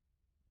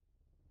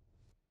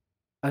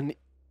 And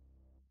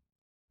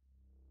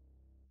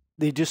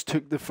they just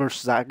took the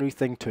first Zaku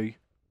thing too.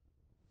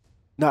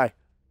 Now,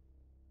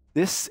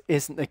 this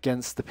isn't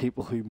against the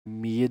people who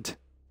made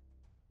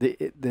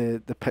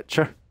the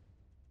picture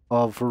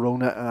of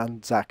Verona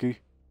and Zaku.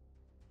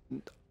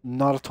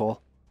 Not at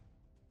all.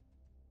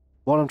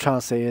 What I'm trying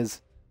to say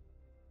is,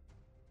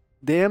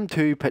 them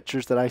two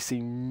pictures that I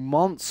seen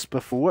months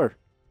before,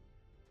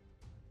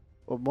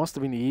 or must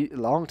have been a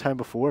long time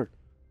before,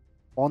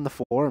 on the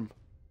forum,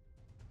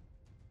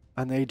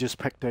 and they just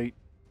picked out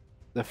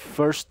the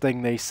first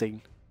thing they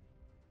seen.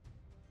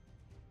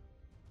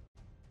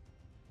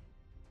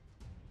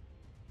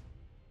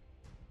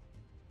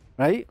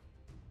 Right?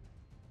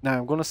 Now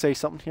I'm going to say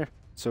something here.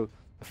 So,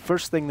 the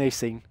first thing they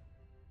seen,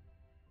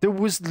 there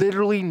was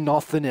literally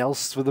nothing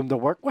else for them to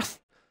work with.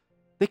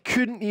 They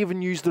couldn't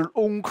even use their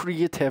own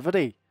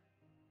creativity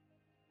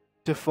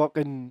to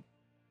fucking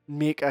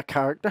make a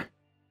character.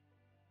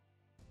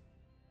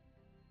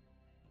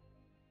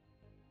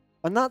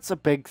 And that's a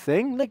big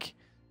thing. Like,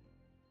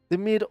 they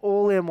made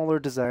all them other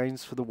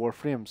designs for the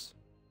Warframes.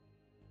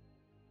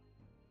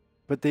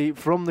 But they,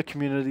 from the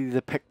community,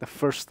 they picked the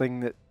first thing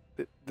that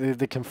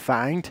they can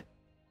find.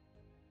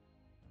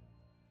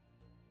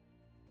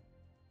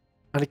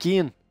 And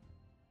again,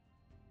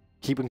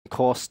 keeping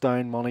costs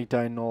down, money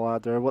down, and all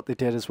that there, what they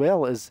did as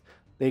well is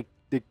they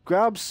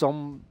grabbed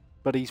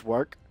somebody's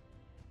work,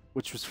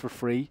 which was for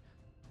free,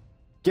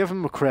 give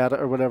him a credit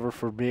or whatever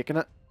for making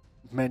it,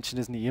 mention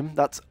his name.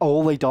 That's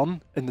all they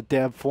done in the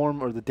dev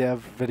form or the dev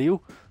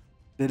video.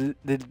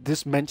 They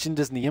just mentioned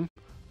his name.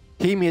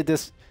 He made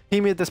this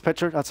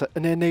picture, that's it.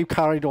 And then they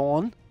carried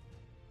on.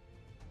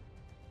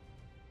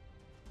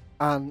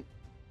 And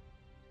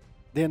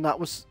then that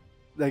was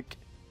like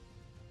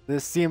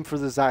the same for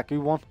the Zaku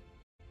one.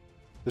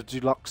 The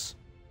deluxe.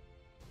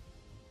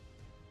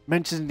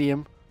 Mention his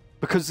name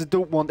because they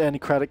don't want any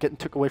credit getting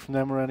took away from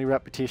them or any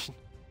reputation.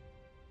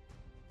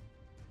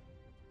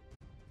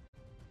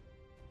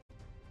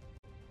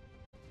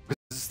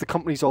 Because the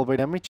company's all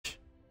about image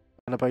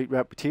and about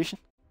reputation.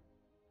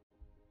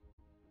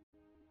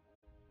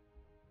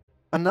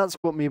 And that's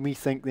what made me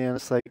think then,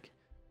 it's like,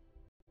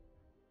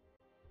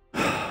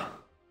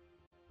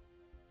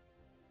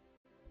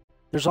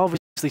 there's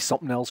obviously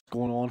something else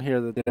going on here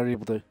that they're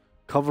able to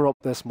cover up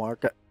this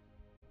market,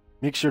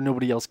 make sure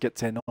nobody else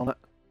gets in on it.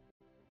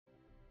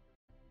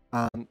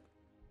 And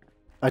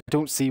I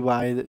don't see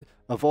why,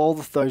 of all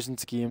the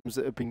thousands of games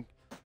that have been,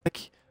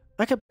 like,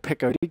 I could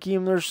pick out a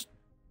game. There's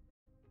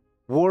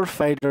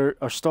Warfighter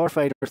or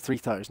Starfighter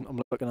 3000.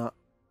 I'm looking at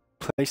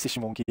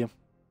PlayStation 1 game.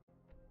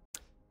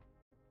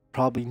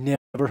 Probably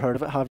never heard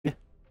of it, have you?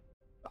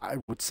 I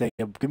would say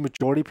a good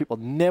majority of people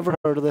never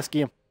heard of this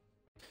game,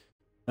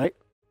 right?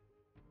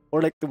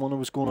 Or like the one I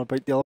was going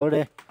about the other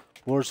day,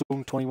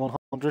 Warzone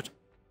 2100,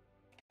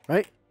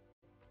 right?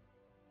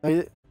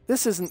 Now,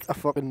 this isn't a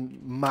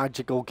fucking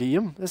magical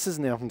game. This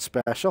isn't anything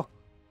special.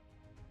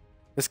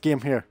 This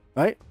game here,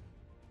 right?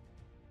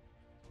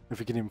 If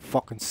you can even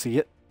fucking see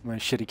it, my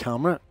shitty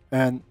camera,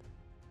 and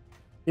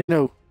you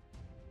know,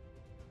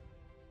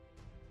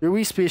 your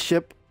wee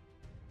spaceship.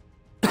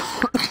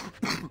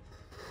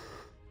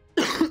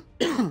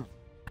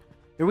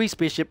 Your wee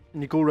spaceship,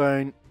 and you go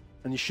around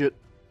and you shoot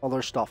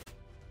other stuff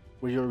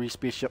with your wee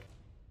spaceship.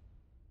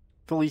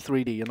 Fully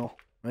 3D, you know,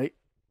 right?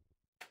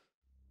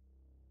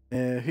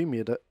 Who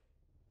made it?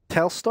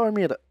 Telstar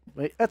made it,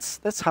 right?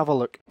 Let's have a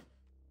look,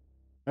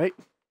 right?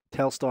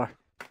 Telstar,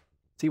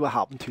 see what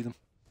happened to them.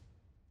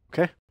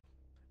 Okay,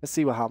 let's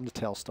see what happened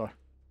to Telstar.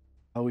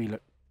 How we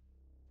look.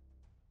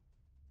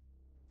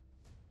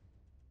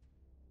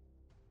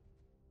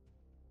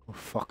 Oh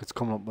fuck! It's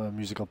coming up with a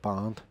musical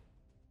band.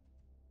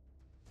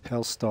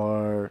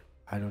 Telstar,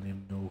 I don't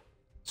even know.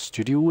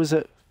 Studio, is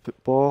it?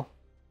 Football?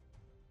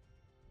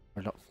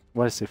 Or not?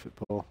 Why did I say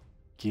football?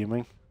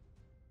 Gaming.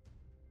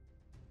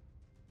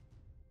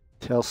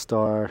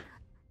 Telstar.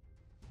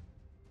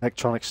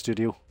 Electronic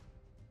Studio.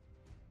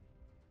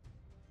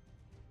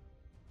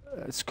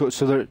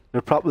 So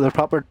their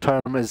proper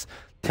term is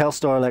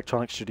Telstar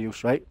Electronic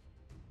Studios, right?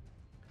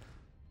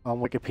 On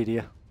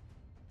Wikipedia.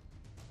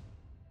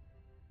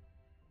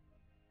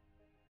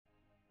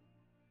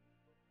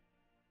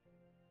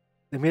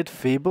 They made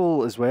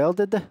Fable as well,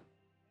 did they?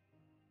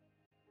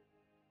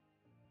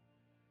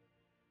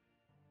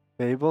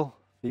 Fable,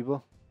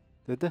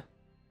 did they?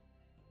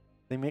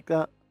 They make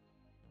that?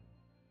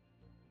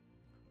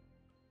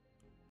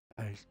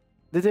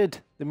 They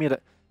did. They made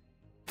it.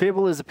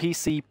 Fable is a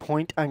PC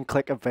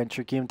point-and-click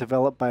adventure game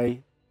developed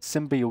by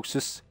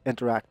Symbiosis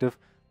Interactive.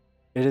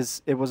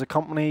 It was a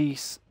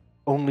company's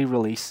only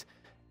release.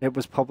 It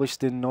was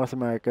published in North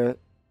America,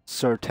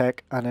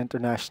 Surtech, and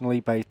internationally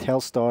by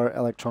Telstar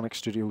Electronic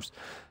Studios.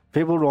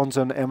 Fable runs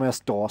on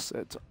MS-DOS.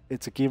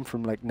 It's a game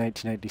from like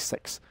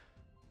 1996,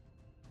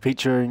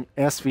 featuring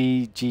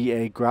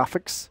SVGA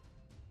graphics,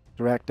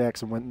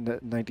 DirectX and Windows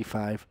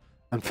 95,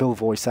 and full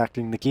voice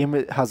acting. The game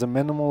has a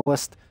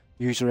minimalist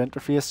user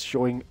interface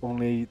showing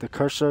only the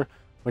cursor,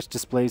 which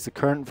displays the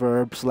current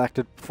verb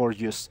selected for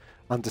use,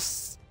 and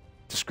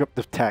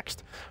descriptive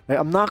text. Right,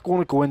 I'm not going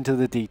to go into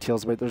the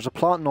details about it. There's a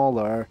plot and all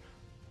there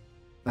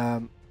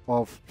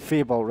of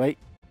Fable, right?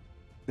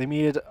 They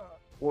made,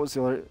 what was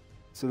the other,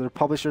 so their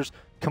publishers,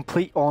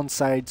 Complete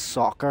Onside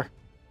Soccer,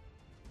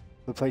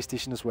 the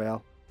PlayStation as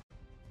well.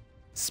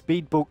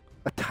 Speedboat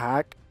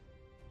Attack,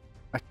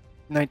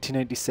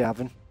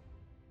 1997.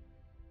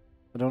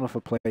 I don't know if I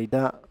played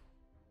that.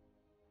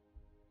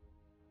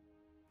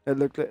 It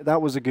looked like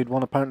that was a good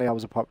one. Apparently, that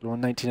was a popular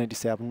one.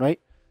 1997, right?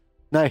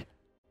 Now,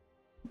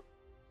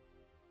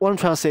 what I'm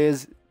trying to say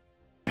is,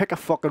 pick a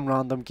fucking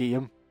random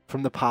game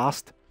from the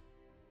past,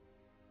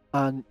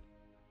 and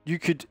you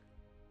could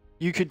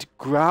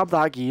grab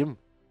that game,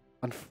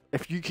 and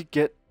if you could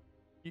get,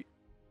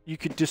 you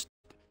could just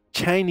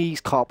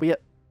Chinese copy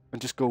it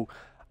and just go,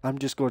 I'm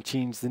just going to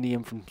change the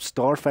name from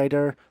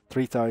Starfighter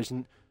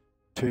 3000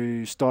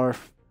 to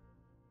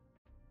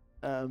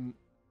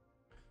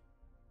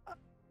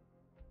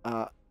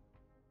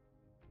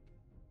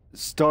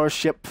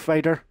Starship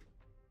Fighter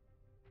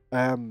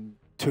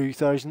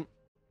 2000.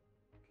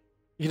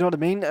 You know what I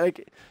mean?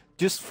 Like,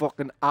 just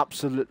fucking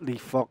absolutely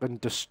fucking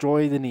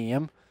destroy the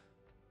name.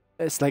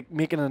 It's like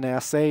making an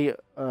essay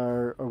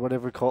or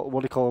whatever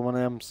what do you call one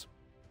of them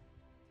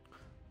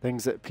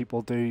things that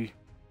people do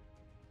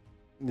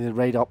the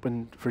write up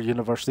and for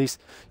universities,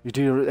 you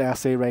do your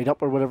essay write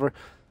up or whatever,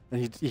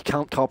 and you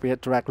can't copy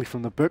it directly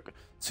from the book,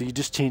 so you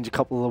just change a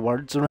couple of the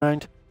words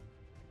around,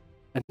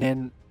 and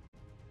then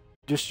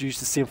just use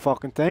the same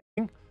fucking thing.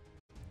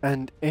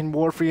 And in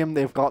Warframe,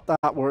 they've got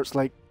that where it's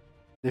like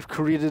they've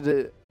created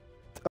a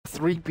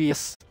three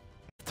base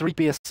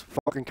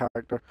fucking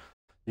character.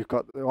 You've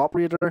got the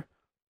operator,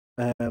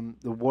 the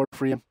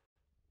Warframe,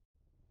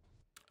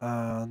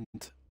 and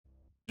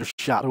your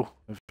shadow,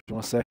 if you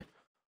want to say.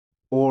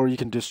 Or you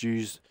can just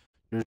use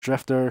your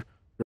drifter,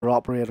 your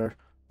operator,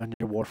 and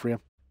your Warframe,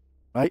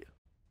 right?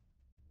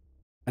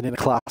 And then a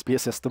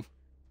class-based system.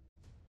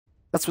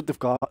 That's what they've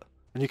got,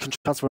 and you can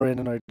transfer in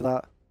and out of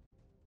that.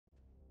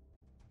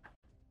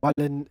 While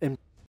in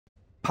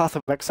Path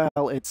of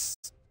Exile, it's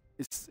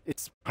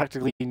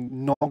practically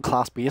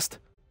non-class based,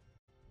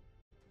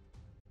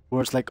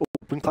 where it's like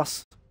open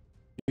class.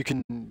 You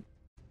can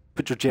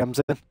put your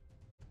gems in.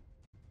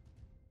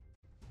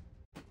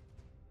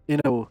 You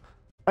know,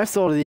 I've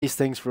thought of these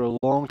things for a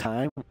long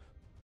time,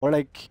 or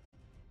like,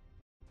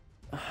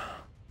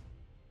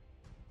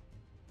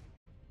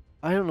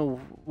 I don't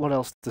know what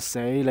else to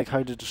say, like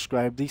how to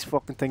describe these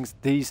fucking things.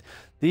 These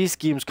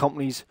games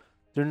companies,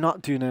 they're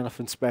not doing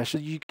anything special.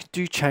 You can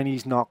do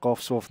Chinese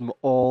knockoffs of them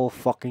all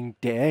fucking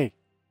day.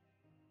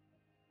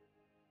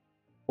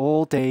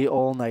 All day,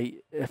 all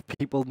night, if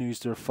people use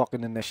their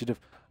fucking initiative.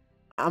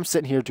 I'm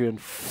sitting here doing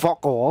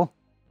fuck all.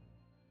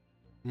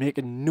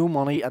 Making no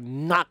money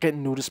and not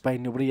getting noticed by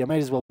nobody. I might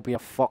as well be a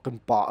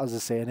fucking bot, as I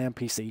say, an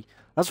NPC.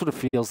 That's what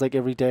it feels like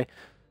every day.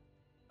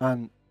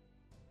 And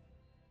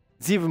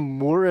it's even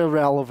more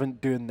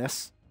irrelevant doing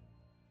this.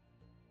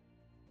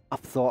 I've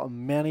thought of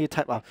many a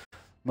time.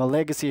 My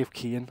Legacy of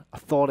Kain, I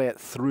thought it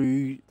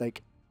through,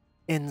 like,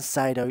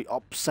 inside out,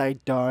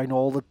 upside down,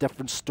 all the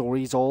different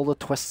stories, all the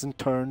twists and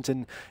turns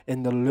in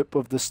the loop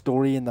of the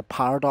story, and the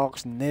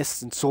paradox, and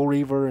this, and Soul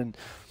Reaver, and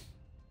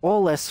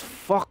all this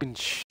fucking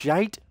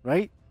shite,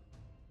 right?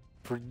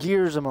 For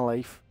years of my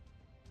life,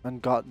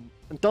 and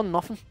done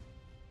nothing,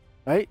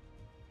 right?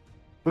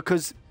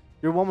 Because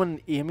your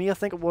woman, Amy, I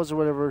think it was, or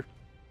whatever,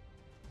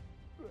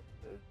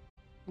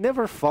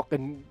 never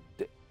fucking,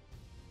 it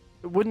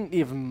wouldn't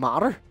even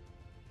matter.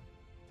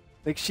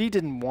 Like, she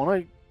didn't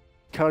want to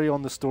carry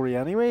on the story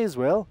anyway as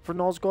well for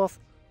Nosgoth.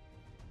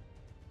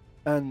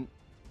 And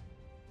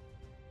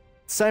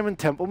Simon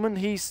Templeman,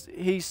 he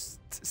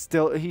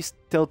still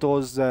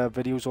does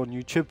videos on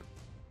YouTube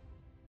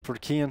for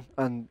Kain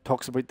and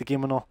talks about the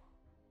game and all.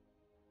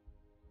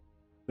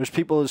 There's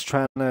people who's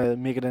trying to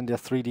make it into a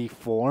 3D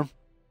form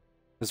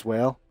as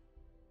well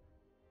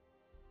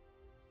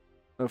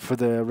for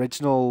the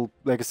original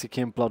Legacy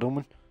Kain Blood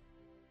Omen.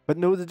 But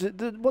no,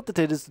 what they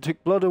did is they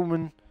took Blood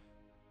Omen.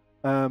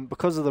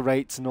 Because of the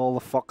rights and all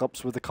the fuck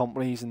ups with the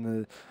companies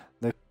and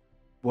the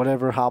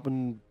whatever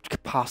happened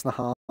passing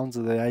the hands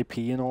of the IP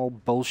and all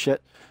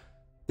bullshit,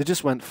 they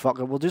just went, fuck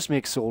it, we'll just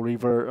make Soul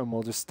Reaver and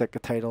we'll just stick a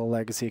title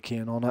Legacy of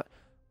Kain on it.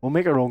 We'll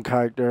make our own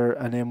character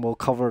and then we'll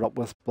cover it up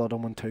with Blood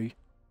Omen 2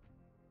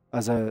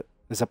 as a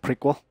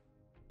prequel.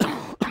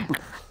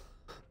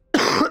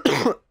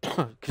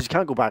 Because you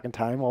can't go back in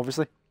time,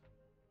 obviously.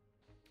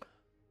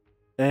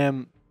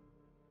 And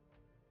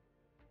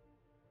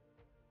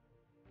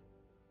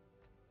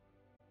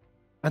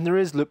there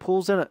is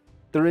loopholes in it.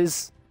 There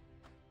is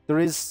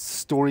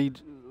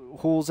storied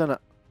holes in it.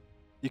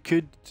 You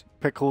could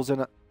pick holes in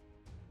it.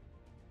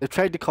 They've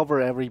tried to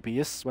cover every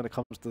base when it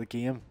comes to the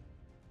game.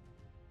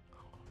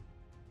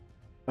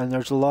 And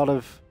there's a lot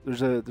of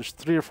there's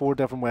 3 or 4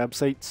 different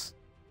websites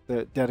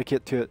that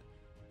dedicate to it.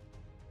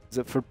 Is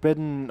it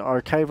Forbidden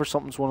Archive or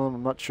something's one of them?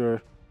 I'm not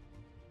sure.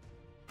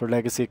 For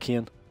Legacy of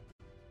Kain.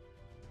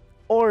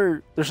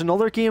 Or there's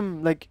another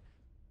game like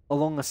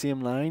along the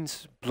same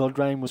lines.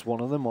 Bloodrime was one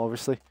of them,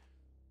 obviously,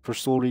 for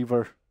Soul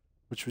Reaver,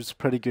 which was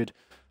pretty good.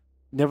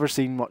 Never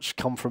seen much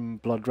come from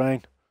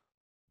Bloodrime.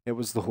 It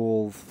was the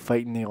whole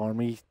fighting the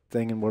army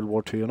thing in World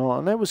War II and all,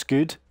 and it was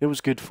good. It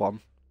was good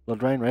fun.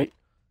 Bloodrime, right?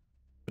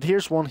 But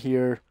here's one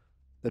here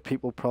that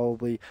people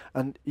probably,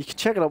 and you can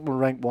check it out on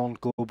Rank 1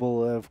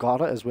 Global, have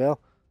got it as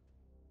well,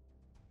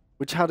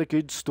 which had a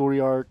good story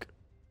arc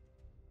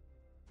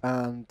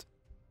and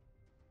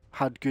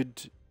had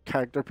good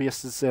character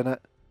bases in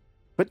it.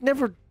 But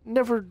never,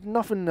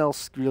 nothing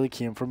else really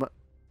came from it.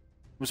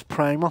 It was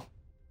Primal.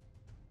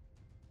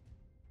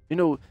 You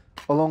know,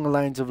 along the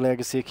lines of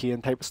Legacy of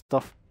Kain type of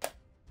stuff.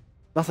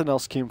 Nothing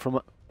else came from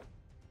it.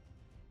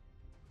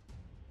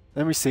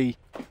 Let me see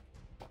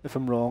if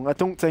I'm wrong. I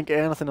don't think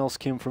anything else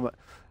came from it.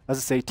 As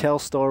I say,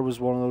 Telstar was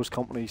one of those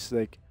companies,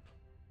 like,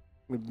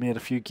 we made a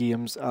few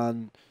games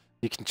and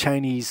you can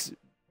Chinese,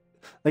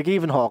 like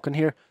even Hawken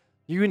here,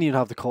 you wouldn't even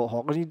have to call it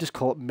Hawken, you just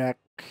call it Mech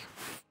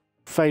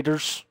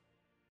Fighters.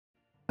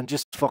 And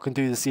just fucking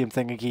do the same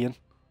thing again.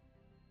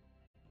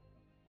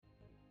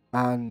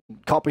 And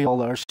copy all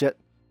their shit.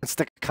 And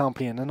stick a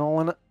campaign and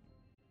all in it.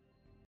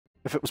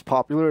 If it was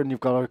popular and you've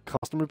got a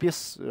customer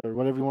base, or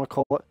whatever you want to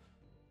call it.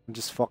 And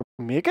just fucking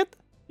make it.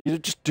 You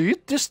just do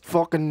it. Just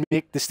fucking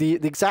make the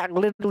exact,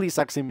 literally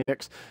exact same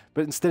mix.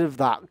 But instead of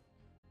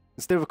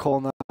Instead of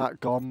calling that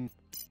gun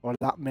or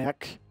that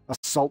mech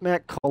assault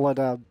mech, call it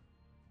a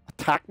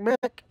attack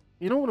mech.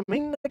 You know what I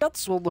mean? Like,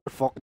 that's what they're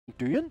fucking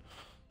doing.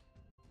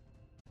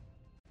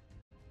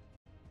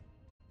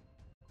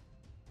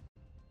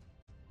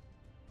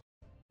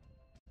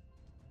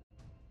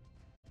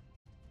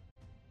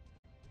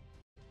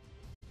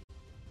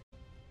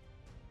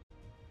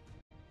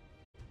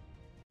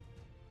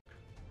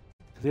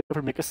 Did they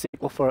ever make a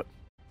sequel for it?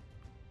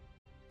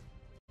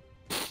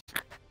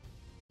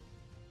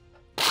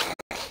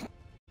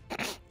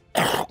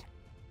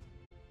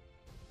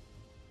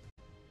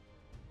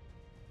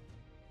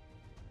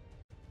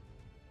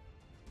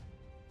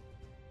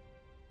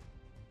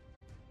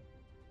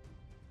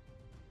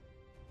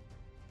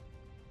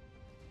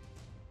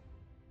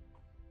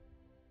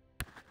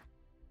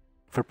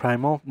 For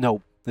Primal?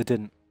 No, they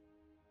didn't.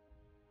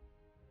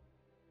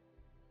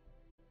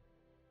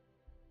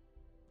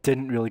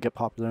 Didn't really get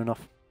popular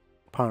enough,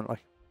 apparently.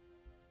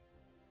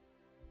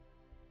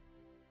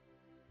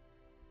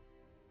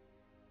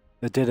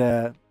 They did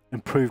a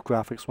improved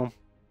graphics one.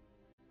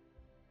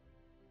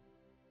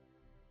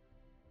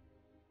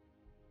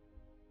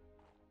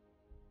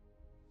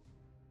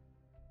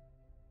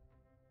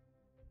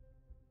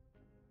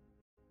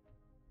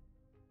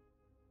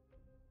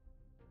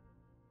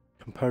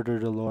 Compared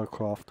to Lara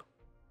Croft.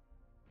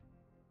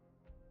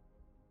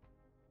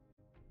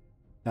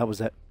 That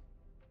was it.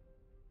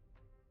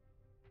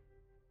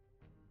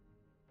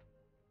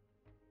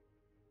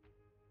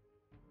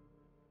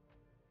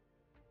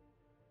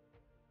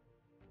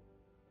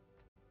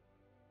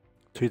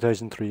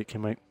 (2003) it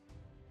came out.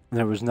 And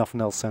there was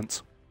nothing else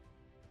since.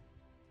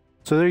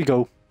 So there you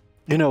go.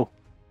 You know,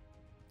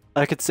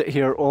 I could sit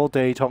here all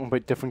day talking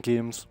about different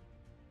games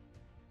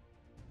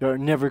that are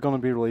never going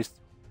to be released,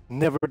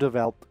 never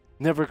developed,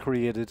 never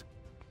created.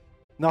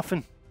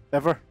 Nothing.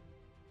 Ever.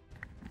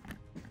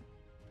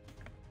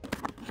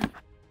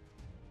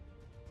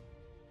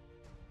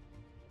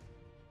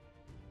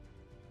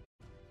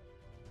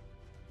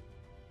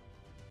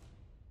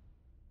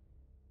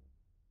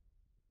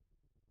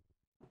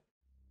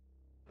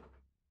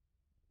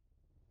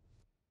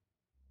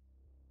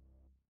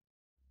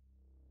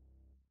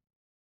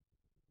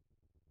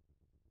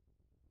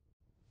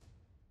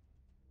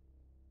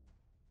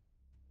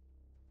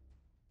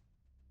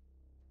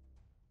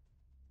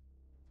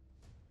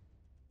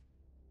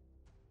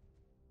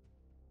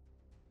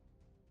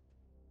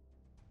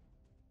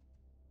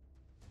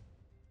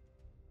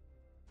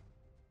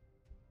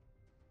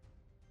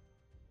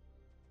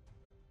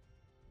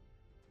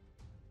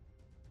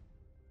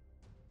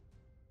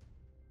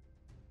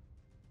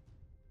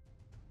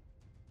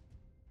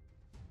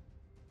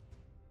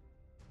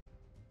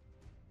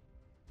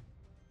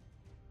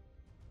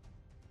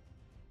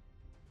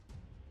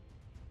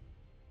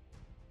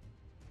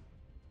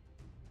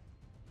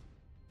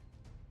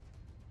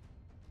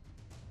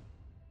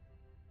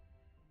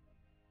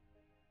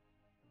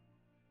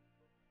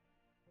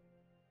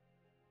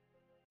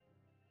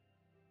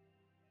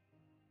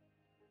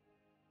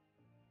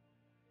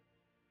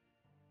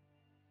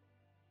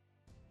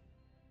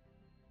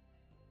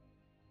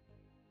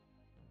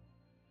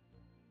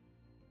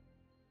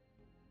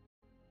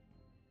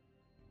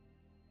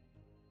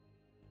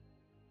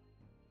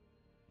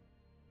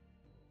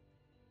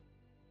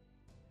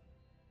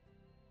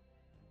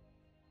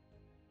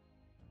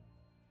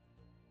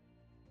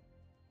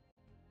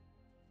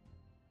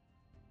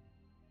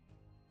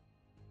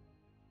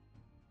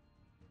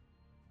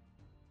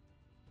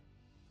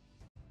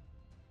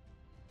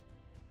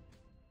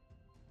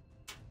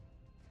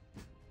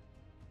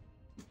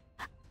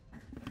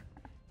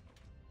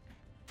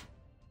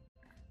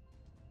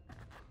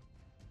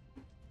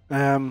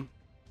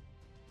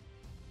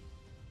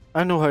 I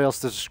don't know how else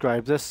to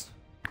describe this,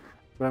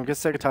 but I'm getting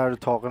sick and tired of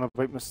talking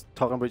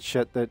about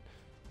shit that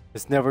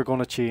is never going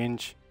to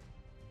change.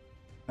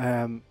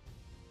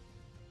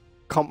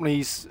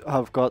 Companies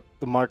have got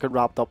the market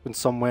wrapped up in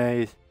some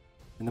way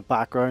in the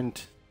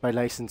background by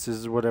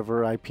licenses or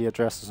whatever, IP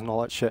addresses and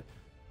all that shit.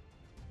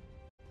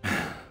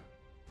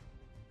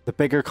 The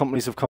bigger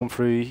companies have come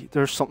through.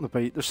 There's something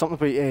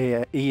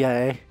about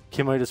EA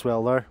came out as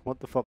well there. What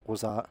the fuck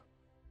was that?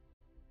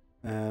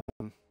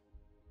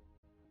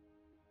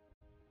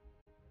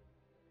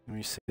 Let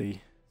me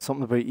see.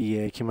 Something about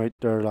EA came out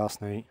there last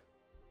night.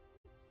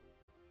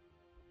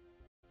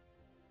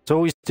 It's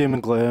always doom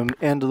and gloom,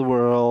 end of the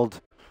world.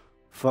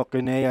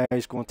 Fucking AI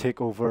is going to take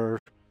over,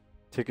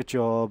 take a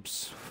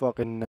jobs.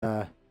 Fucking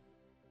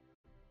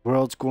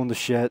world's going to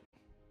shit.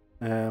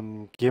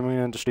 Gaming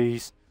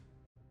industries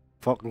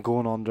fucking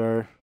going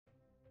under.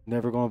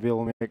 Never going to be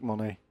able to make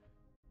money.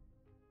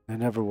 They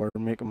never were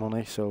making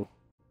money, so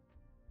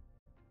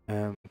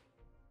I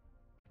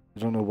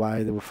don't know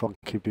why they would fucking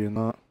keep doing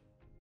that.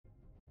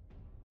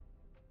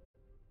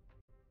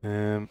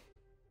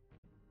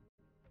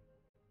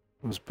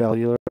 Was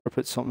Bellular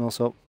put something else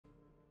up?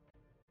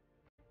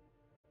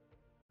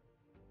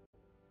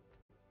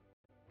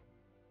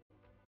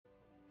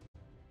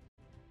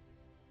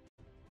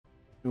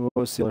 What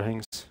was the other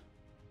things?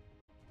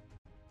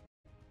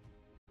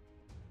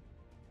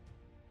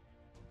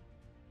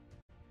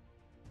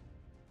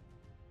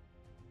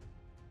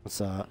 What's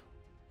that?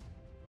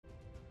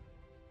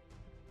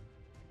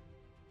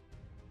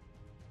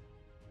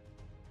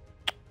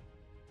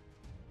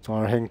 So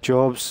I think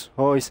jobs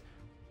always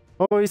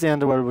the end of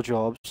the world with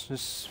jobs.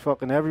 Just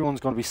fucking everyone's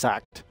gonna be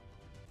sacked.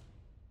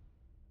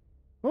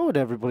 What would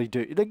everybody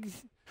do? Like,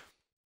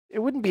 it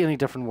wouldn't be any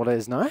different what it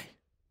is now.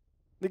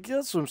 Like,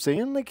 that's what I'm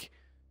saying. Like,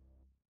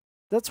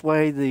 that's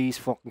why these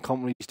fucking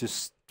companies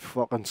just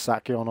fucking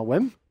sack you on a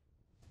whim.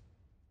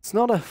 It's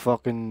not a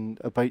fucking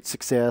about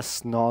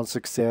success,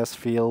 non-success,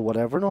 fail,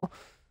 whatever. No,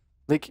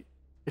 like,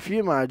 if you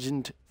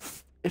imagined,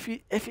 if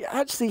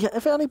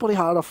anybody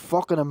had a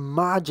fucking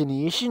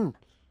imagination,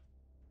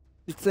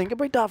 you think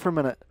about that for a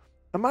minute.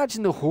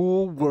 Imagine the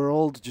whole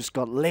world just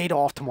got laid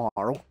off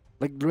tomorrow,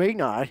 like right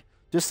now.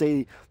 Just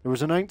say there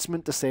was an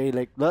announcement to say,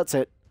 like, that's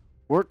it,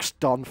 work's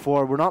done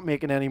for, we're not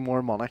making any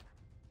more money.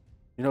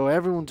 You know,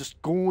 everyone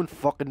just go and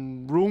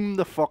fucking roam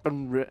the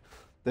fucking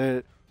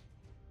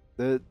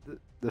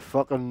the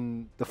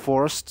fucking the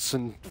forests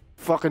and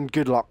fucking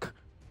good luck.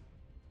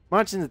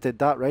 Imagine they did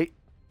that, right?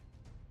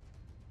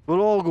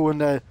 We'll all go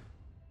into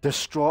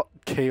distraught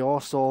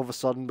chaos all of a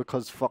sudden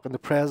because fucking the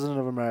president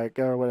of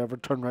America or whatever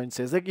turned around and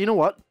says, like, you know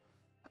what?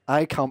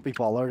 I can't be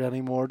bothered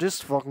anymore.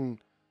 Just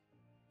fucking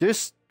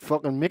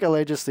make a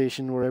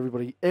legislation where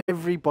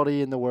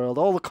everybody in the world,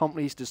 all the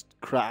companies just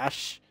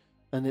crash,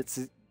 and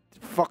it's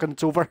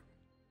over.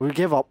 We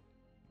give up.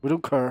 We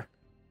don't care.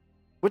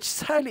 Which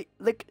is highly,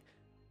 like,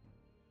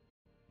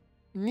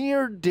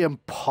 near the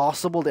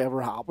impossible to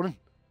ever happen.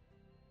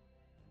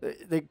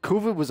 Like,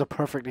 COVID was a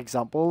perfect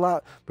example of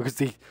that,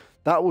 because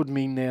that would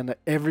mean then that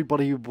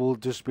everybody will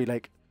just be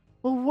like,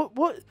 well,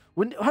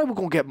 how are we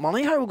going to get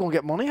money? How are we going to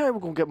get money? How are we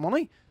going to get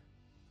money?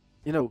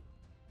 You know,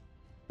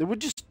 they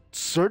would just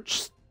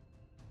search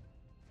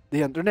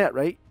the internet,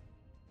 right?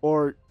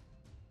 Or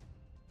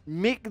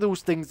make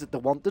those things that they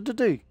wanted to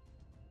do.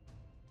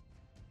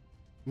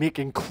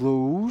 Making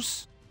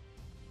clothes.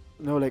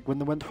 You know, like when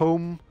they went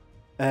home,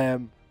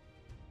 growing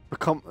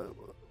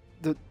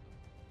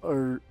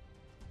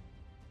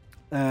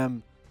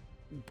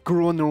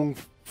their own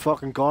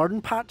fucking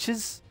garden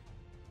patches.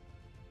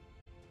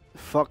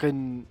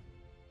 Fucking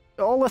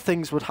all the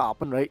things would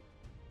happen, right?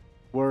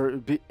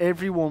 Where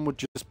everyone would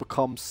just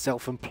become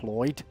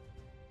self-employed.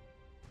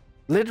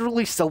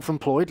 Literally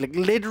self-employed. Like,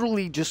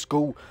 literally just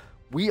go,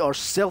 we are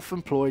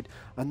self-employed.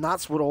 And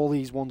that's what all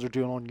these ones are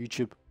doing on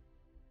YouTube.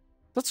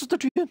 That's what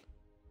they're doing.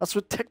 That's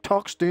what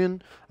TikTok's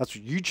doing. That's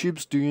what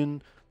YouTube's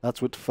doing.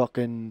 That's what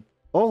fucking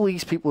all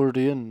these people are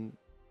doing.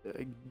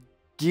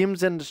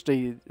 Games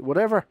industry,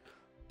 whatever.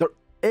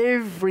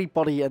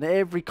 Everybody and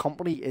every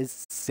company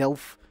is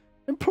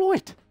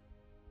self-employed.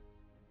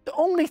 The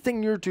only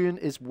thing you're doing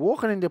is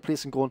walking into a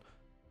place and going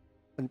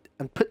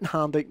and putting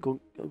hand out and going,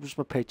 where's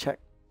my paycheck?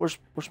 Where's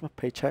my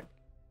paycheck?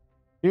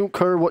 You don't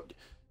care what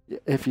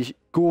if you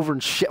go over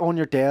and shit on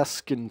your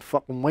desk and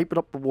fucking wipe it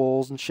up the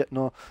walls and shit.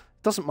 No, it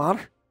doesn't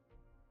matter.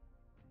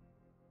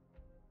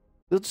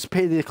 They'll just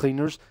pay the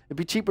cleaners. It'd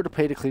be cheaper to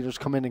pay the cleaners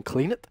come in and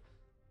clean it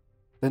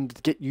than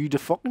to get you to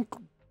fucking,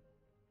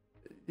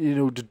 you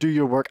know, to do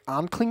your work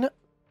and clean it.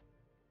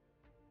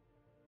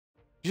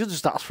 You should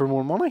just ask for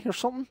more money or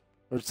something.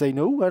 Or say,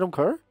 no, I don't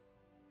care.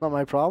 Not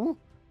my problem.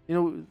 You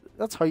know,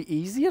 that's how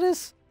easy it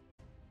is.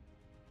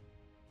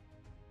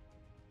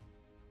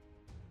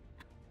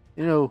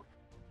 You know,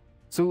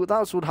 so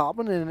that's what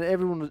happened, and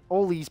everyone,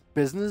 all these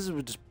businesses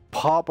would just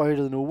pop out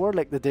of nowhere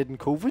like they did in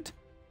COVID.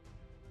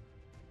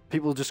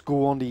 People just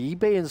go onto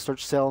eBay and start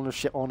selling their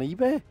shit on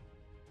eBay.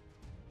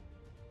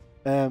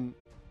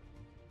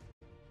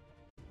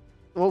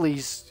 All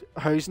these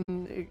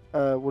housing,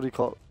 what do you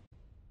call it?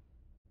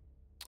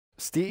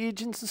 Estate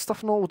agents and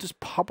stuff and all will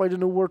just pop out of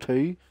nowhere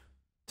too.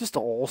 Just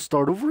to all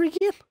start over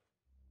again.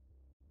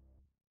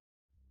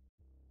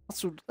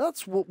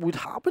 That's what would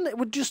happen. It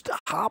would just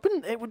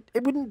happen. It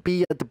wouldn't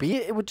be a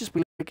debate. It would just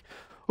be like,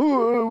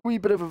 oh, a wee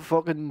bit of a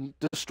fucking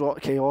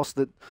distraught chaos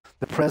that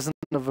the president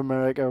of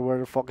America or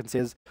whatever fucking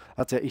says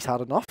that's it, he's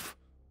had enough.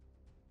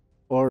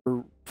 Or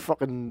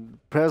fucking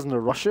president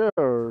of Russia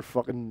or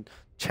fucking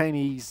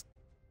Chinese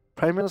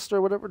prime minister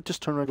or whatever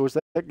just turn around and goes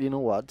like, you know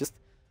what, just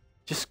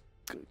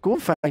go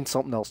and find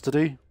something else to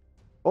do.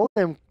 All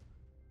them,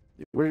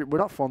 we're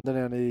not funding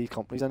any of these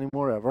companies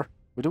anymore ever.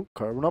 We don't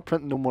care. We're not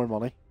printing no more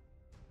money.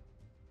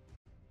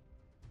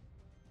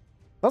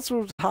 That's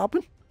what would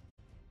happen.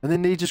 And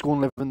then they just go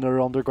and live in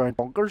their underground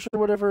bunkers or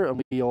whatever, and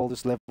we all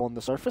just live on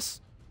the surface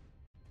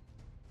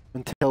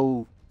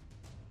until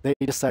they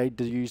decide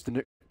to use the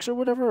nukes or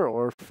whatever,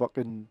 or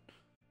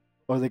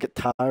they get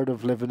tired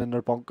of living in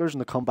their bunkers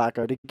and they come back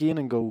out again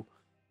and go,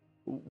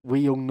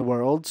 we own the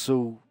world,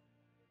 so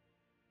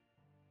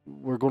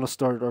we're gonna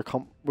start our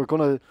we're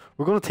gonna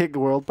take the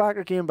world back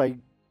again by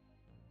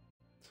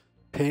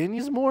paying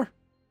you more.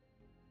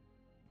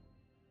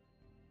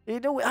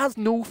 You know, it has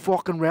no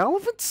fucking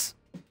relevance.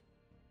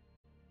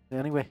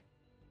 Anyway,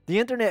 the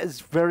internet is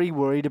very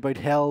worried about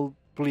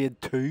Hellblade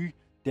 2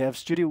 Dev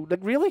Studio.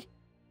 Like, really?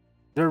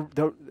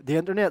 The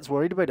internet's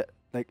worried about it.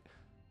 Like,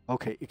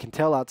 okay, you can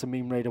tell that's a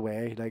meme right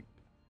away. Like,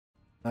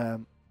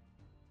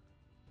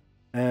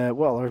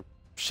 What other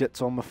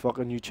shit's on my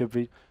fucking YouTube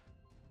video?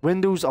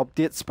 Windows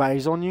Update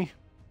spies on you.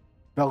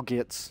 Bill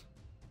Gates.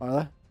 Are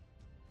they?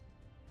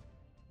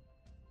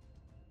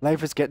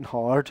 Life is getting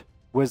hard.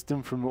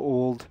 Wisdom from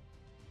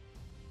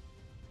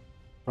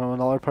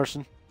another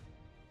person.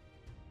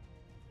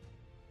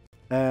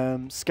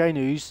 Sky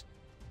News.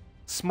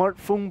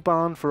 Smartphone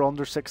ban for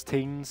under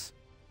 16s.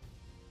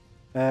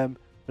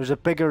 There's a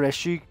bigger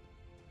issue.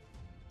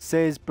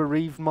 Says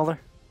bereaved mother.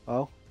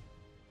 Oh.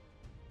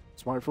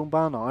 Smartphone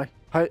ban now.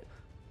 How,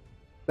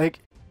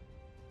 like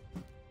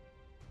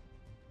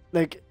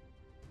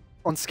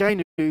on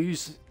Sky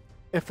News,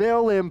 if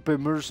all them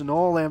boomers and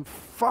all them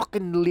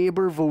fucking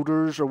Labour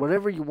voters or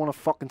whatever you want to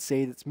fucking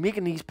say that's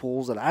making these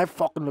polls that I've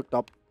fucking looked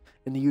up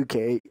in the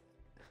UK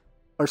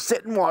are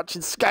sitting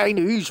watching Sky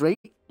News, right?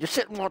 You're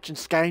sitting watching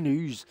Sky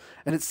News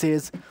and it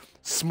says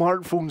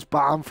smartphones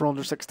banned for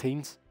under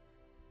 16s.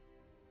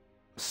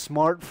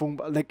 Smartphone,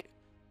 like,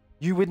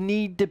 you would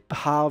need to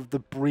have the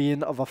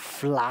brain of a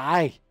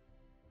fly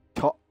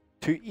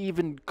to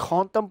even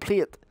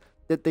contemplate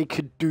that they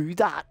could do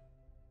that.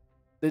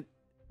 That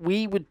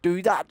we would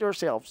do that to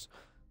ourselves.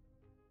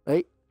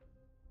 Right?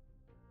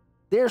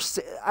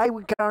 I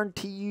would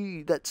guarantee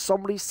you that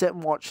somebody's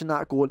sitting watching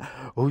that going,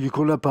 oh, you're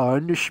going to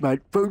ban the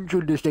smartphones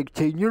on the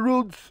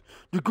 16-year-olds?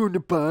 You're going to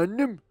ban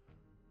them?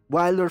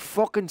 While their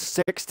fucking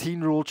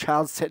 16-year-old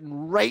child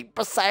sitting right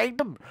beside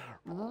them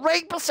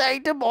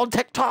on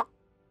TikTok.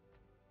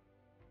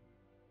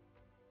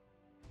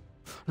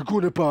 You're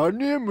going to ban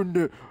them and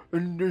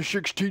the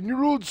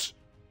 16-year-olds?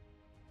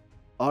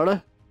 Are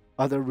they?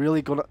 Are they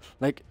really gonna,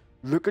 like,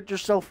 look at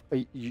yourself?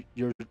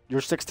 Your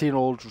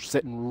 16-year-old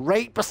sitting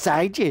right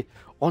beside you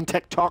on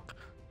TikTok,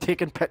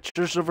 taking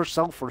pictures of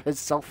herself or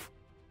himself.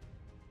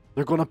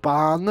 They're gonna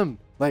ban them,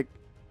 like,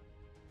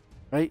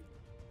 right?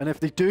 And if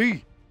they do,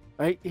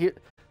 right here,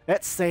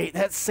 let's say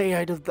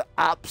out of the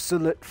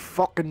absolute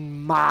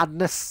fucking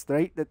madness,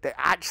 right, that they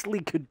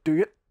actually could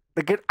do it.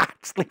 They could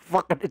actually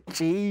fucking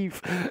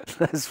achieve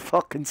this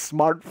fucking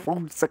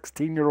smartphone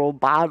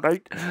 16-year-old ban,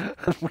 right?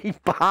 And we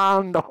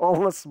banned all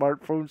the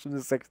smartphones from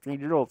the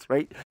 16-year-olds,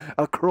 right?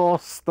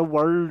 Across the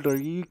world or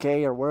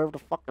UK or wherever the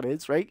fuck it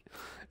is, right?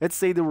 Let's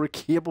say they were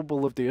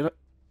capable of doing it.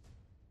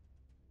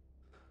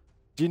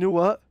 Do you know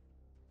what?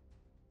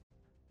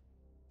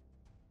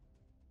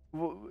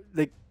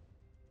 Like,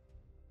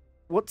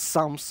 what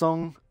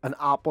Samsung and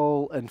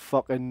Apple and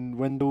fucking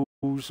Windows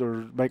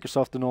or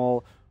Microsoft and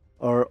all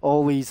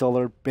these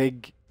other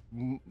big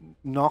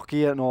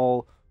Nokia and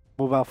all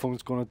mobile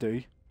phones gonna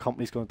do,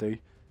 companies gonna do,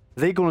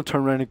 they gonna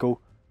turn around and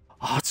go,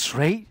 oh, that's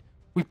right,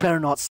 we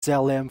better not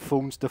sell them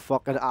phones to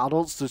fucking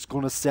adults, just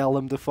gonna sell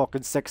them to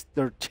fucking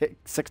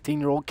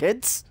 16-year-old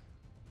kids.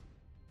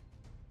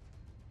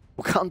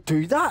 We can't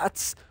do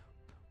that.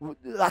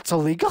 That's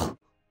illegal.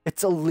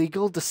 It's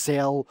illegal to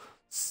sell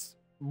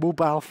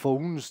mobile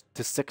phones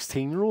to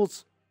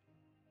 16-year-olds.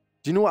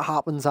 Do you know what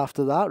happens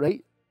after that,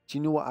 right? Do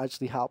you know what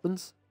actually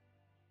happens?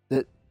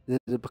 That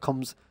it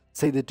becomes,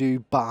 say they do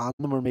ban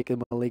them or make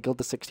them illegal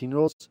to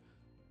 16-year-olds.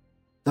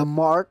 The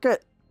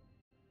market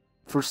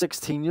for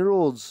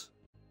 16-year-olds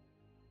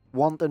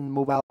wanting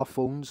mobile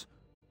phones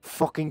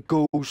fucking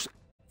goes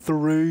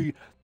through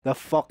the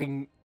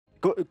fucking,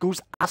 it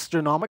goes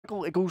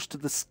astronomical. It goes to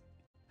this,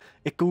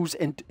 it goes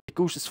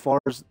as far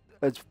as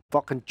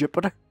fucking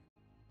Jupiter.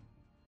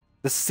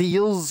 The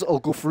sales will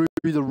go through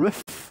the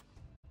roof.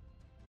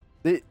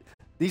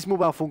 These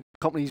mobile phone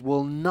companies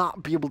will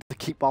not be able to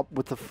keep up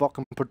with the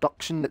fucking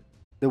production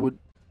that would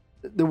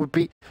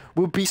be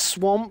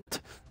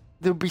swamped.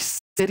 There would be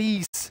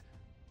cities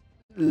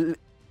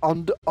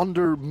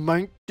under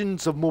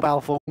mountains of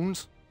mobile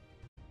phones.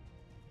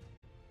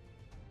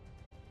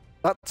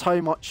 That's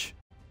how much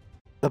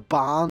the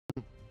ban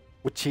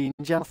would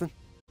change anything.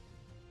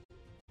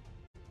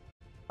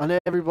 And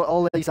everybody,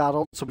 all these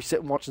adults will be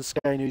sitting watching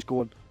Sky News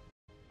going,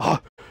 oh,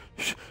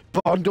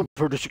 ban them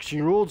for the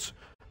 16-year-olds.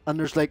 And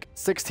there's like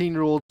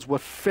 16-year-olds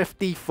with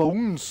 50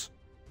 phones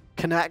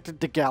connected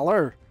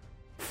together,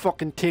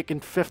 fucking taking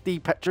 50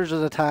 pictures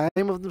at a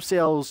time of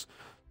themselves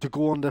to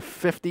go on to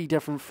 50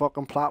 different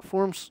fucking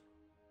platforms.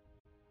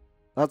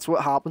 That's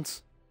what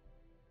happens.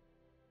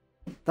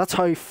 That's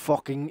how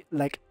fucking,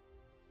 like,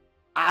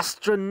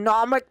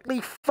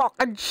 astronomically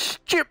fucking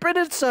stupid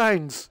it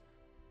sounds.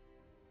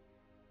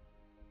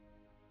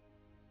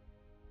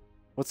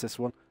 What's this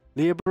one?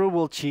 Labour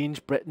will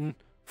change Britain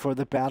for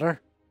the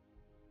better.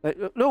 Like,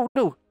 no,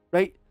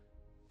 right?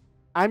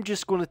 I'm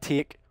just going to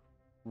take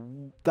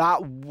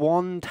that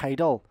one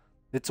title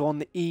that's on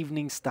the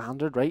Evening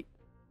Standard, right?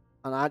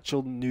 An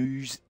actual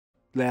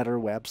newsletter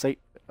website,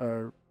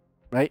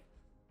 right?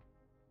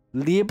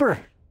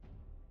 Labour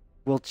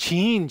will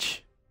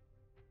change,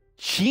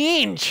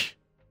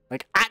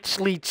 like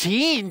actually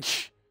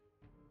change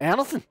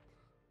anything.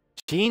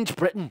 Change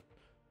Britain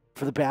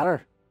for the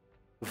better.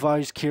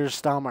 Vows Keir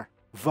Starmer.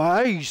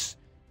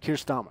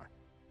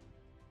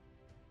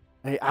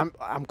 Hey,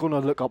 I'm gonna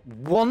look up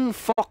one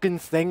fucking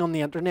thing on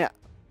the internet.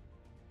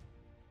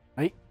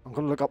 Right? I'm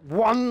gonna look up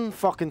one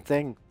fucking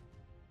thing.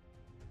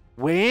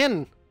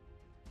 When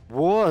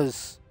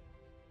was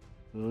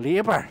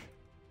Labour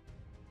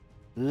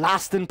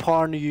last in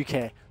power in the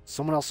UK?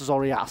 Someone else has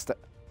already asked it.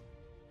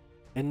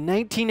 In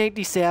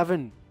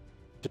 1987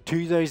 to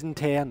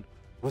 2010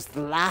 was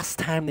the last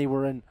time they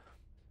were in.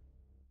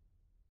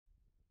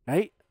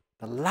 Right?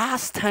 The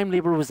last time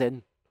Labour was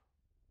in.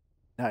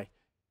 Now,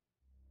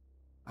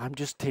 I'm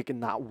just taking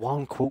that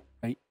one quote,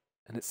 right?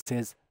 And it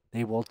says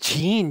they will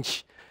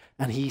change.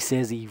 And he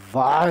says he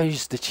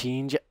vows to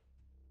change it.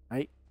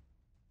 Right?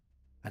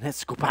 And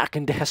let's go back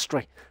into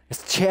history.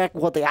 Let's check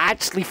what they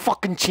actually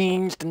fucking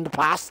changed in the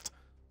past.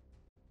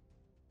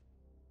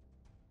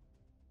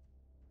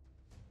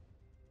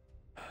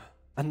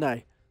 And now,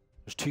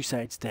 there's two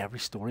sides to every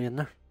story in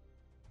there.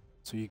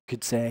 So you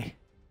could say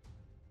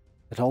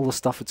that all the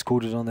stuff that's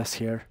quoted on this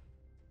here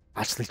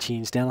actually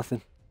changed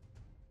anything.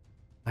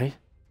 Right?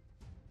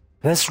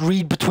 Let's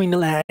read between the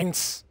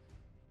lines.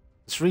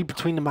 Let's read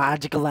between the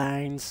magical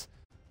lines.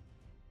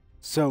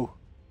 So,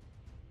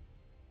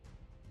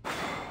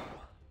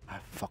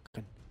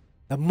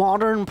 the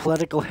modern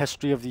political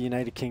history of the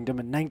United Kingdom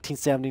in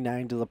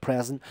 1979 to the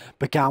present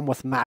began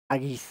with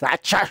Maggie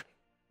Thatcher.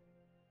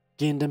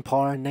 Gained in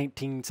power in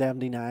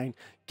 1979,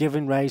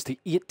 giving rise to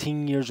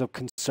 18 years of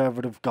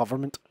Conservative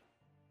government.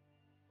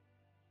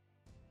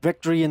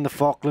 Victory in the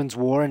Falklands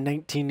War in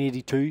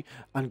 1982,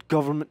 and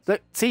government...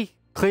 See,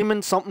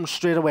 claiming something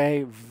straight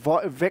away.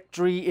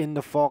 Victory in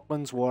the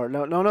Falklands War.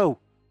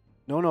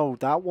 No,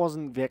 that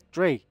wasn't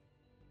victory.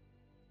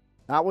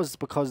 That was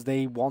because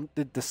they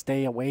wanted to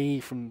stay away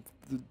from...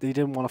 They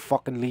didn't want to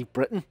fucking leave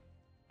Britain.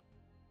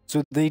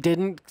 So they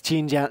didn't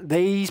change...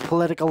 These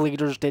political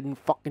leaders didn't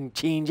fucking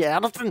change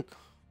anything.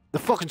 The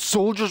fucking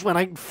soldiers went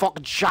out and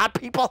fucking shot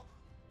people.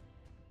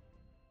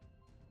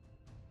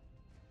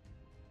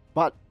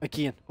 But,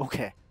 again,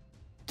 okay.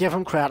 Give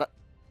them credit.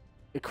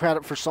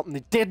 Credit for something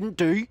they didn't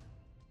do.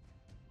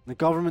 The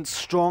government's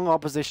strong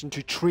opposition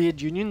to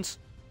trade unions.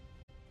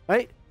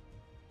 Right?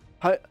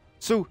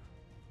 So,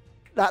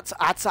 that's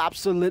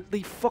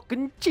absolutely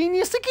fucking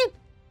genius again.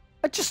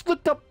 I just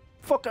looked up,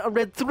 I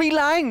read 3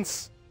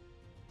 lines.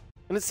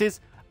 And it says,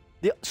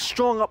 the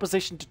strong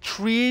opposition to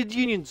trade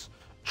unions.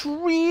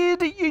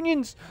 Trade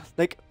unions!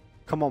 Like,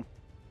 come on.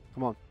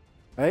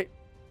 Right?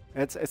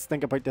 Let's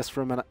think about this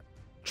for a minute.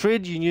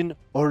 Trade union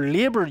or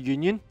labour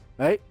union,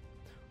 right?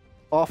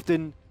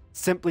 Often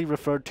simply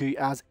referred to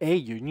as a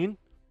union,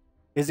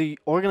 is an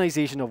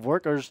organisation of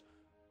workers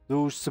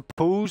whose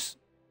purpose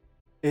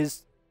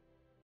is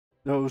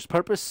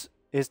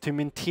to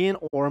maintain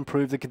or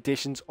improve the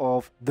conditions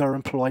of their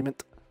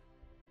employment.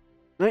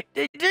 Right?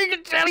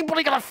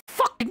 Anybody got a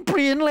fucking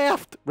brain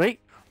left, right?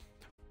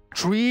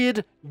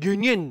 Trade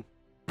union,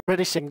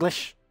 British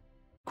English,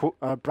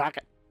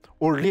 bracket,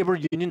 or labour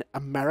union,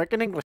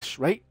 American English,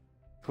 right?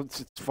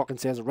 It fucking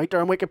says it right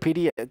there on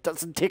Wikipedia. It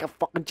doesn't take a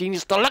fucking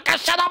genius to look at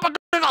shit up on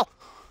Google.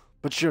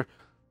 But sure,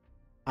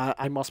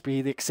 I must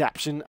be the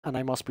exception, and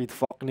I must be the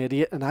fucking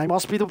idiot, and I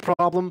must be the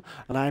problem,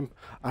 and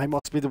I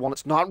must be the one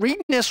that's not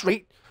reading this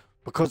right,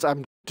 because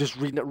I'm just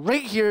reading it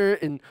right here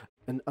in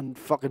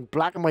fucking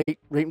black and white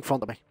right in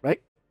front of me,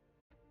 right?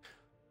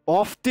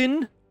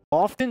 Often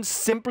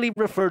simply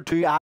referred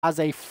to as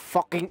a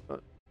fucking...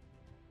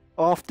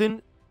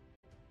 Often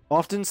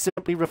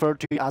simply referred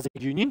to as a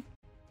union.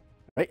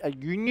 Right? A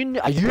union,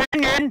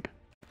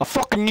 a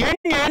fucking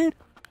union,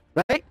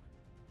 right?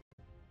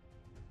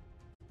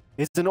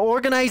 It's an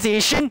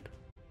organization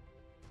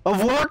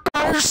of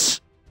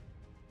workers.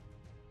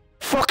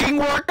 Fucking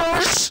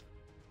workers.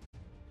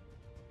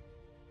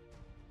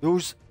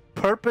 Whose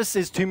purpose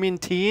is to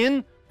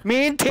maintain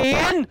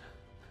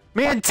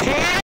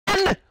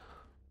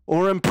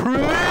or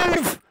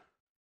improve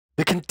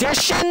the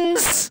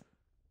conditions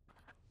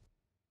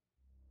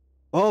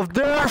of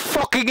their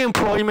fucking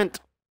employment.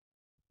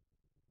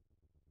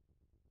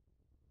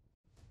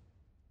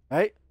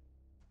 Right?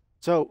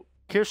 So,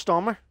 Keir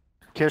Starmer,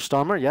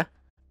 yeah.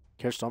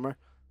 Keir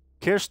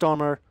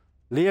Starmer,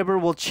 Labour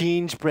will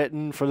change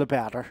Britain for the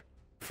better.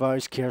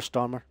 Vows Keir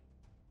Starmer.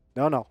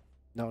 No.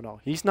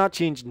 He's not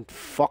changing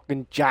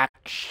fucking jack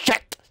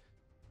shit.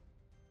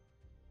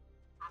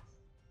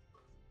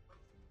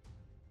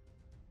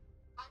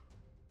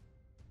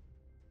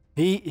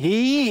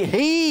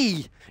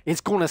 He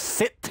is gonna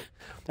sit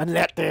and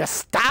let the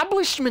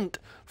establishment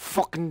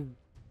fucking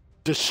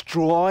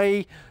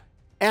destroy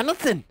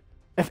anything.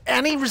 If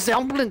any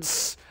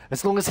resemblance,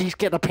 as long as he's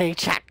getting a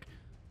paycheck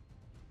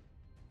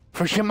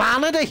for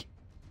humanity.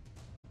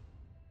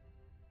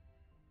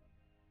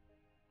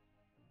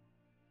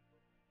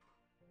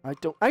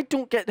 I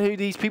don't get who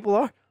these people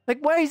are. Like,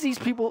 why is these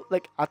people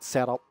like it's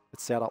set up?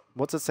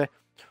 What's it say?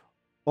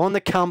 On the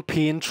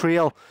campaign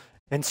trail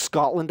in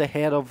Scotland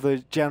ahead of the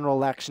general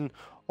election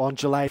on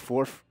July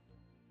 4th.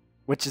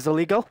 Which is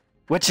illegal.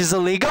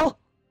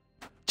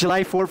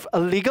 July 4th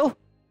illegal.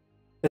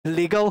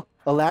 Illegal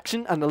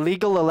election, an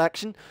illegal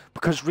election,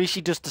 because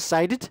Rishi just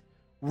decided.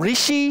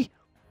 Rishi,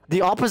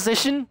 the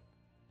opposition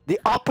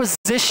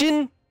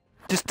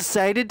just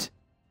decided.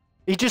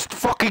 He just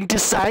fucking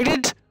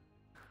decided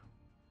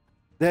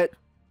that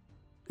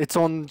it's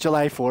on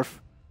July 4th.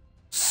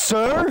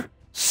 Sir,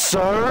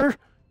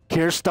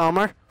 Keir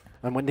Starmer.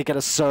 And when they get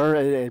a sir,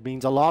 it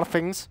means a lot of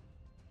things.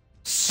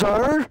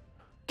 Sir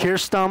Keir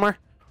Starmer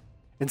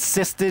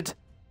insisted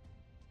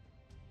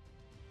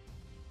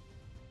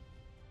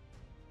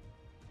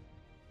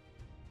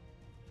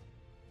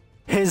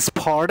his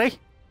party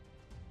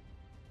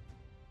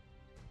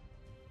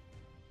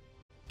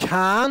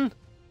can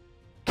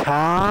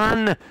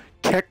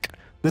kick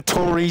the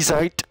Tories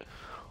out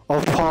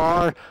of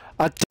power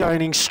at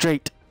Downing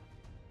Street.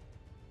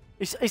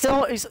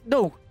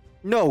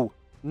 No.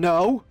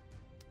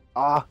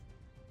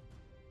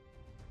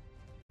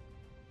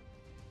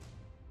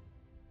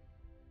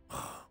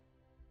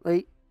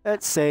 Right,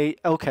 let's say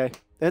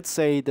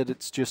that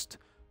it's just,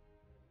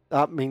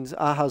 that means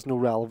that has no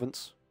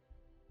relevance.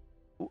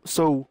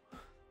 So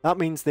that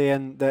means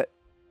then that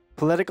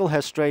political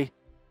history,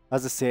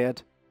 as I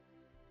said,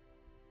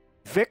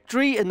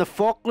 victory in the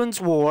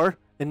Falklands War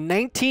in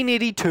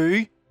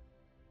 1982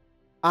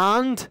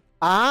 and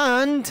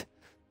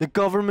the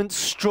government's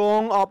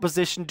strong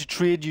opposition to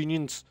trade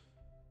unions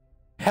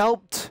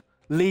helped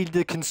lead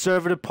the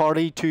Conservative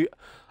Party to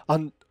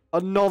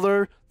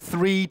another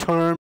 3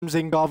 terms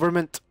in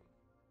government.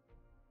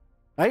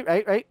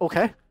 Right,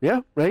 okay,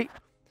 yeah, right.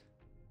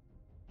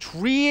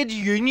 Trade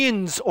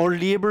unions or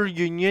labour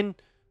union,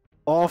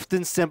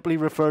 often simply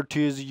referred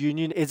to as a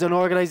union, is an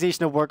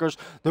organisation of workers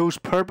whose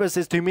purpose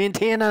is to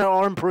maintain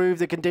or improve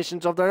the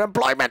conditions of their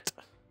employment,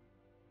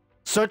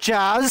 such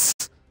as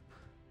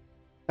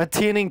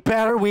attaining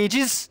better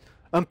wages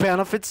and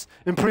benefits,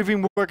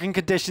 improving working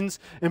conditions,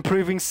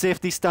 improving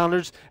safety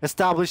standards,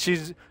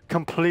 establishing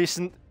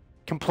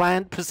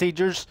compliant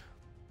procedures,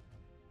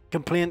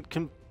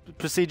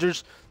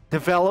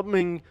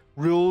 developing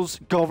rules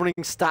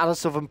governing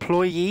status of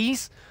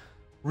employees,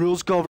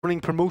 rules governing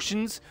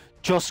promotions,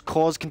 just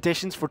cause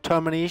conditions for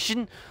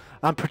termination,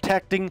 and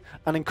protecting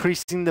and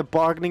increasing the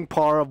bargaining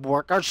power of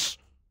workers.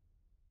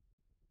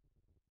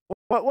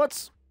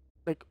 What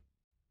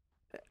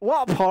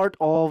part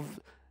of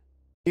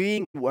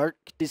doing work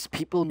does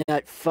people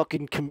not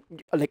fucking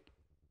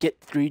get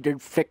through their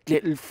thick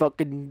little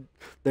fucking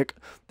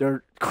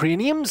their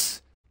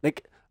craniums?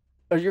 Like,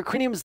 are your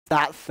craniums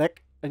that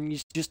thick and you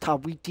just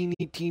have wee teeny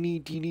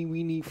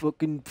weeny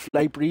fucking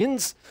fly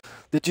brains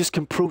that just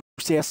can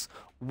process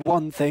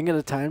one thing at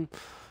a time?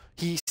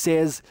 He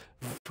says,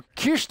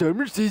 Keir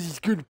Starmer says he's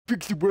gonna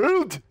fix the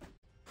world,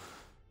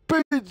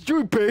 but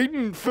Joe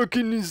Biden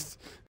fucking is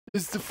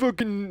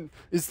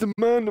the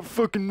man that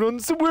fucking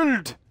runs the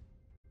world.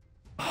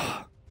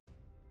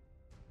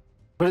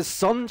 But his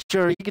son,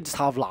 sure, he can just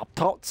have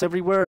laptops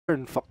everywhere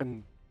and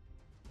fucking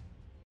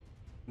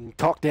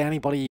talk to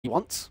anybody he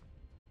wants.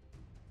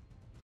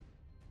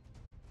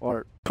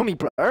 Or Tony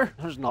Blair,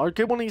 there's another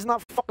good one, he's in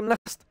that fucking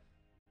list.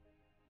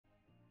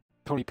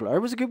 Tony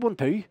Blair was a good one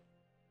too.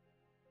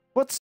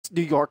 What's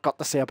New York got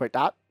to say about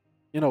that?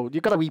 You know,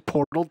 you got a wee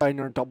portal down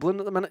there in Dublin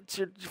at the minute,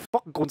 you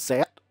fucking go and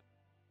say it.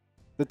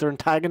 That they're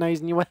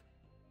antagonising you with.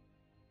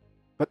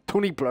 But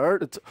Tony Blair,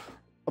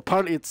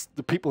 apparently it's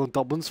the people in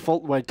Dublin's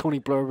fault why Tony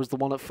Blair was the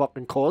one that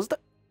fucking caused it.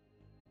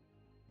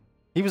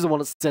 He was the one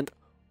that sent...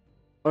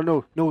 Oh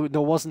no, it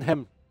wasn't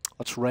him.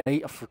 That's right,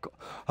 I forgot.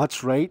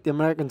 That's right, the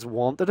Americans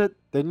wanted it,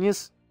 didn't you?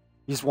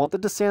 You just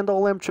wanted to send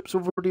all them troops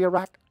over to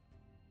Iraq.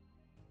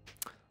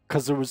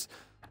 Because it was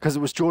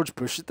George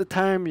Bush at the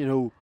time, you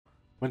know,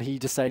 when he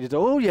decided,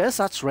 oh yes,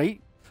 that's right.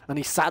 And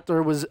he sat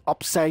there with his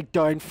upside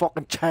down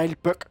fucking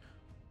child book.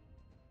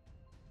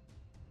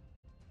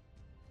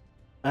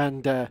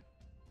 And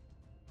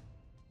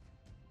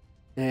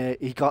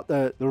he got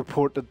the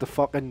report that the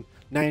fucking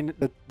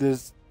the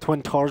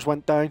Twin Towers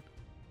went down.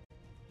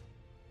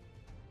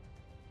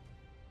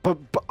 But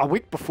a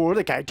week before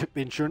the guy took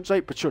the insurance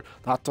out, but sure,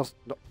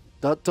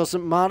 that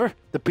doesn't matter.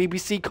 The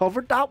BBC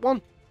covered that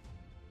one.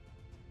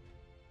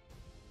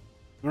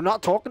 We're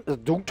not talking,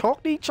 don't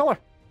talk to each other.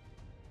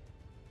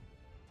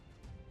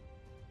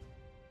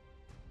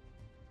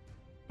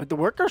 But the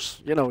workers,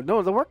 you know,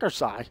 no, the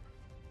workers,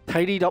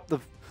 tidied up the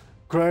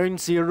ground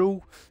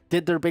zero,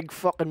 did their big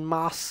fucking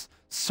mass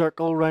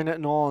circle around it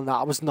and all, and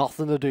that was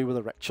nothing to do with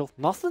a ritual.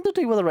 Nothing to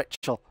do with a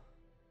ritual.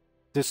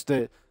 Just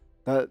to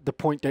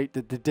point out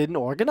that they didn't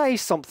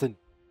organise something.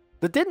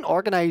 They didn't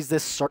organise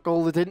this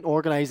circle, they didn't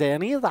organise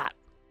any of that.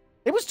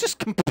 It was just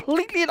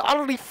completely and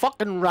utterly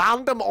fucking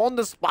random, on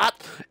the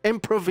spot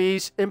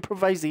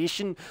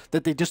improvisation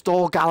that they just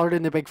all gathered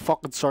in a big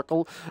fucking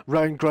circle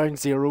round Ground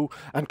Zero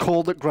and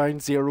called it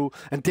Ground Zero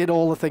and did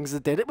all the things they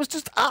did. It was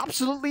just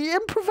absolutely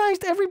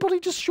improvised. Everybody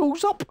just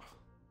shows up.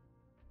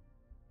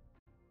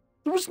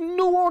 There was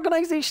no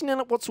organisation in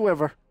it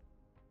whatsoever.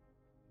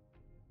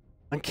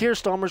 And Keir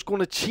Starmer's going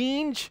to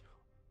change.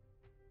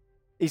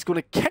 He's going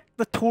to kick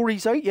the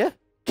Tories out, yeah?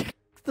 Kick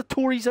the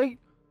Tories out.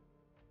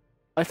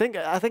 I think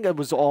it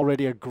was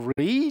already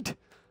agreed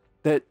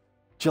that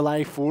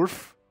July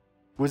 4th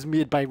was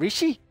made by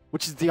Rishi,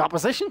 which is the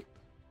opposition.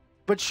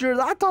 But sure,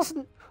 that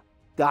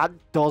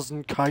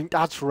doesn't count.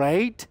 That's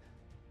right.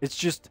 It's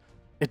just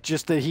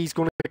that he's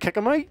going to kick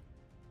him out.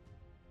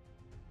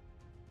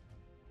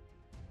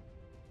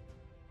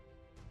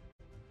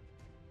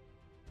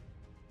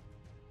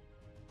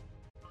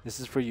 This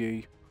is for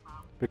you.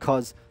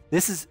 Because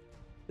this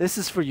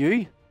is for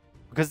you.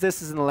 Because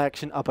this is an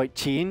election about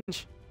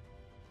change.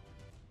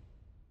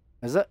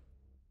 Is it?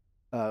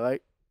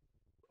 Alright.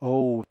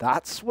 Oh,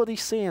 that's what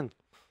he's saying.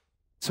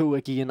 So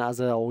again,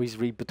 as I always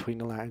read between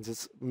the lines,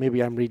 it's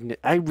maybe I'm reading it.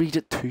 I read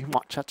it too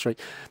much. That's right,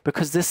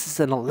 because this is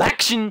an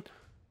election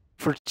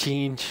for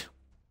change.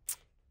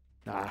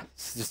 Nah,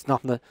 it's just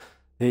nothing that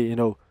you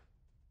know.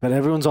 But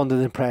everyone's under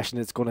the impression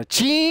it's going to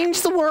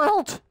change the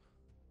world.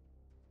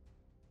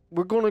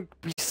 We're going to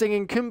be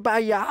singing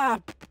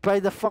 "Kumbaya" by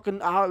the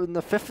fucking on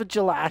the 5th of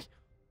July.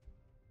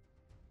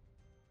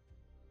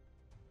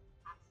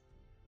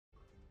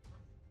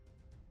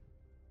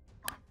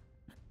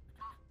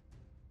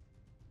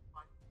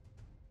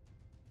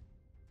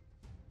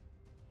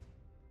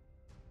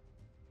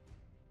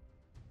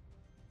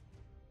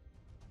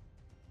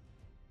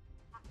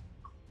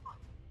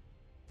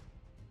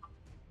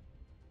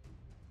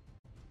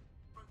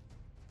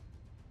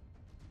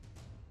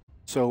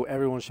 So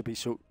everyone should be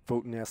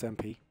voting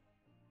SNP.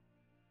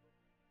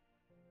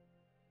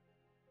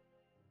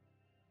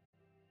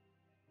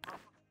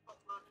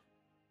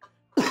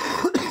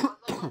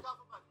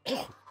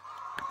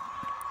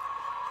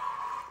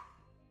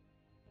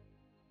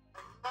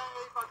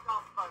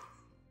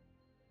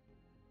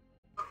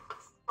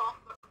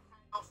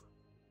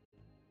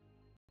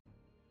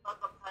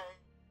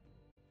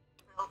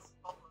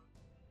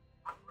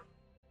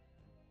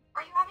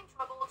 Are you having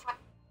trouble with my...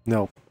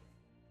 No.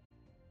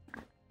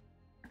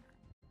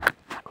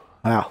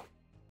 Wow.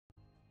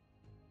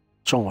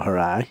 What's wrong with her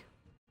eye?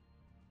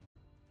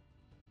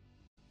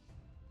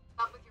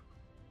 with your...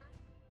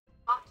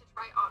 Not to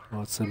try honor.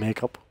 Oh, it's the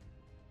makeup.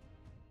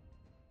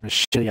 A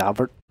shitty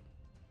advert.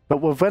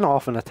 But we've went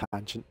off on a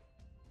tangent.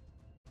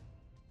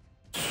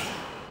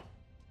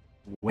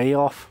 Way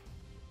off.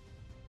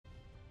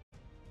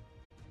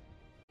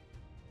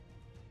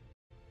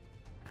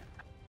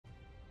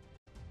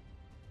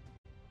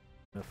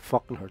 It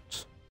fucking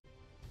hurts.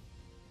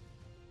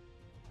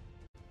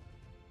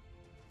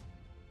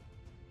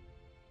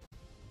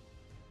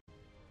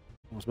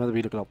 I was meant to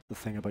be looking up the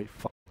thing about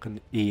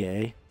fucking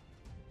EA.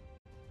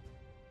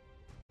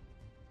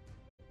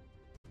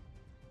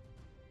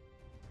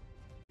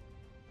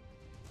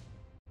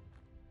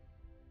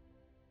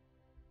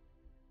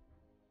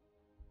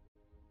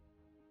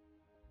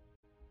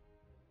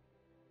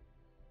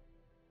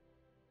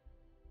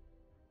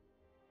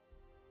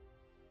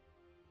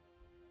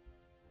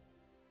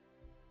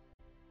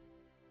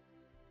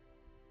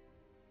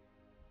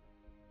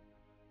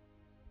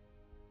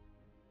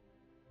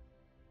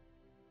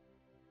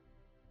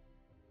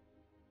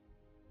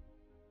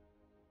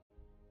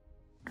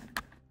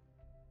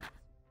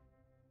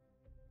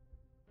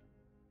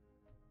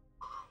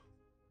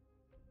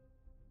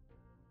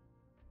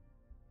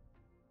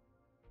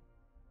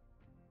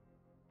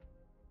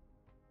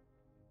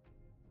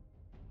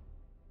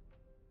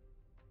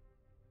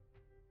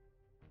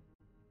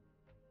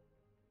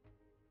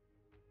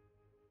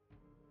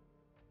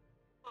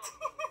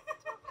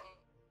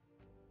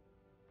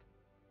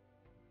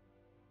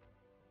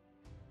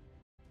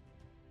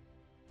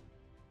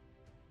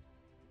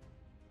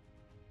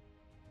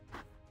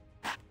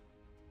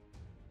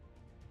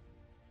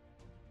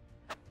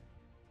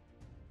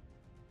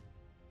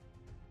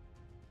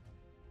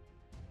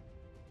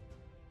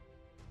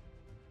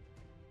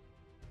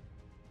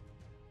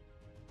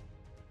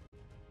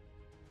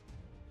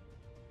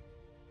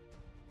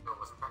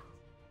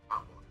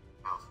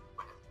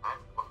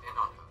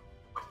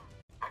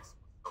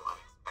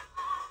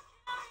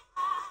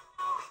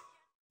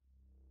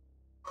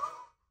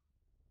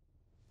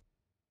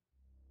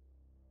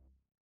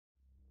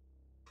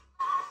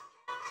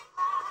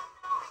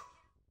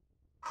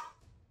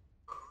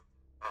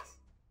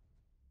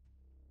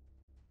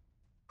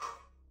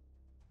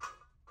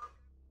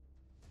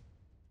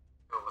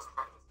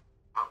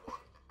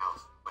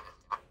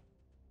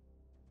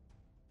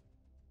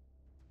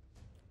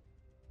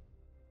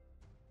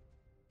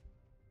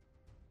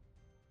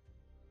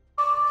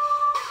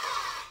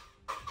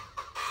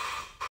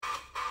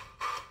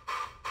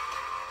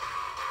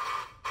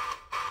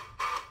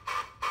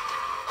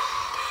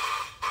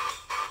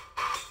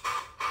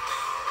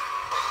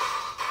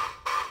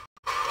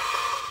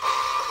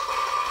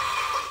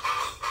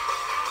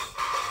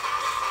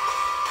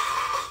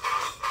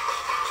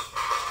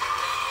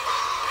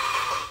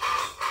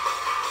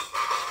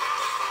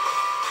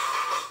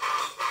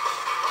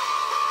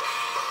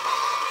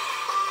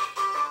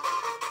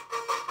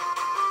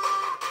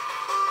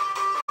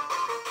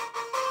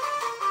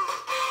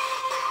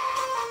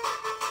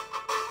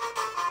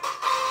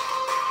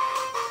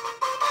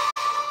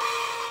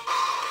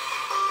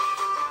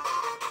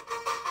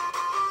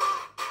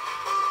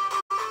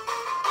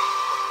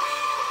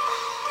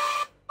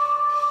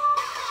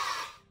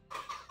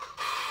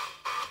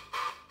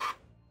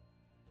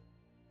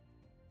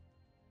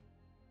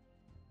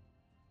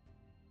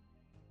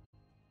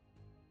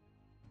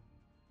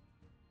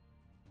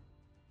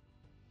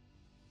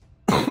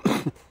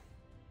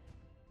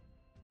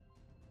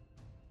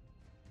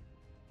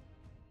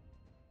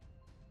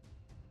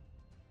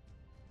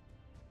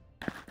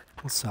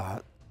 What's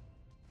that?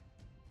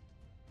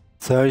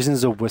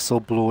 Thousands of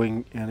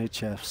whistleblowing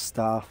NHS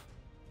staff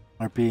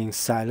are being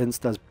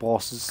silenced as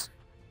bosses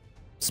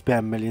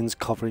spend millions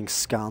covering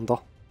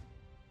scandal.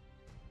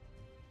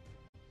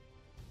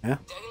 Yeah?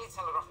 Daily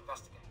Telegraph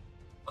investigate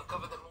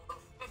uncovered that more than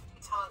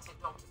 50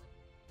 talented doctors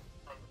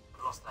have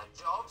lost their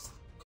jobs,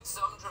 with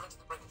some driven to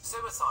the brink of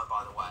suicide,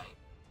 by the way.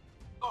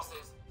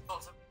 Bosses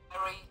thought to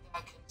bury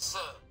their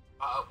concern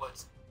about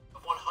upwards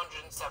of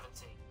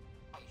 170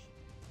 patients.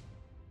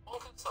 One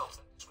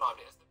consultant described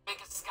it as the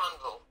biggest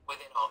scandal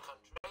within our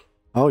country.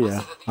 Oh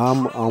yeah,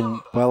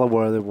 I'm well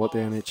aware of what the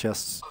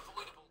NHS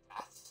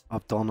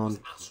have done on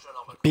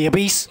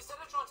babies. Instead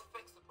of trying to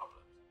fix the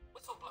problem,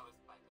 whistleblowers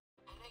claim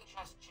that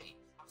NHS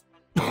chiefs have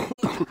spent millions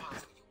of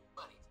pounds of your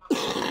money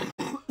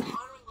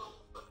hiring law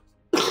firms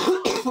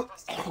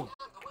investigating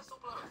the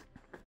whistleblowers.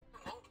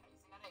 In one case,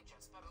 the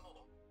NHS spent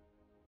more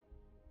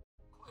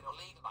on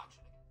legal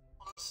action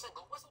on a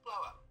single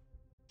whistleblower,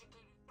 which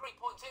included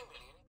 3.2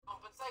 million in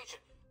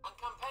compensation, and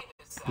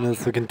campaigners said And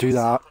if they can do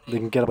that, they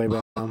can get away with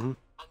it. and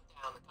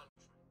down the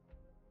country.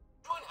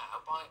 Joined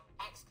now by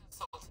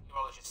ex-consultant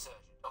urologist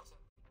surgeon Dr.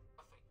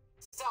 Murphy,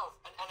 himself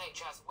an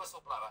NHS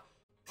whistleblower,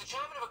 the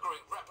chairman of a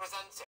group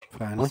representing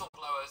Finally.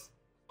 whistleblowers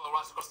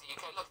right across the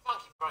UK. Look,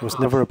 thank you very It was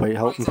much. never about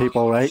helping Great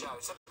people, having you on right?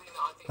 the show. Something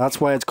that I think That's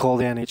why it's called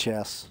the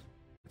NHS.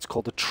 It's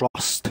called the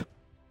trust.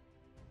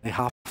 They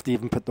have to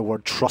even put the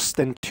word trust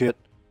into it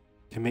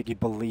to make you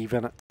believe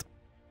in it.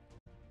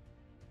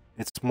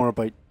 It's more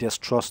about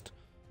distrust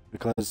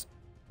because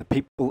the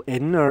people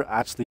in there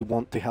actually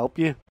want to help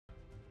you,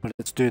 but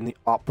it's doing the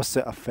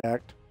opposite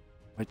effect,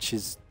 which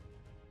is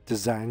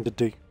designed to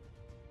do.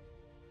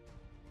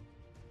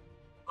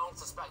 no one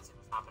suspected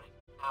was happening.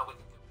 Now we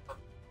can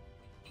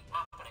keep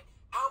happening.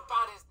 How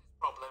bad is this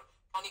problem?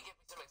 Can you give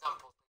me some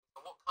examples?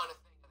 And what kind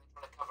of thing are they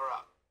trying to cover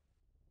up?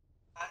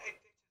 It's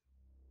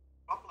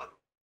a problem.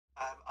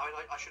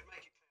 I should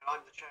make it clear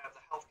I'm the chair of the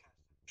healthcare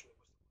section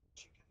of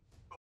Whistleblowers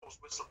UK. Of course,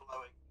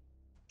 whistleblowing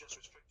just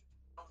restricted to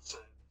the health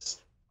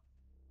service.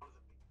 One of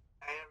the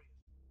big areas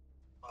of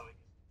whistleblowing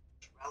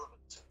is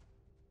relevant.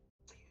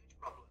 It's a huge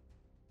problem.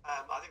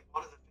 I think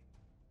one of the things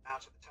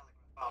out of the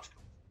Telegraph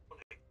article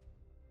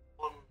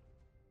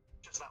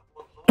just that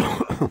one law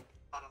firm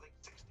had I think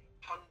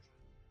 1,600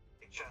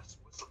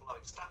 NHS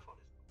whistleblowing staff on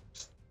his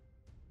books.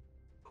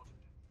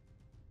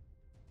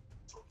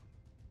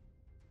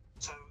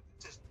 So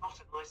this is not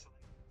an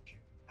isolated issue.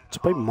 It's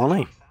about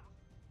money.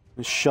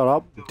 Just shut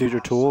up, do what you're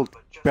told.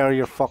 Bury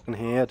your fucking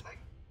head.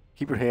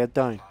 Keep your head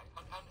down.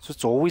 That's what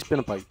it's always been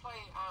about. Play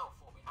it out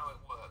for me how it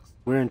works.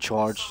 We're in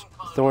charge.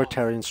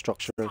 Authoritarian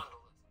structure. Scandal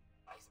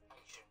that takes place. A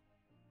patient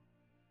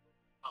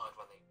died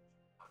when they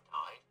have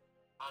died,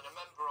 and a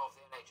member of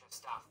the NHS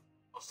staff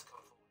wants to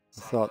come forward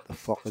and I say thought that the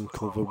this fucking was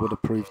COVID wrong, would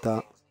have proved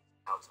that things need to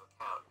be held to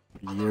account. for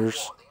And then years.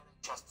 what, the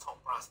NHS top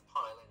brass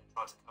pile in and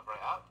try to cover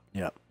it up?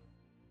 Yeah.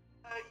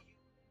 You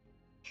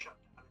shut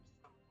down in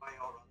some way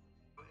or other.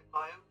 But in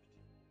my own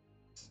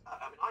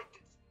I mean, I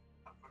did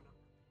that for a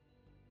number of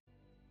years.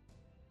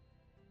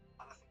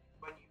 And I think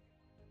when you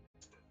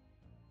do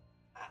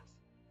that,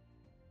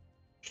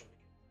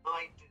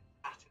 I did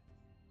that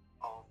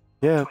of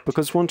Yeah,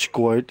 because once you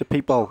go out to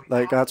people,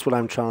 like that's what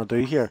I'm trying to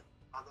do here.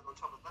 and then on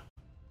top of that,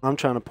 I'm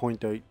trying to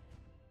point out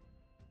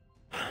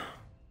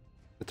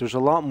that there's a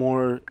lot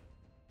more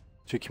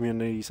to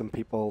communities and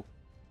people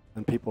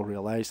than people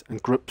realise,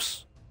 and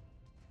groups.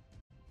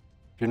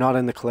 You're not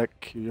in the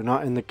clique, you're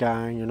not in the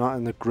gang, you're not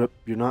in the group,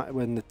 you're not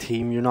in the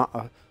team, you're not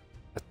a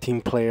team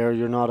player,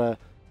 you're not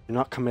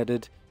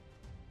committed,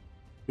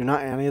 you're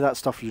not any of that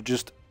stuff. You're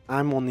just,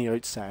 I'm on the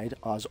outside,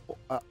 as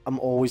I'm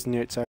always on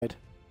the outside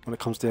when it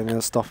comes to any of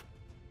this stuff.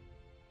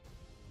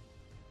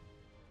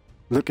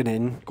 Looking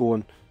in,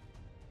 going,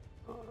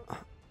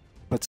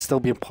 but still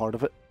being part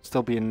of it,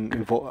 still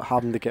being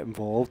having to get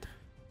involved.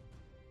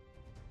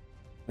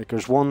 Like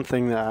there's one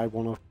thing that I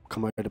want to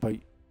come out about,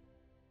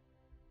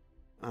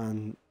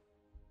 and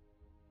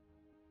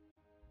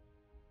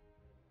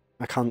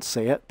I can't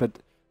say it, but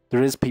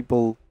there is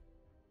people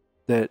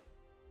that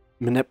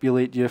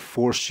manipulate you,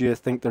 force you,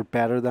 think they're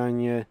better than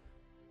you,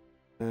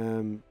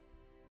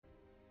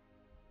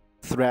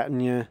 threaten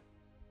you,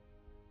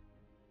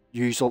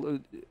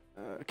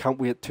 can't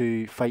wait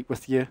to fight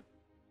with you,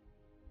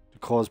 to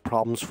cause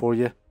problems for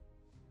you,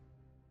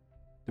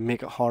 to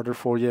make it harder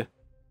for you,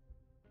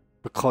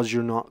 because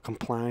you're not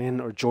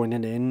complying or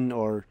joining in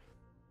or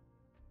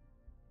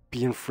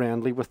being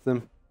friendly with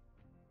them.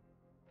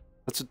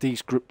 That's what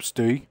these groups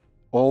do.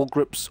 All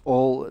groups,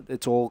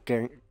 it's all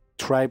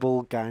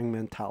tribal gang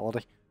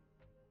mentality.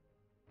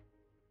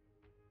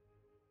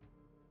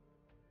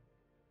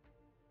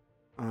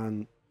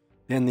 And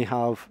then they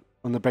have,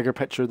 on the bigger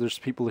picture, there's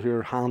people who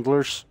are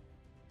handlers,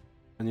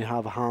 and you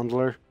have a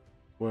handler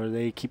where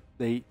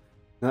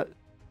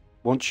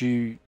once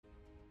you're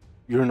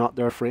not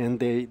their friend,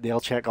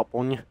 they'll check up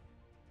on you.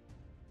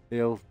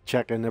 They'll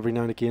check in every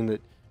now and again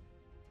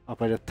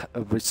about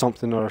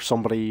something or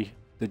somebody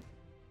that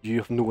you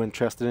have no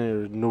interest in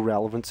or no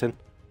relevance in,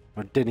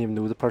 or didn't even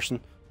know the person,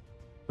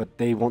 but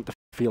they want to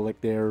feel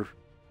like they're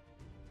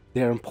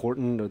they're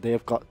important or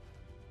they've got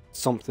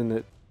something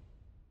that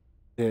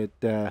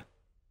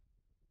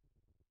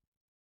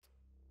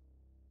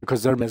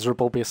because they're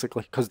miserable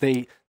basically because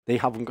they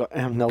haven't got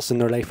anything else in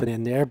their life, and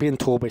then they're being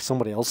told by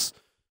somebody else,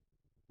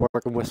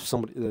 working with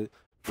somebody,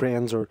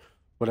 friends or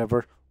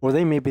whatever, or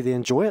maybe they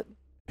enjoy it.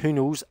 Who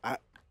knows?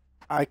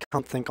 I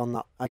can't think on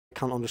that. I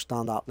can't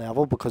understand that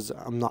level because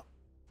I'm not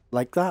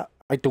like that.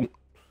 I'm too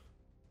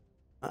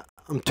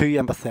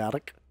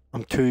empathetic.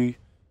 I'm too,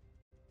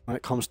 when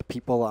it comes to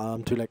people,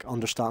 I'm too like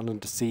understanding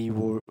to see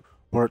where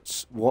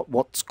it's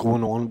what's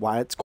going on, why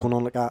it's going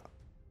on like that.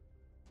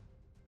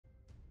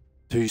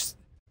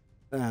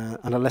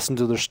 And I listen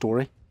to their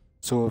story.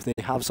 So if they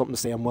have something to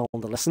say, I'm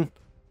willing to listen.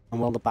 I'm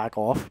willing to back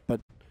off.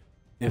 But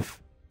if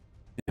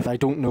I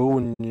don't know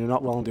and you're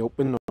not willing to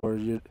open, or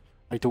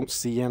I don't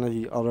see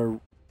any other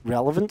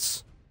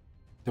relevance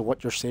to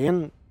what you're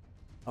saying,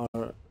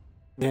 or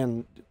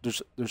then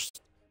there's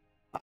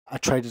I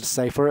try to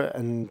decipher it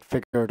and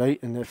figure it out.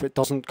 And if it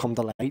doesn't come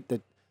to light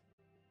that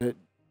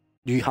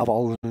you have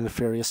all the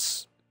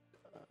nefarious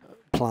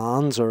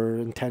plans or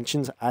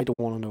intentions, I don't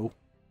want to know.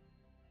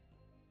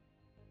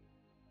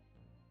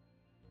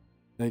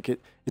 Like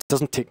it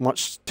doesn't take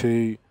much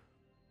to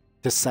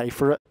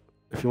decipher it.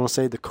 If you want to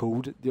say the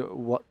code,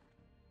 what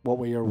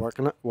way you're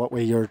working it, what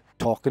way you're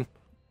talking.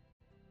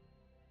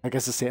 I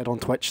guess I say it on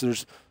Twitch.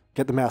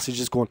 Get the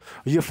messages going.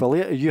 Are you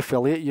affiliate? Are you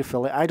affiliate? Are you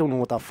affiliate? I don't know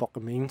what that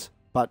fucking means,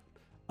 but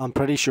I'm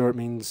pretty sure it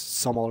means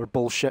some other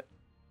bullshit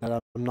that I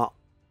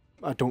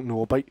don't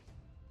know about.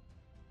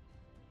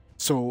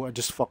 So I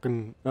just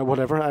fucking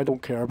whatever. I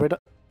don't care about it.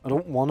 I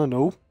don't want to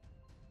know.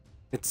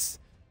 It's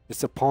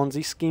a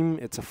Ponzi scheme.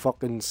 It's a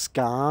fucking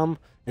scam.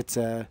 It's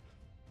a,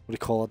 what do you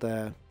call it?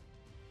 A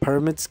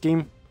pyramid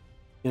scheme.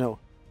 You know,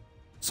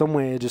 some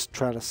way of just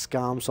trying to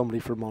scam somebody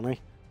for money.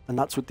 And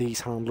that's what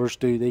these handlers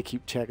do. They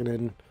keep checking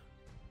in.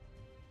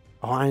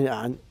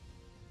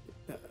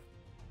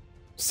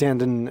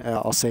 Sending,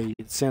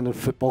 sending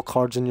football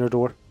cards in your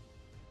door.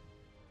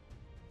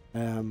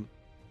 If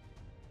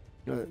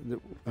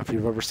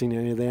you've ever seen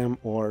any of them,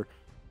 or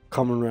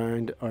coming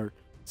around or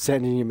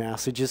sending you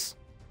messages,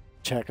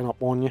 checking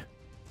up on you.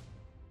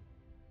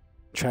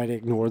 Try to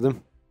ignore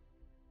them,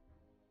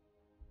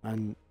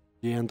 and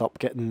you end up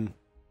getting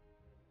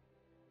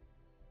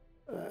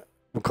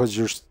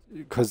because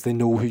they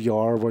know who you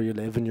are, where you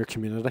live in your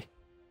community.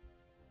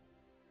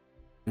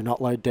 You're not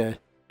allowed to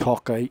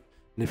talk out, and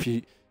if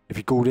you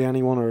go to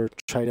anyone or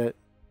try to,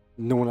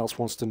 no one else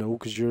wants to know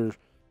because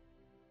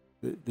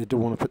they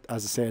don't want to put,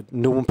 as I said,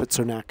 no one puts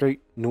their neck out.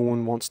 No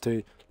one wants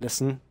to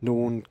listen. No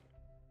one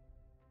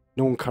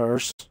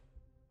cares.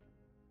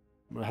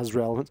 It has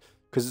relevance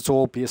because it's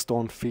all based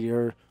on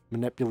fear,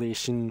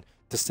 manipulation,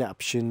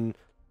 deception,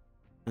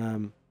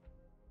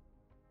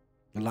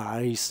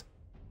 lies,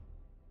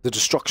 the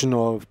destruction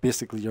of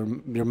basically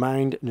your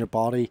mind and your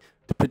body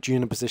to put you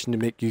in a position to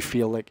make you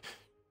feel like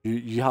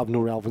you have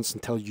no relevance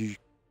until you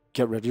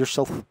get rid of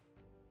yourself.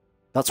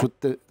 That's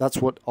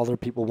what other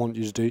people want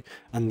you to do,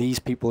 and these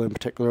people in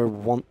particular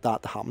want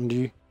that to happen to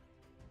you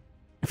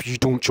if you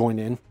don't join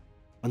in,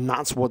 and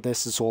that's what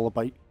this is all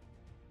about.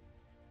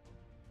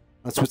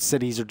 That's what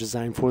cities are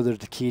designed for. They're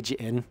to cage you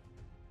in,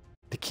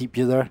 to keep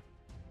you there.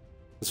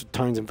 That's what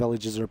towns and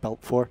villages are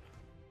built for.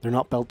 They're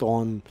not built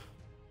on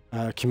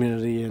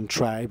community and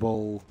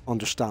tribal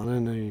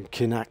understanding and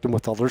connecting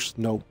with others.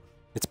 No,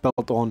 it's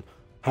built on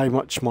how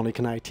much money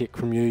can I take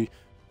from you.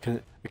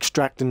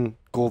 Extracting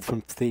gold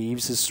from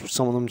thieves, as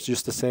some of them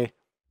used to say.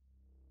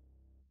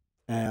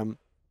 Have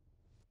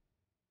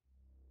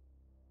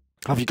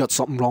you got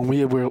something wrong with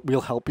you?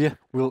 We'll help you.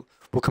 We'll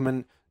come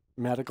in.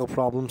 Medical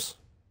problems,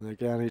 like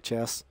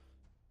NHS.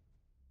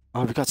 Oh,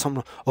 have you got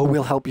something? Oh,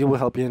 we'll help you. We'll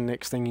help you. And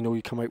next thing you know,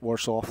 you come out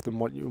worse off than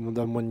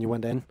when you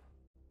went in.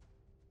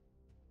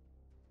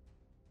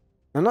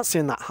 I'm not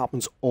saying that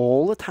happens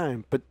all the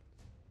time, but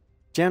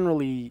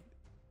generally,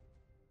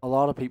 a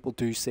lot of people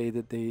do say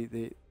that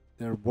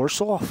they're worse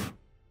off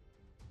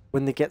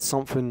when they get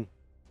something,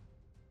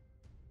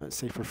 let's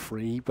say for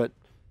free, but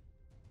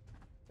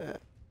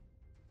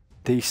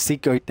they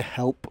seek out the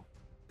help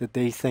that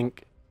they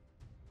think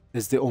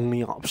is the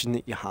only option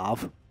that you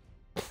have.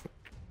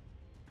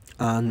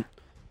 And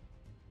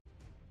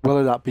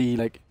whether that be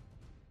like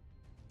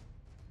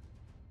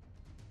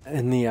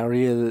in the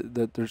area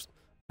that there's,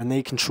 and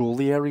they control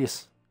the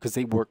areas because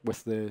they work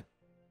with the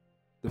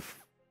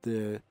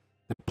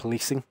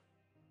policing,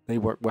 they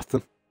work with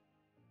them.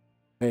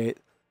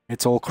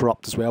 It's all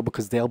corrupt as well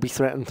because they'll be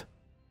threatened,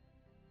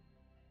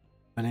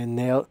 and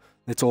then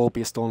it's all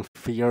based on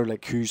fear,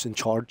 like who's in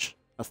charge.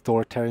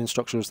 Authoritarian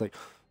structures, like,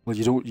 well,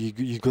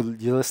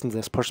 you listen to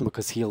this person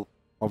because he'll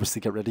obviously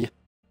get rid of you,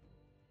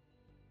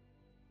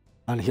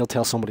 and he'll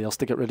tell somebody else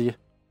to get rid of you,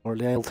 or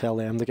they'll tell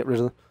them to get rid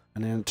of them,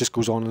 and then it just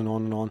goes on and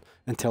on and on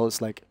until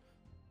it's like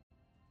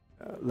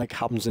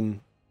happens in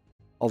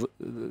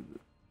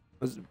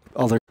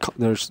other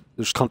there's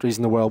countries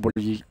in the world where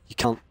you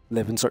can't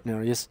live in certain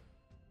areas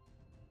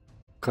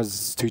because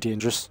it's too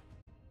dangerous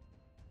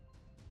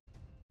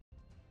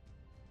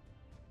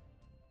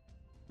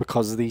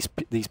because of these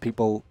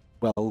people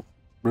will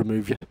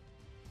remove you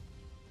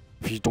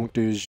if you don't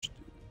do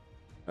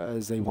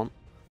as they want.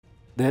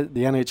 The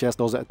NHS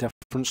does a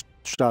different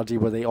strategy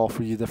where they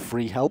offer you the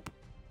free help,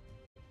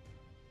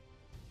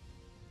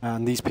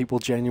 and these people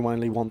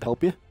genuinely want to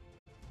help you,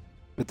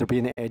 but they're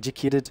being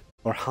educated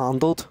or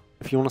handled,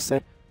 if you want to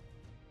say,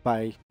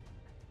 by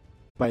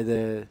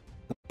the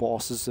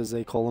bosses, as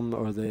they call them,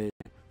 or the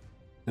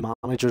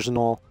managers and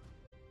all,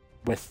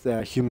 with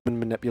human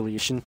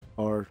manipulation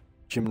or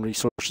human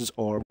resources,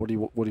 or what do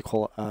you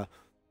call it?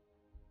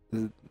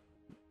 The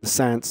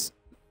science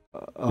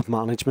of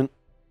management,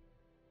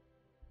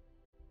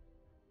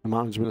 the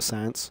management of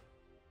science,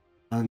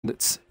 and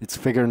it's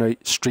figuring out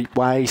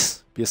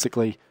streetwise,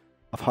 basically,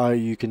 of how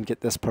you can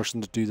get this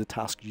person to do the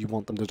task you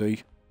want them to do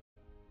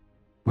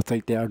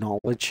without their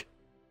knowledge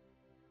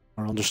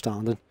or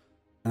understanding,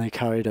 and they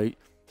carry it out.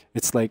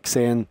 It's like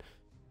saying,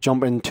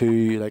 jump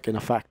into, like in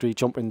a factory,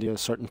 jump into a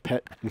certain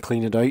pit and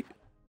clean it out,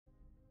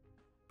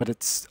 but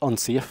it's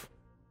unsafe,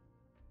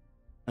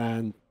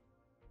 and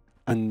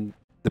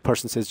the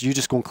person says, you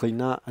just go and clean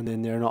that, and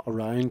then they're not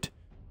around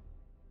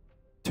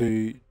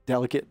to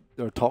delegate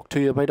or talk to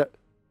you about it.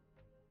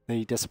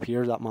 They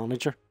disappear, that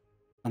manager,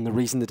 and the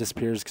reason they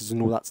disappear is because they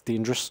know that's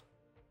dangerous.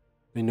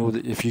 They know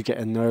that if you get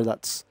in there,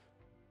 that's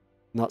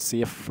not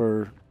safe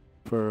for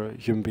a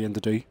human being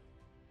to do.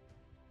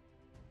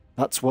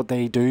 That's what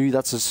they do.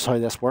 That's just how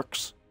this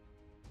works.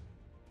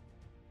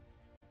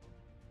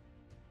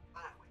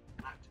 That way you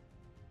can act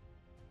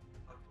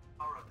local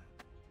horror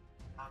then.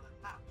 And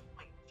at that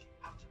point you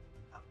have to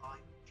make a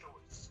line of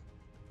choice.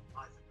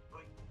 Either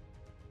going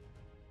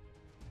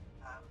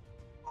or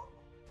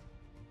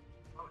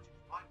quality.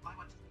 I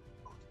went to the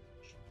quality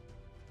commission.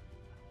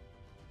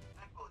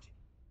 Their quality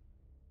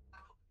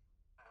tackled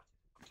about it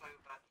in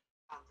October,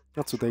 and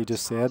That's what they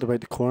just said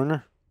about the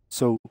coroner.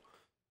 So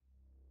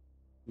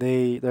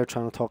they're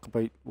trying to talk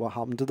about what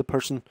happened to the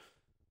person,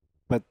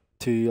 but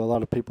to a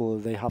lot of people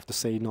they have to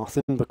say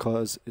nothing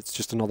because it's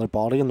just another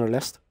body on their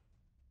list,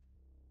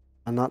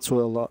 and that's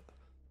what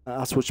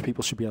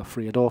people should be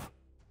afraid of.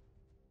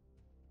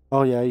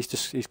 Oh yeah,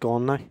 he's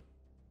gone now.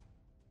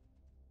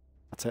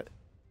 That's it,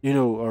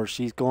 or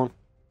she's gone.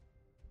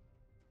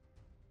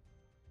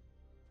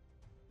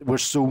 We're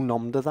so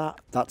numb to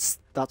that. That's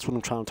what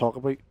I'm trying to talk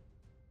about.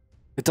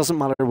 It doesn't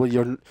matter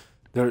whether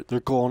they're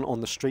gone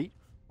on the street,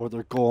 or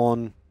they're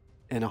gone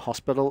in a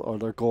hospital, or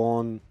they're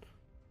gone.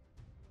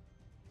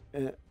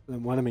 And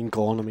when I mean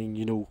gone, I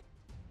mean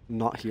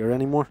not here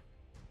anymore.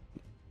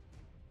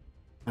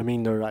 I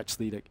mean they're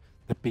actually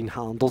they've been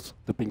handled,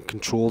 they've been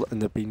controlled,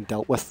 and they've been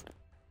dealt with.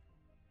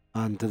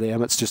 And to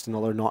them, it's just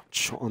another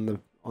notch on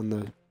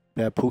the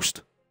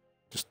bedpost.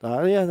 Just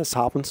yeah, this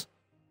happens.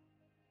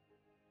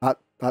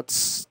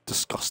 That's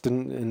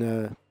disgusting in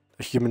a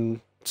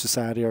human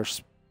society or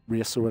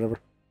race or whatever.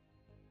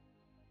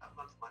 that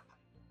month my pay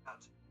cut,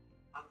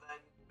 and then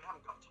we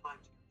haven't got time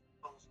to get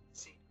involved in the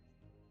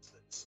secrets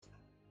that's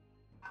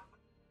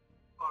happened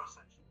for our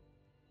section.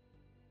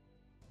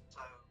 So,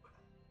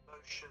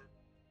 motion.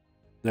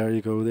 There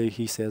you go.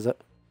 He says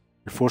it.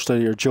 You're forced out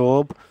of your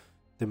job.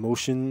 The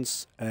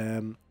emotions.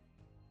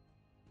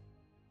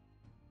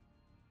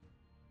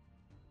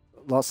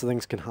 Lots of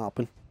things can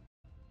happen.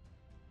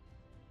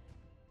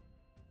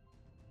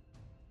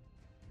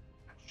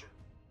 Action.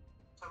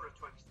 Summer of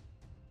 20.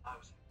 I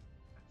was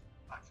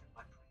back through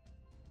my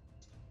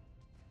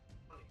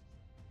funny.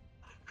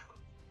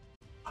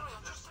 I mean,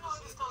 I just don't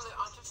understand it.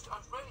 I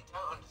really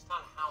don't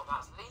understand how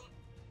that's legal.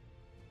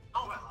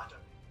 Oh well, I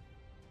don't think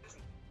it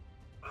isn't.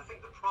 But I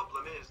think the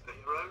problem is that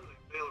your only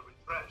real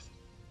redress is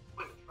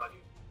employment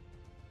value.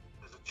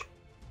 There's a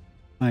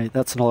Right,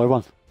 that's another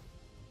one.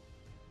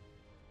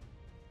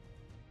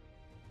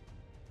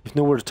 You've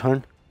nowhere to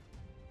turn.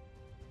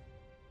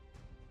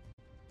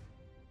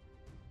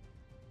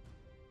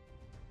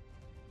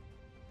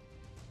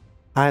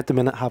 I at the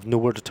minute have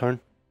nowhere to turn.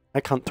 I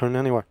can't turn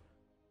anywhere.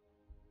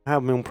 I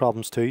have my own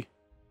problems too.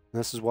 And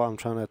this is what I'm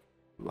trying to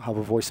have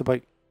a voice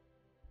about.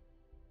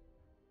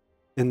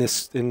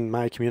 In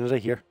my community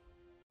here,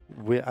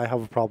 I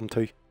have a problem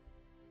too.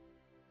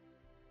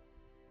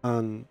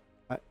 And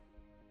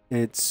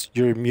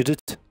you're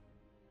muted.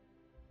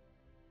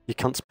 You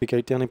can't speak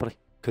out to anybody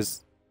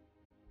because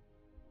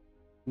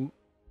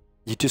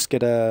you just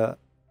get a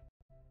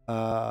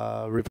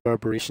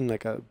reverberation,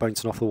 like a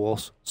bouncing off the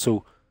walls.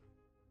 So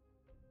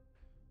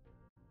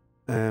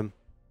you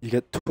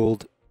get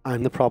told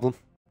I'm the problem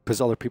because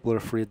other people are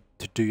afraid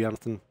to do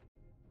anything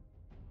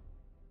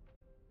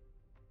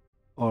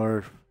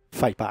or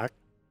fight back.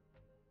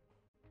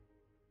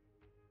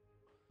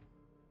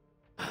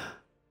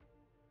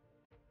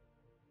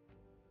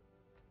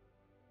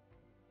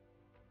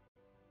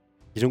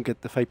 You don't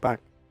get the fight back.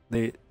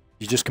 You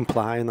just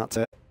comply and that's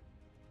it.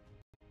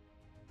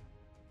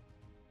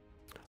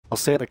 I'll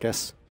say it like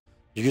this.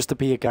 There used to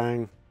be a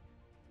gang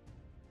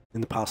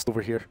in the past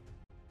over here,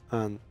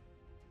 and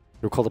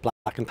they were called the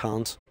Black and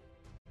Tans.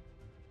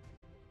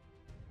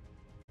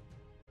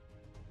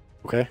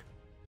 Okay?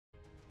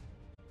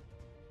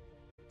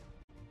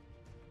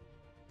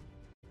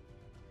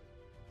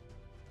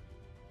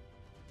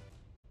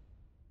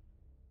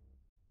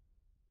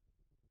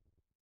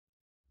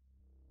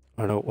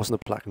 wasn't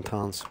the black and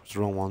tans. It was the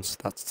wrong ones.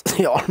 That's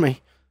the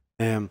army.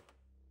 They're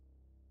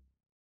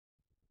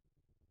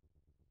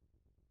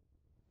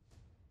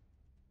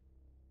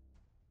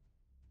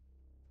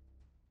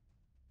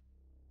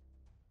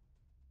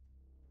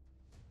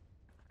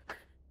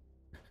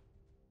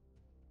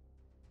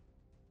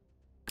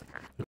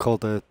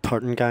called the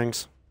Tartan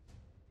gangs,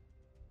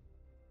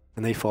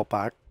 and they fought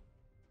back,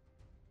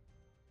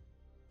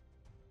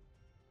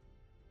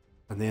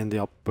 and they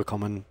ended up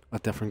becoming a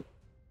different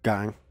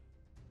gang.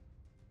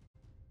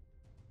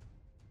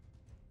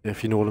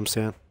 If you know what I'm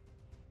saying.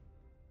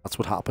 That's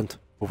what happened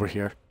over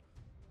here.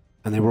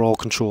 And they were all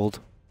controlled.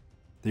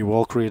 They were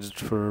all created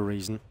for a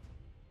reason.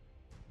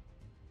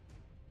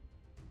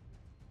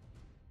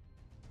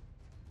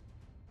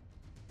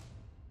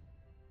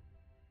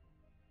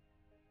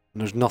 And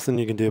there's nothing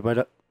you can do about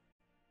it.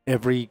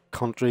 Every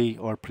country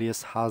or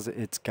place has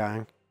its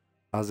gang,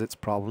 has its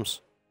problems.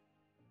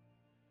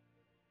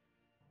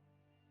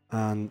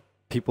 And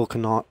people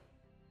cannot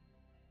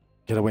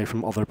get away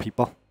from other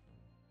people.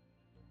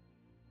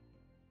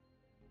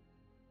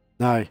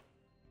 Now,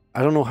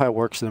 I don't know how it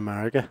works in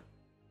America.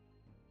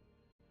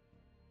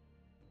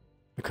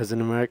 Because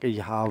in America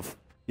you have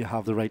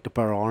the right to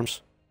bear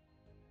arms.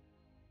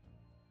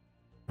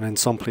 And in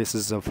some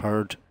places I've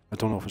heard, I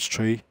don't know if it's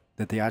true,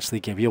 that they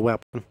actually give you a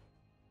weapon.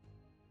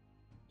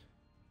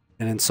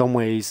 And in some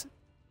ways,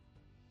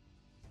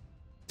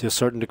 to a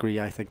certain degree,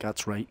 I think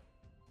that's right.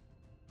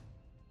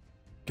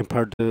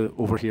 Compared to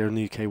over here in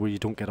the UK where you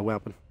don't get a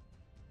weapon.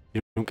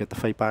 You don't get to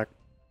fight back.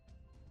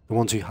 The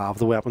ones who have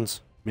the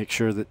weapons make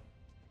sure that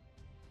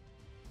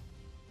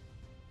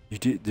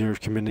their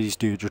communities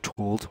do what you're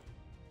told.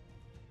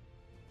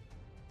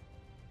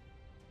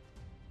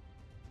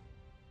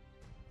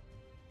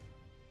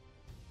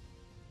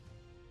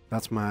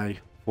 That's my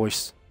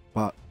voice,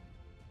 but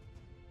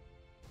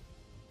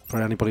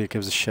for anybody who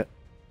gives a shit.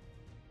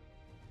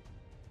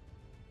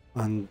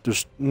 And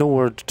there's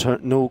nowhere to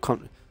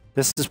turn,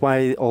 this is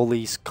why all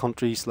these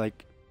countries,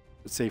 like,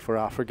 say for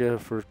Africa,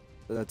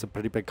 that's a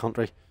pretty big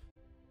country,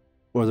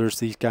 where there's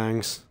these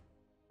gangs.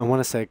 And when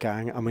I say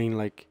gang, I mean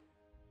like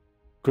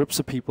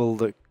groups of people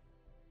that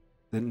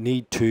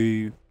need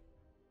to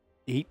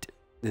eat,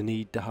 they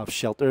need to have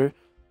shelter,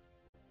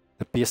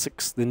 the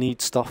basics, they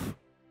need stuff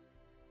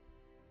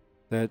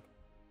that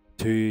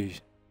to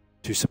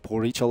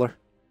support each other.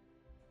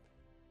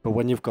 But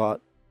when you've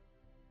got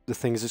the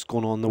things that's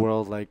going on in the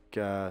world, like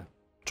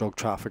drug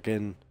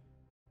trafficking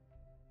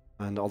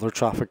and other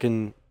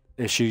trafficking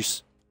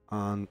issues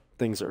and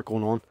things that are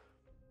going on,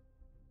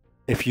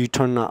 if you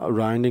turn that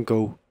around and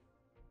go,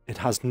 it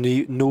has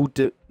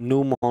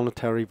no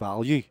monetary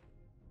value.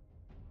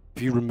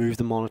 If you remove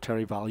the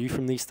monetary value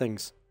from these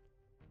things,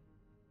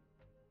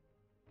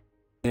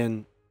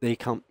 then they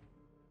can't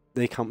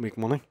make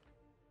money.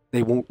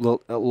 They won't.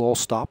 It'll all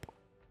stop.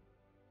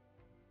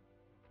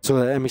 So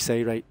let me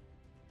say, right,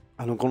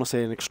 and I'm going to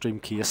say an extreme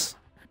case,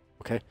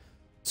 okay?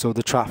 So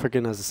the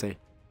trafficking, as I say,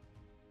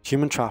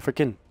 human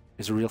trafficking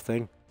is a real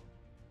thing.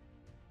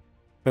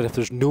 But if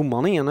there's no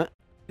money in it,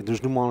 if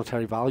there's no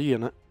monetary value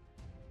in it,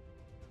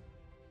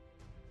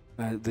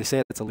 they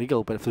say it's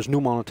illegal, but if there's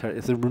no monetary,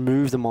 if they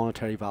remove the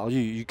monetary value,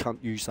 you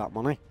can't use that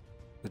money.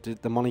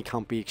 The money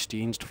can't be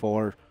exchanged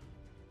for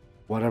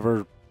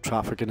whatever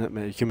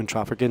trafficking, human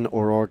trafficking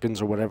or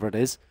organs or whatever it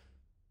is.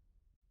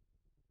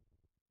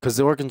 Because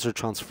the organs are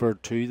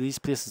transferred to these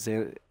places,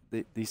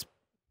 these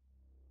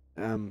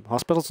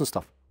hospitals and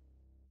stuff.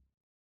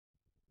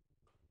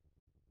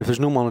 If there's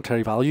no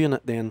monetary value in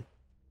it, then,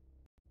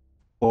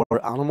 or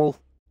animal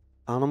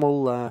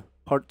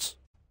parts,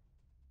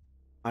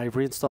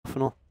 ivory and stuff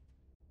and all,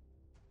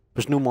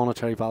 there's no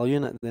monetary value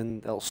in it,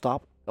 then it'll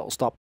stop. It'll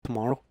stop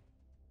tomorrow.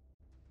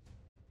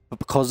 But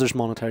because there's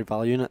monetary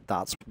value in it,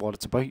 that's what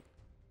it's about.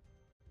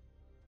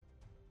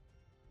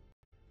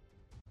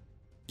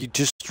 You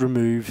just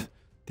remove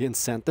the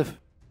incentive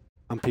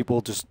and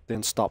people just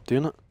then stop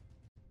doing it.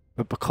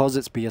 But because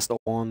it's based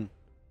on,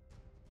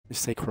 you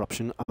say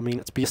corruption, I mean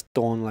it's based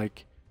on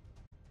like,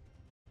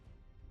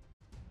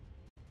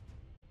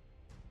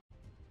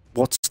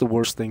 what's the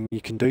worst thing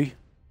you can do?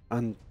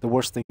 And the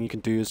worst thing you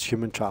can do is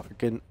human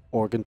trafficking,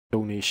 organ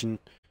donation,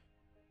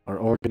 or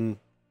organ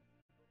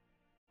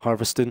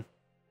harvesting.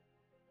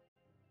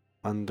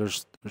 And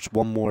there's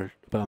one more,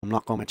 but I'm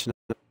not going to mention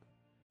it,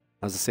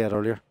 as I said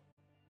earlier,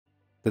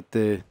 that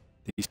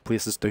these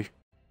places do.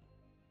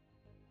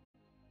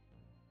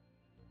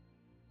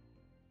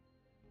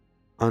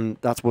 And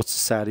that's what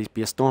society's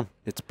based on.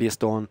 It's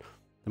based on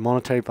the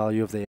monetary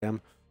value of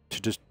them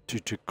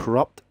to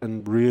corrupt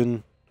and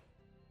ruin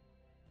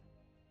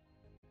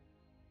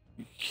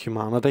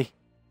humanity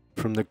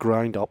from the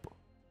ground up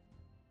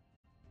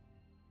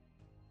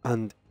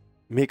and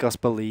make us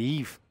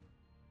believe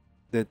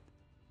that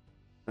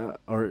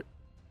or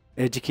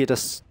educate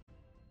us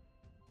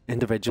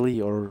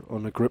individually or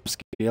on a group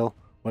scale,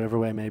 whatever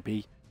way it may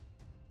be,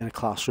 in a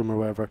classroom or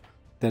wherever,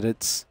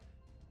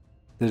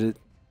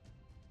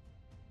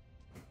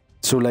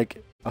 so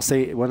like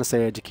when I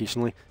say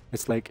educationally,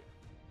 it's like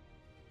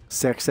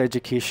sex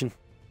education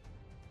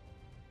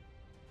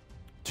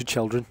to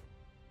children.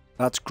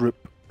 That's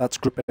group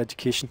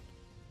education.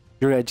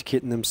 You're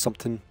educating them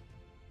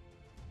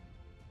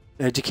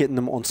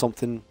on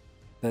something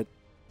that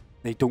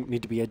they don't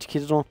need to be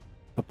educated on,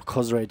 but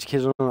because they're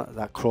educated on it,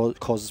 that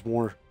causes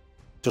more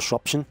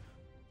disruption,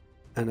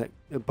 and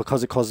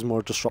because it causes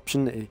more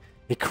disruption,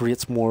 it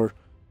creates more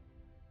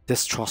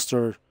distrust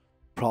or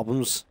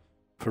problems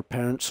for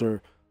parents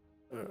or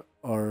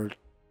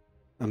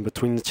and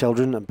between the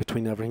children and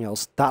between everything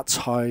else. That's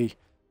how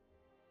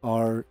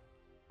our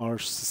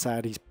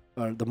society's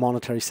the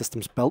monetary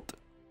system's built.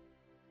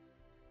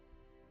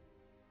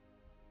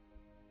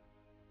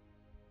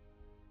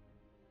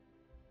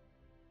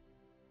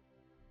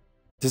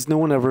 Does no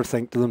one ever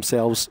think to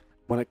themselves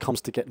when it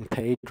comes to getting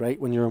paid, right,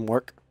 when you're in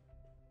work?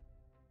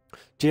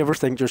 Do you ever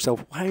think to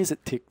yourself, why does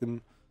it take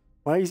them?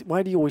 Why is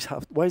it you always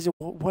have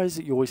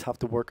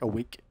to work a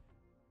week?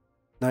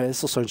 Now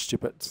this will sound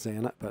stupid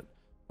saying it, but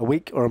a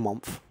week or a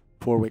month,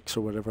 4 weeks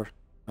or whatever,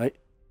 right?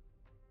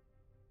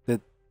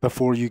 That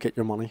before you get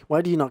your money.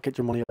 Why do you not get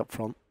your money up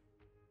front?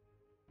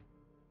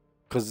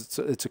 Because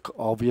it's an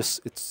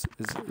obvious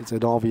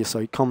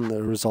outcome,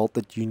 the result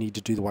that you need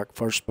to do the work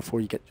first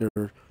before you get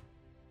your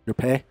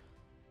pay.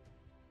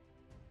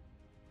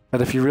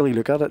 But if you really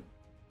look at it,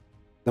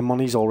 the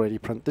money's already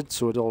printed,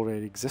 so it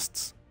already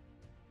exists.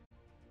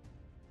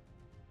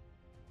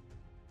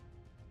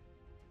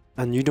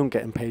 And you don't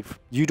get paid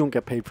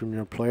from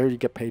your employer, you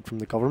get paid from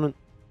the government.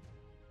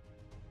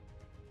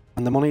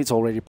 And the money that's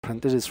already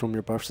printed is from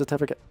your birth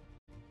certificate.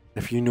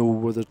 If you know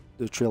where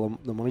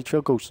the money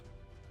trail goes.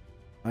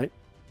 Right?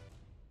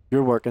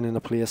 You're working in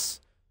a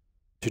place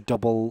to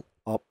double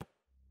up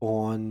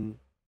on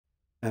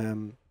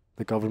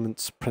the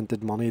government's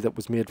printed money that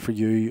was made for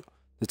you,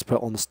 that's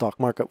put on the stock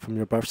market from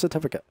your birth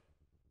certificate.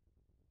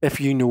 If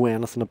you know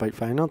anything about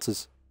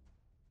finances.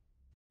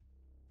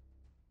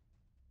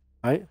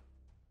 Right?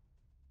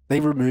 They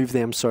remove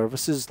them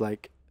services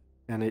like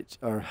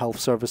or health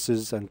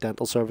services and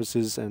dental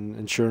services and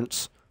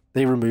insurance.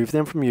 They remove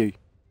them from you,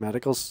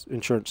 medical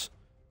insurance,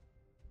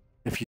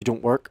 if you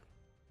don't work.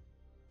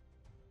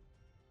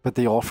 But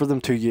they offer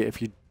them to you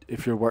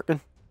if you're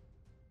working,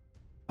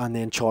 and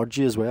then charge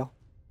you as well.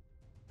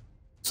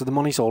 So the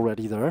money's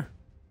already there,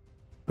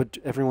 but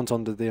everyone's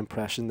under the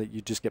impression that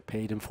you just get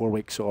paid in 4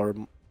 weeks or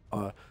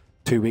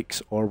 2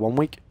 weeks or 1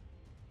 week,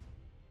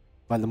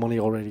 while the money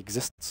already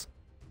exists.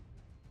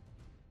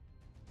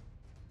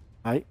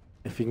 Right?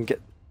 If we can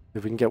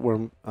get where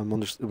what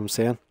I'm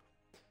saying.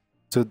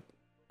 So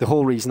the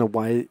whole reason of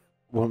what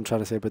I'm trying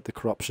to say about the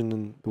corruption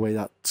and the way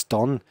that's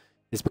done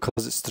is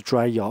because it's to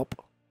dry you up.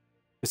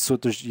 It's so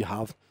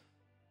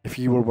if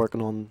you were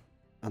working on,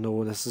 I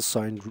know this will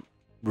sound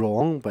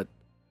wrong, but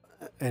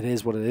it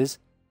is what it is.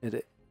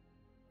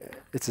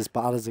 It's as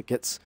bad as it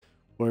gets,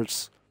 where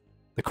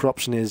the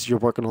corruption is you're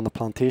working on the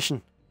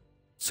plantation,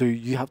 so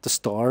you have to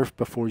starve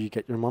before you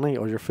get your money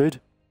or your food.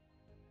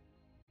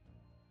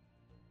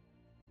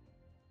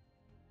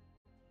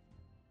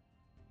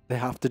 They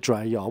have to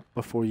dry you up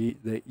before you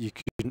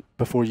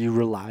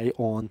rely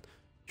on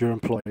your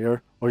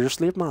employer or your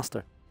slave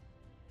master.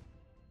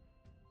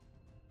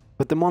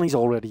 But the money's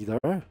already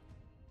there.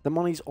 The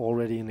money's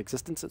already in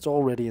existence. It's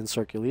already in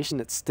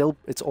circulation. It's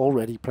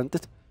already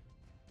printed.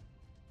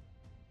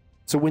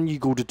 So when you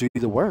go to do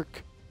the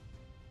work,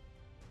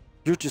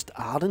 you're just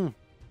adding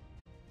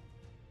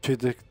to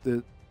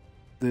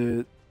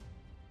the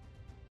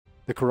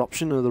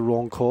corruption or the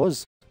wrong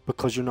cause,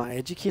 because you're not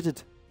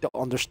educated to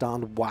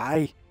understand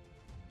why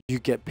you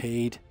get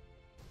paid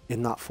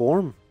in that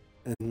form,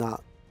 in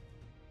that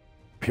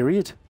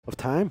period of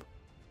time,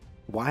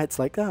 why it's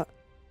like that.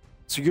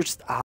 So you're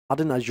just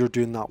adding, as you're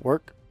doing that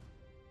work,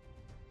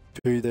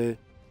 to the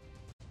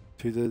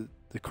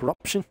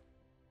corruption.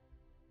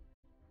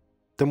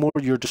 The more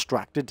you're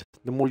distracted,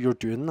 the more you're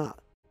doing that,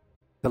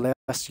 the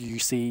less you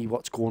see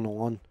what's going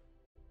on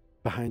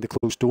behind the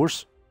closed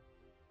doors.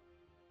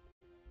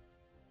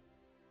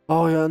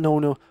 Oh yeah,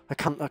 no, I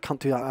can't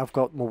do that. I've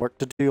got more work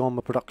to do on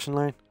my production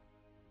line.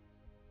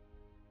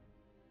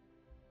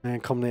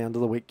 And come the end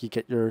of the week, you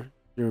get the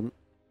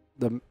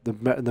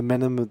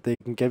minimum that they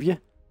can give you.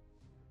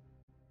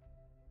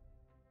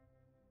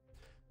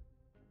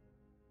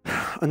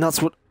 And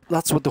that's what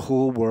the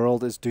whole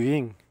world is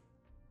doing.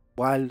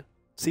 While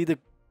see the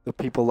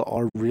people that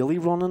are really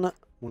running it,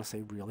 when I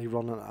say really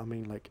running it, I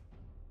mean like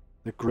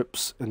the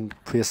groups and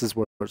places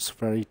where it's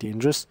very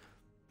dangerous.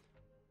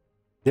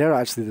 They're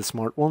actually the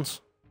smart ones.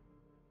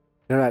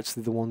 They're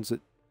actually the ones that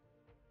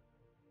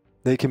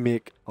they can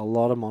make a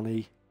lot of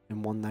money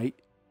in one night,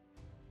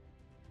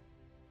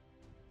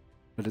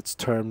 but it's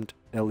termed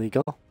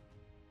illegal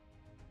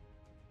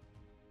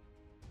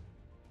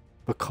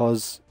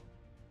because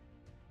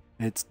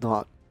it's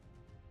not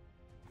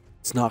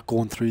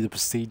going through the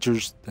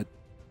procedures that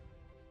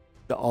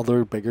the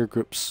other bigger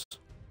groups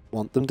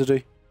want them to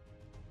do.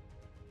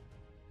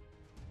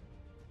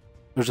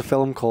 There's a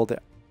film called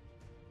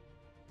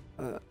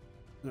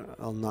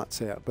I'll not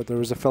say it, but there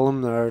was a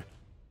film there,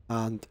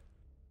 and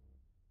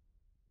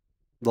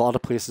a lot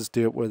of places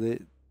do it where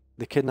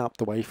they kidnapped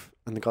the wife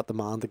and they got the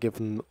man to give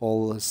him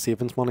all his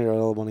savings money or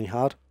all the money he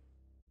had.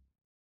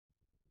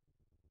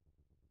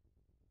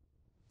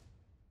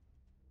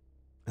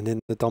 And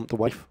then they dumped the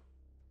wife.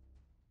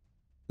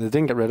 They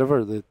didn't get rid of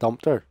her, they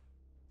dumped her.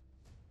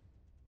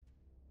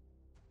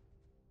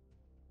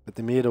 But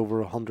they made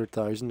over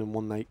 100,000 in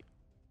one night.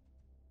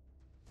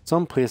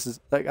 Some places,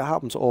 like, it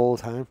happens all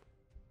the time.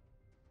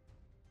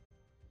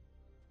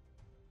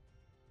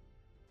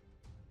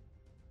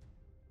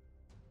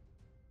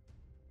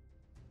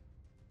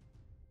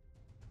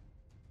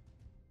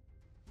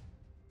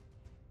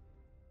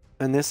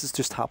 And this is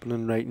just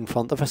happening right in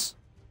front of us.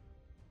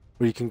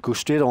 Where you can go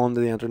straight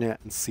onto the internet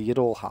and see it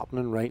all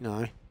happening right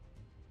now.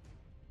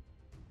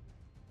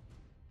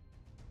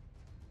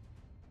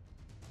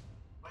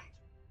 Wait,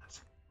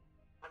 that's,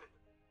 I mean,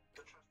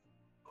 the trust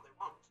what they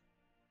want.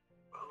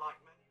 But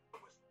like many of them,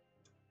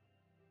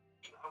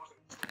 I wasn't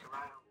going to stick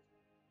around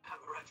and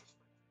have a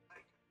retrospective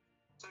taken.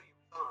 So you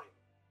resign.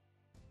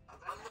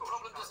 And then, And of the course,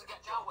 problem you doesn't can't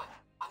get dealt with.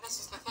 And this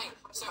is the thing.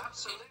 So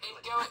Absolutely.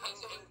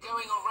 in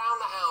going around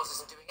the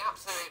houses and doing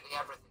absolutely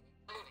everything,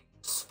 including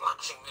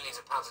splashing millions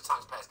of pounds of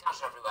taxpayers'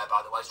 cash everywhere,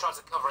 by the way, to try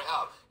to cover it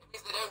up, it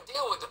means they don't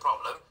deal with the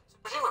problem, so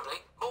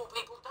presumably more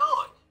people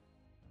die.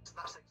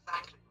 That's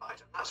exactly right,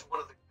 and that's one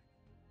of the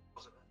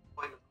causes of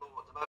employment law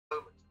at the moment,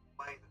 the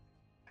way that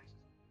these cases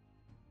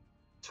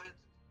turns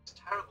into this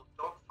terrible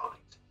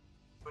dogfight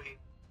between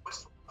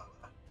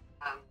whistleblower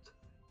and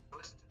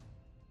solicitor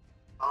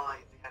by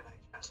the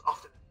NHS,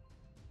 often.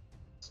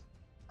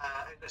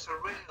 And it's a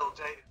real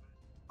David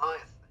versus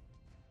Goliath thing.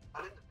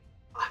 And in the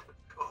meantime, of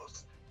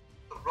course,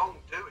 the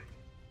wrongdoing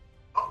is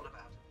forgotten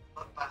about it,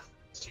 bloodbath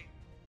that ensues,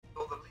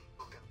 all the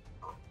legal going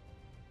on.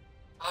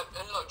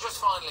 And look, just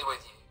finally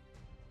with you,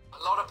 a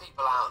lot of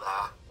people out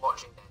there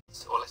watching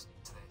this or listening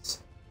to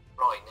this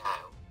right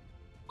now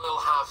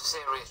will have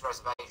serious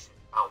reservations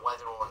about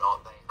whether or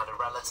not they had a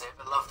relative,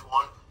 a loved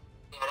one,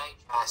 in the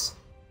NHS,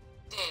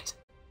 did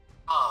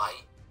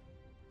I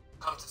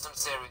come to some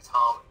serious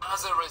harm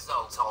as a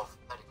result of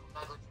medical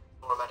negligence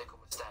or a medical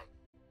mistake.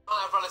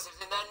 I have relatives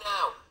in there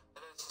now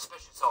that are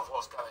suspicious of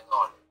what's going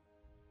on.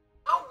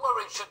 How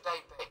worried should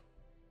they be?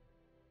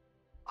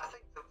 I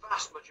think the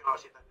vast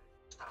majority of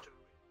NHS staff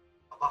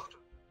are often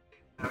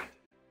in very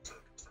difficult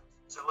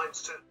circumstances. So I'm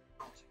certainly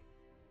not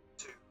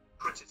to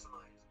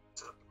criticise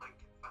in a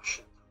blanket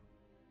fashion,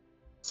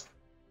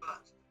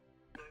 but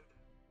no doubt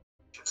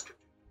just could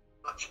do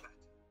much better.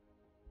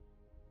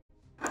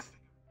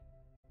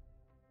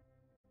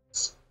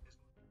 Is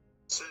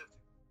served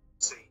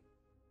to see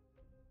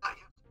that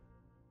you have to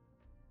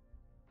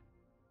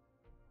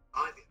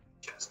by the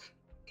NHS.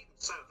 Even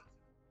so,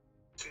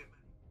 that's too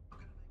many. I'm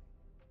going to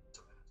make it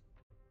to that.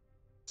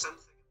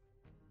 Something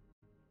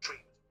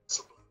treatment of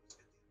whistleblowers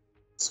in the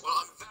NHS. Well,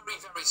 I'm very,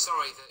 very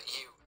sorry that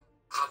you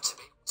had to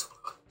be a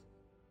whistleblower.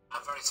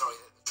 I'm very sorry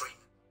that the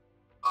treatment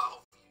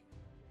of you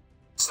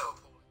was so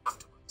appalling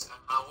afterwards. And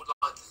I would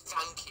like to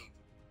thank you,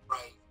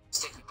 Ray, for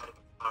sticking your head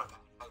above the parapet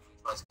and hopefully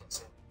trying to get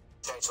some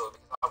change to it,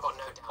 because I've got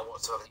no doubt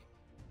whatsoever that you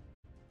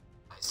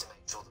is to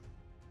make sure that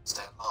people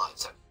stay alive.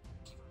 So,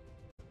 thank you very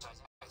much.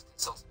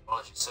 Ex-consultant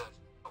neurologist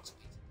surgeon, Dr.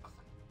 Peter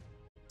Duffy.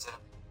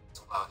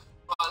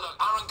 Right, look,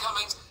 Aaron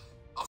Cummings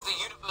of the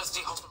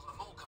University Hospital of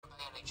Morecambe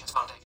Bay NHS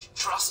Foundation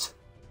Trust,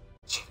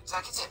 Chief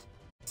Executive.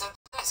 So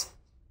this,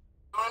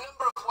 there are a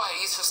number of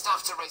ways for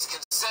staff to raise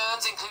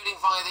concerns, including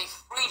via the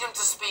Freedom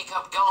to Speak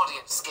Up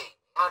Guardian scheme.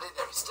 Now,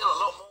 there is still a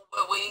lot more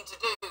work we need to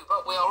do,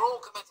 but we are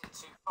all committed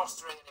to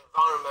fostering an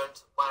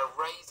environment where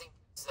raising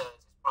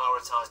concerns is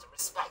prioritised and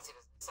respected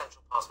as an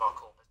essential part of our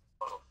core business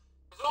model.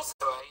 There's also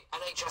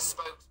an NHS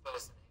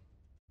spokesperson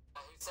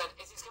who said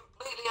it is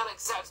completely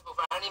unacceptable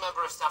for any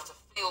member of staff to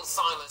feel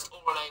silenced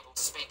or unable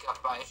to speak up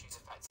about issues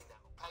affecting them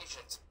or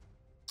patients.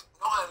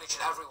 Not only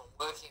should everyone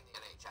working in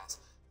the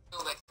NHS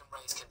feel they can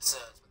raise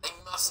concerns, but they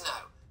must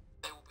know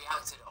they will be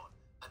acted on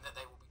and that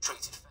they will be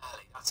treated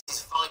fairly. That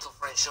is vital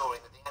for ensuring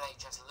that the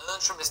NHS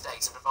learns from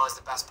mistakes and provides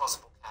the best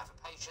possible care for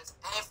patients.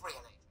 Every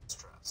NHS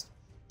trust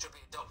should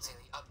be adopting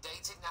the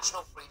updated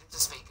National Freedom to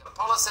Speak Up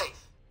policy.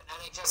 And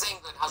NHS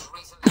England has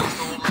recently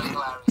installed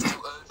local areas to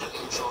urgently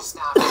ensure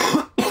staff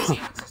have easy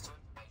access to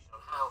information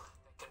on how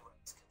they can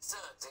raise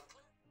concerns,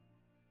 including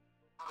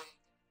having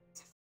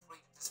a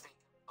freedom to speak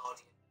up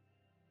guardian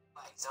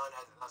place. I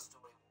know that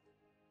story will be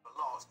a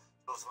lot to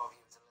lots of our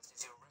viewers and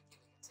listeners who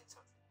regularly get in touch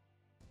with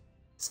me,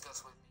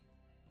 discuss with me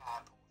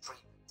care, poor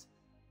treatment,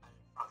 and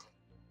frankly,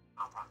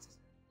 malpractice.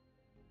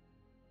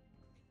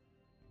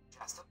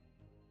 Chester.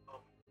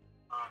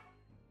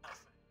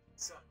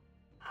 So,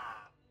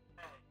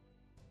 hey,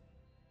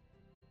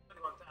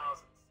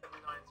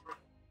 21,793.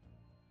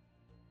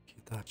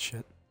 Get that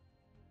shit.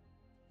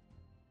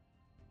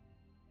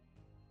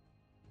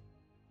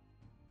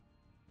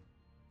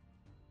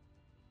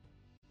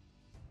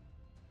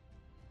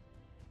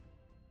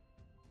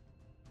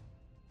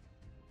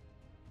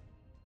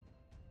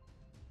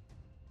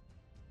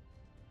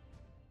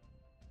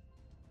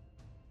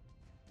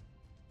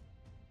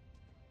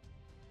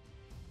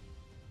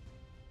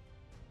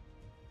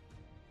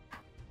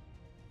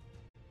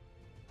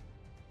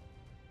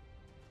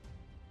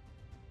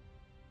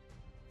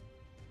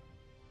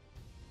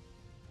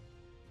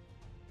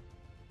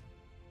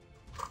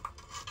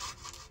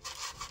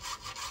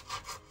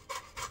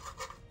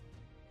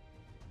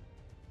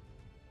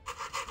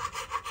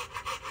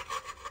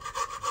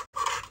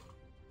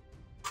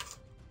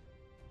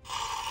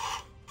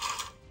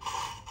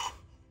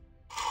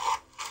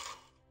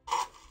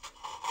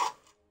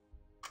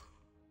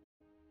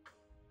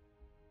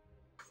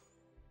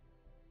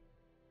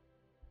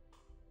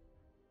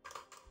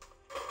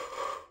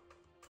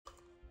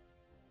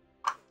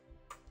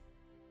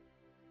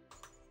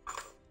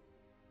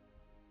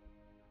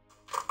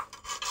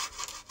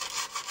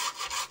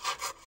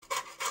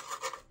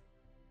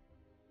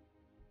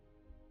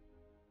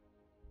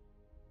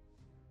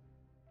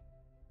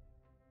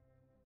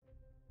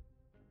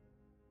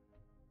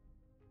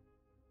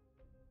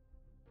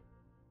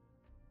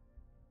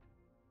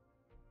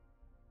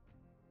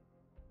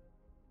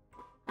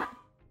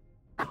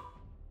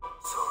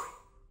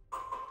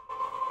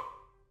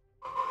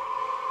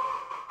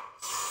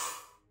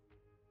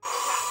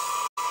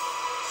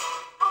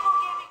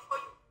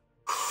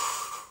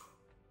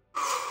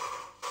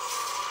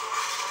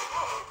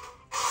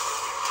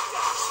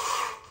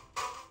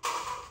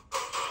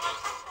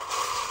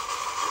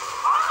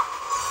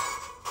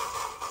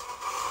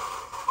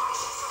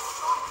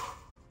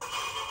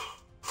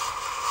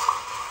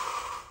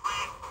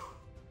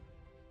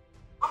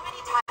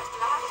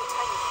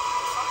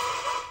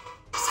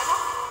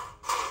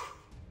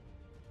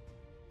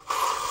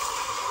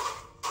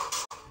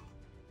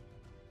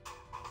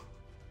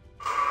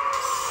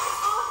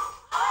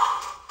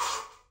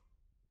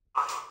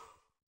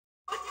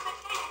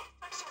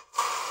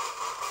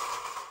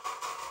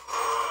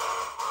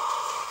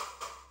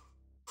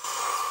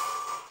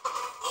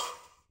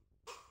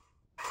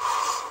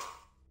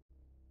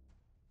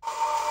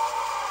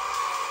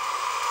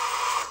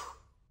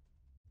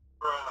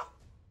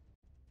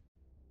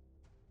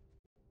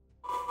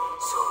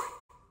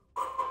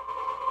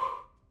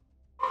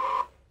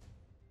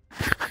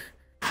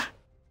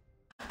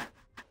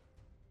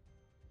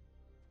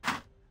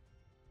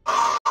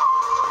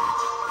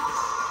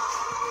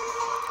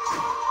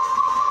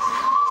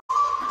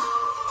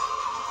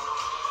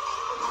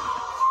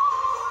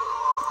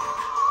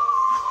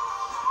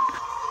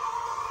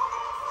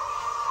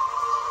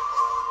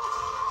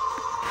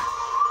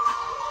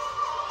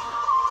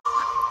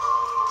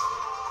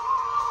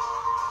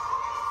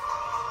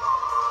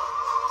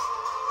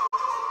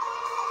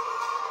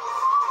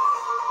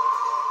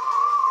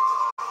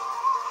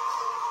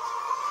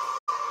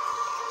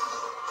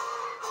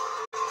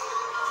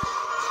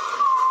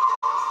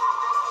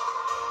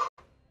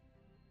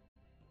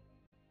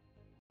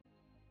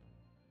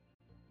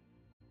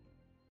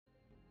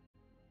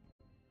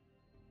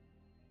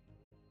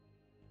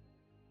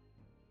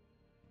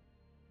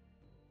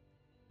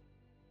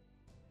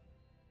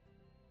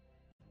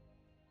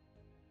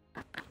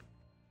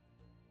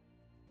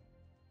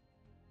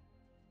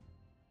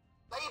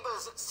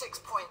 Labour's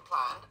six-point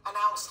plan,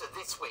 announced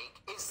this week,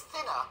 is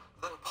thinner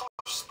than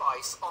Posh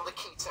Spice on the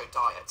keto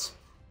diet.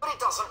 But it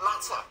doesn't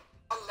matter.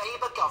 A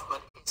Labour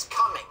government is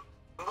coming,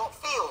 in what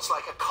feels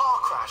like a car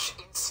crash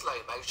in slow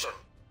motion.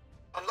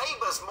 And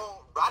Labour's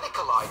more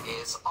radical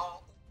ideas are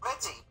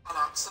already an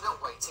accident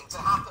waiting to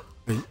happen.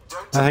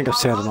 I think I've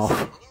said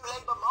enough.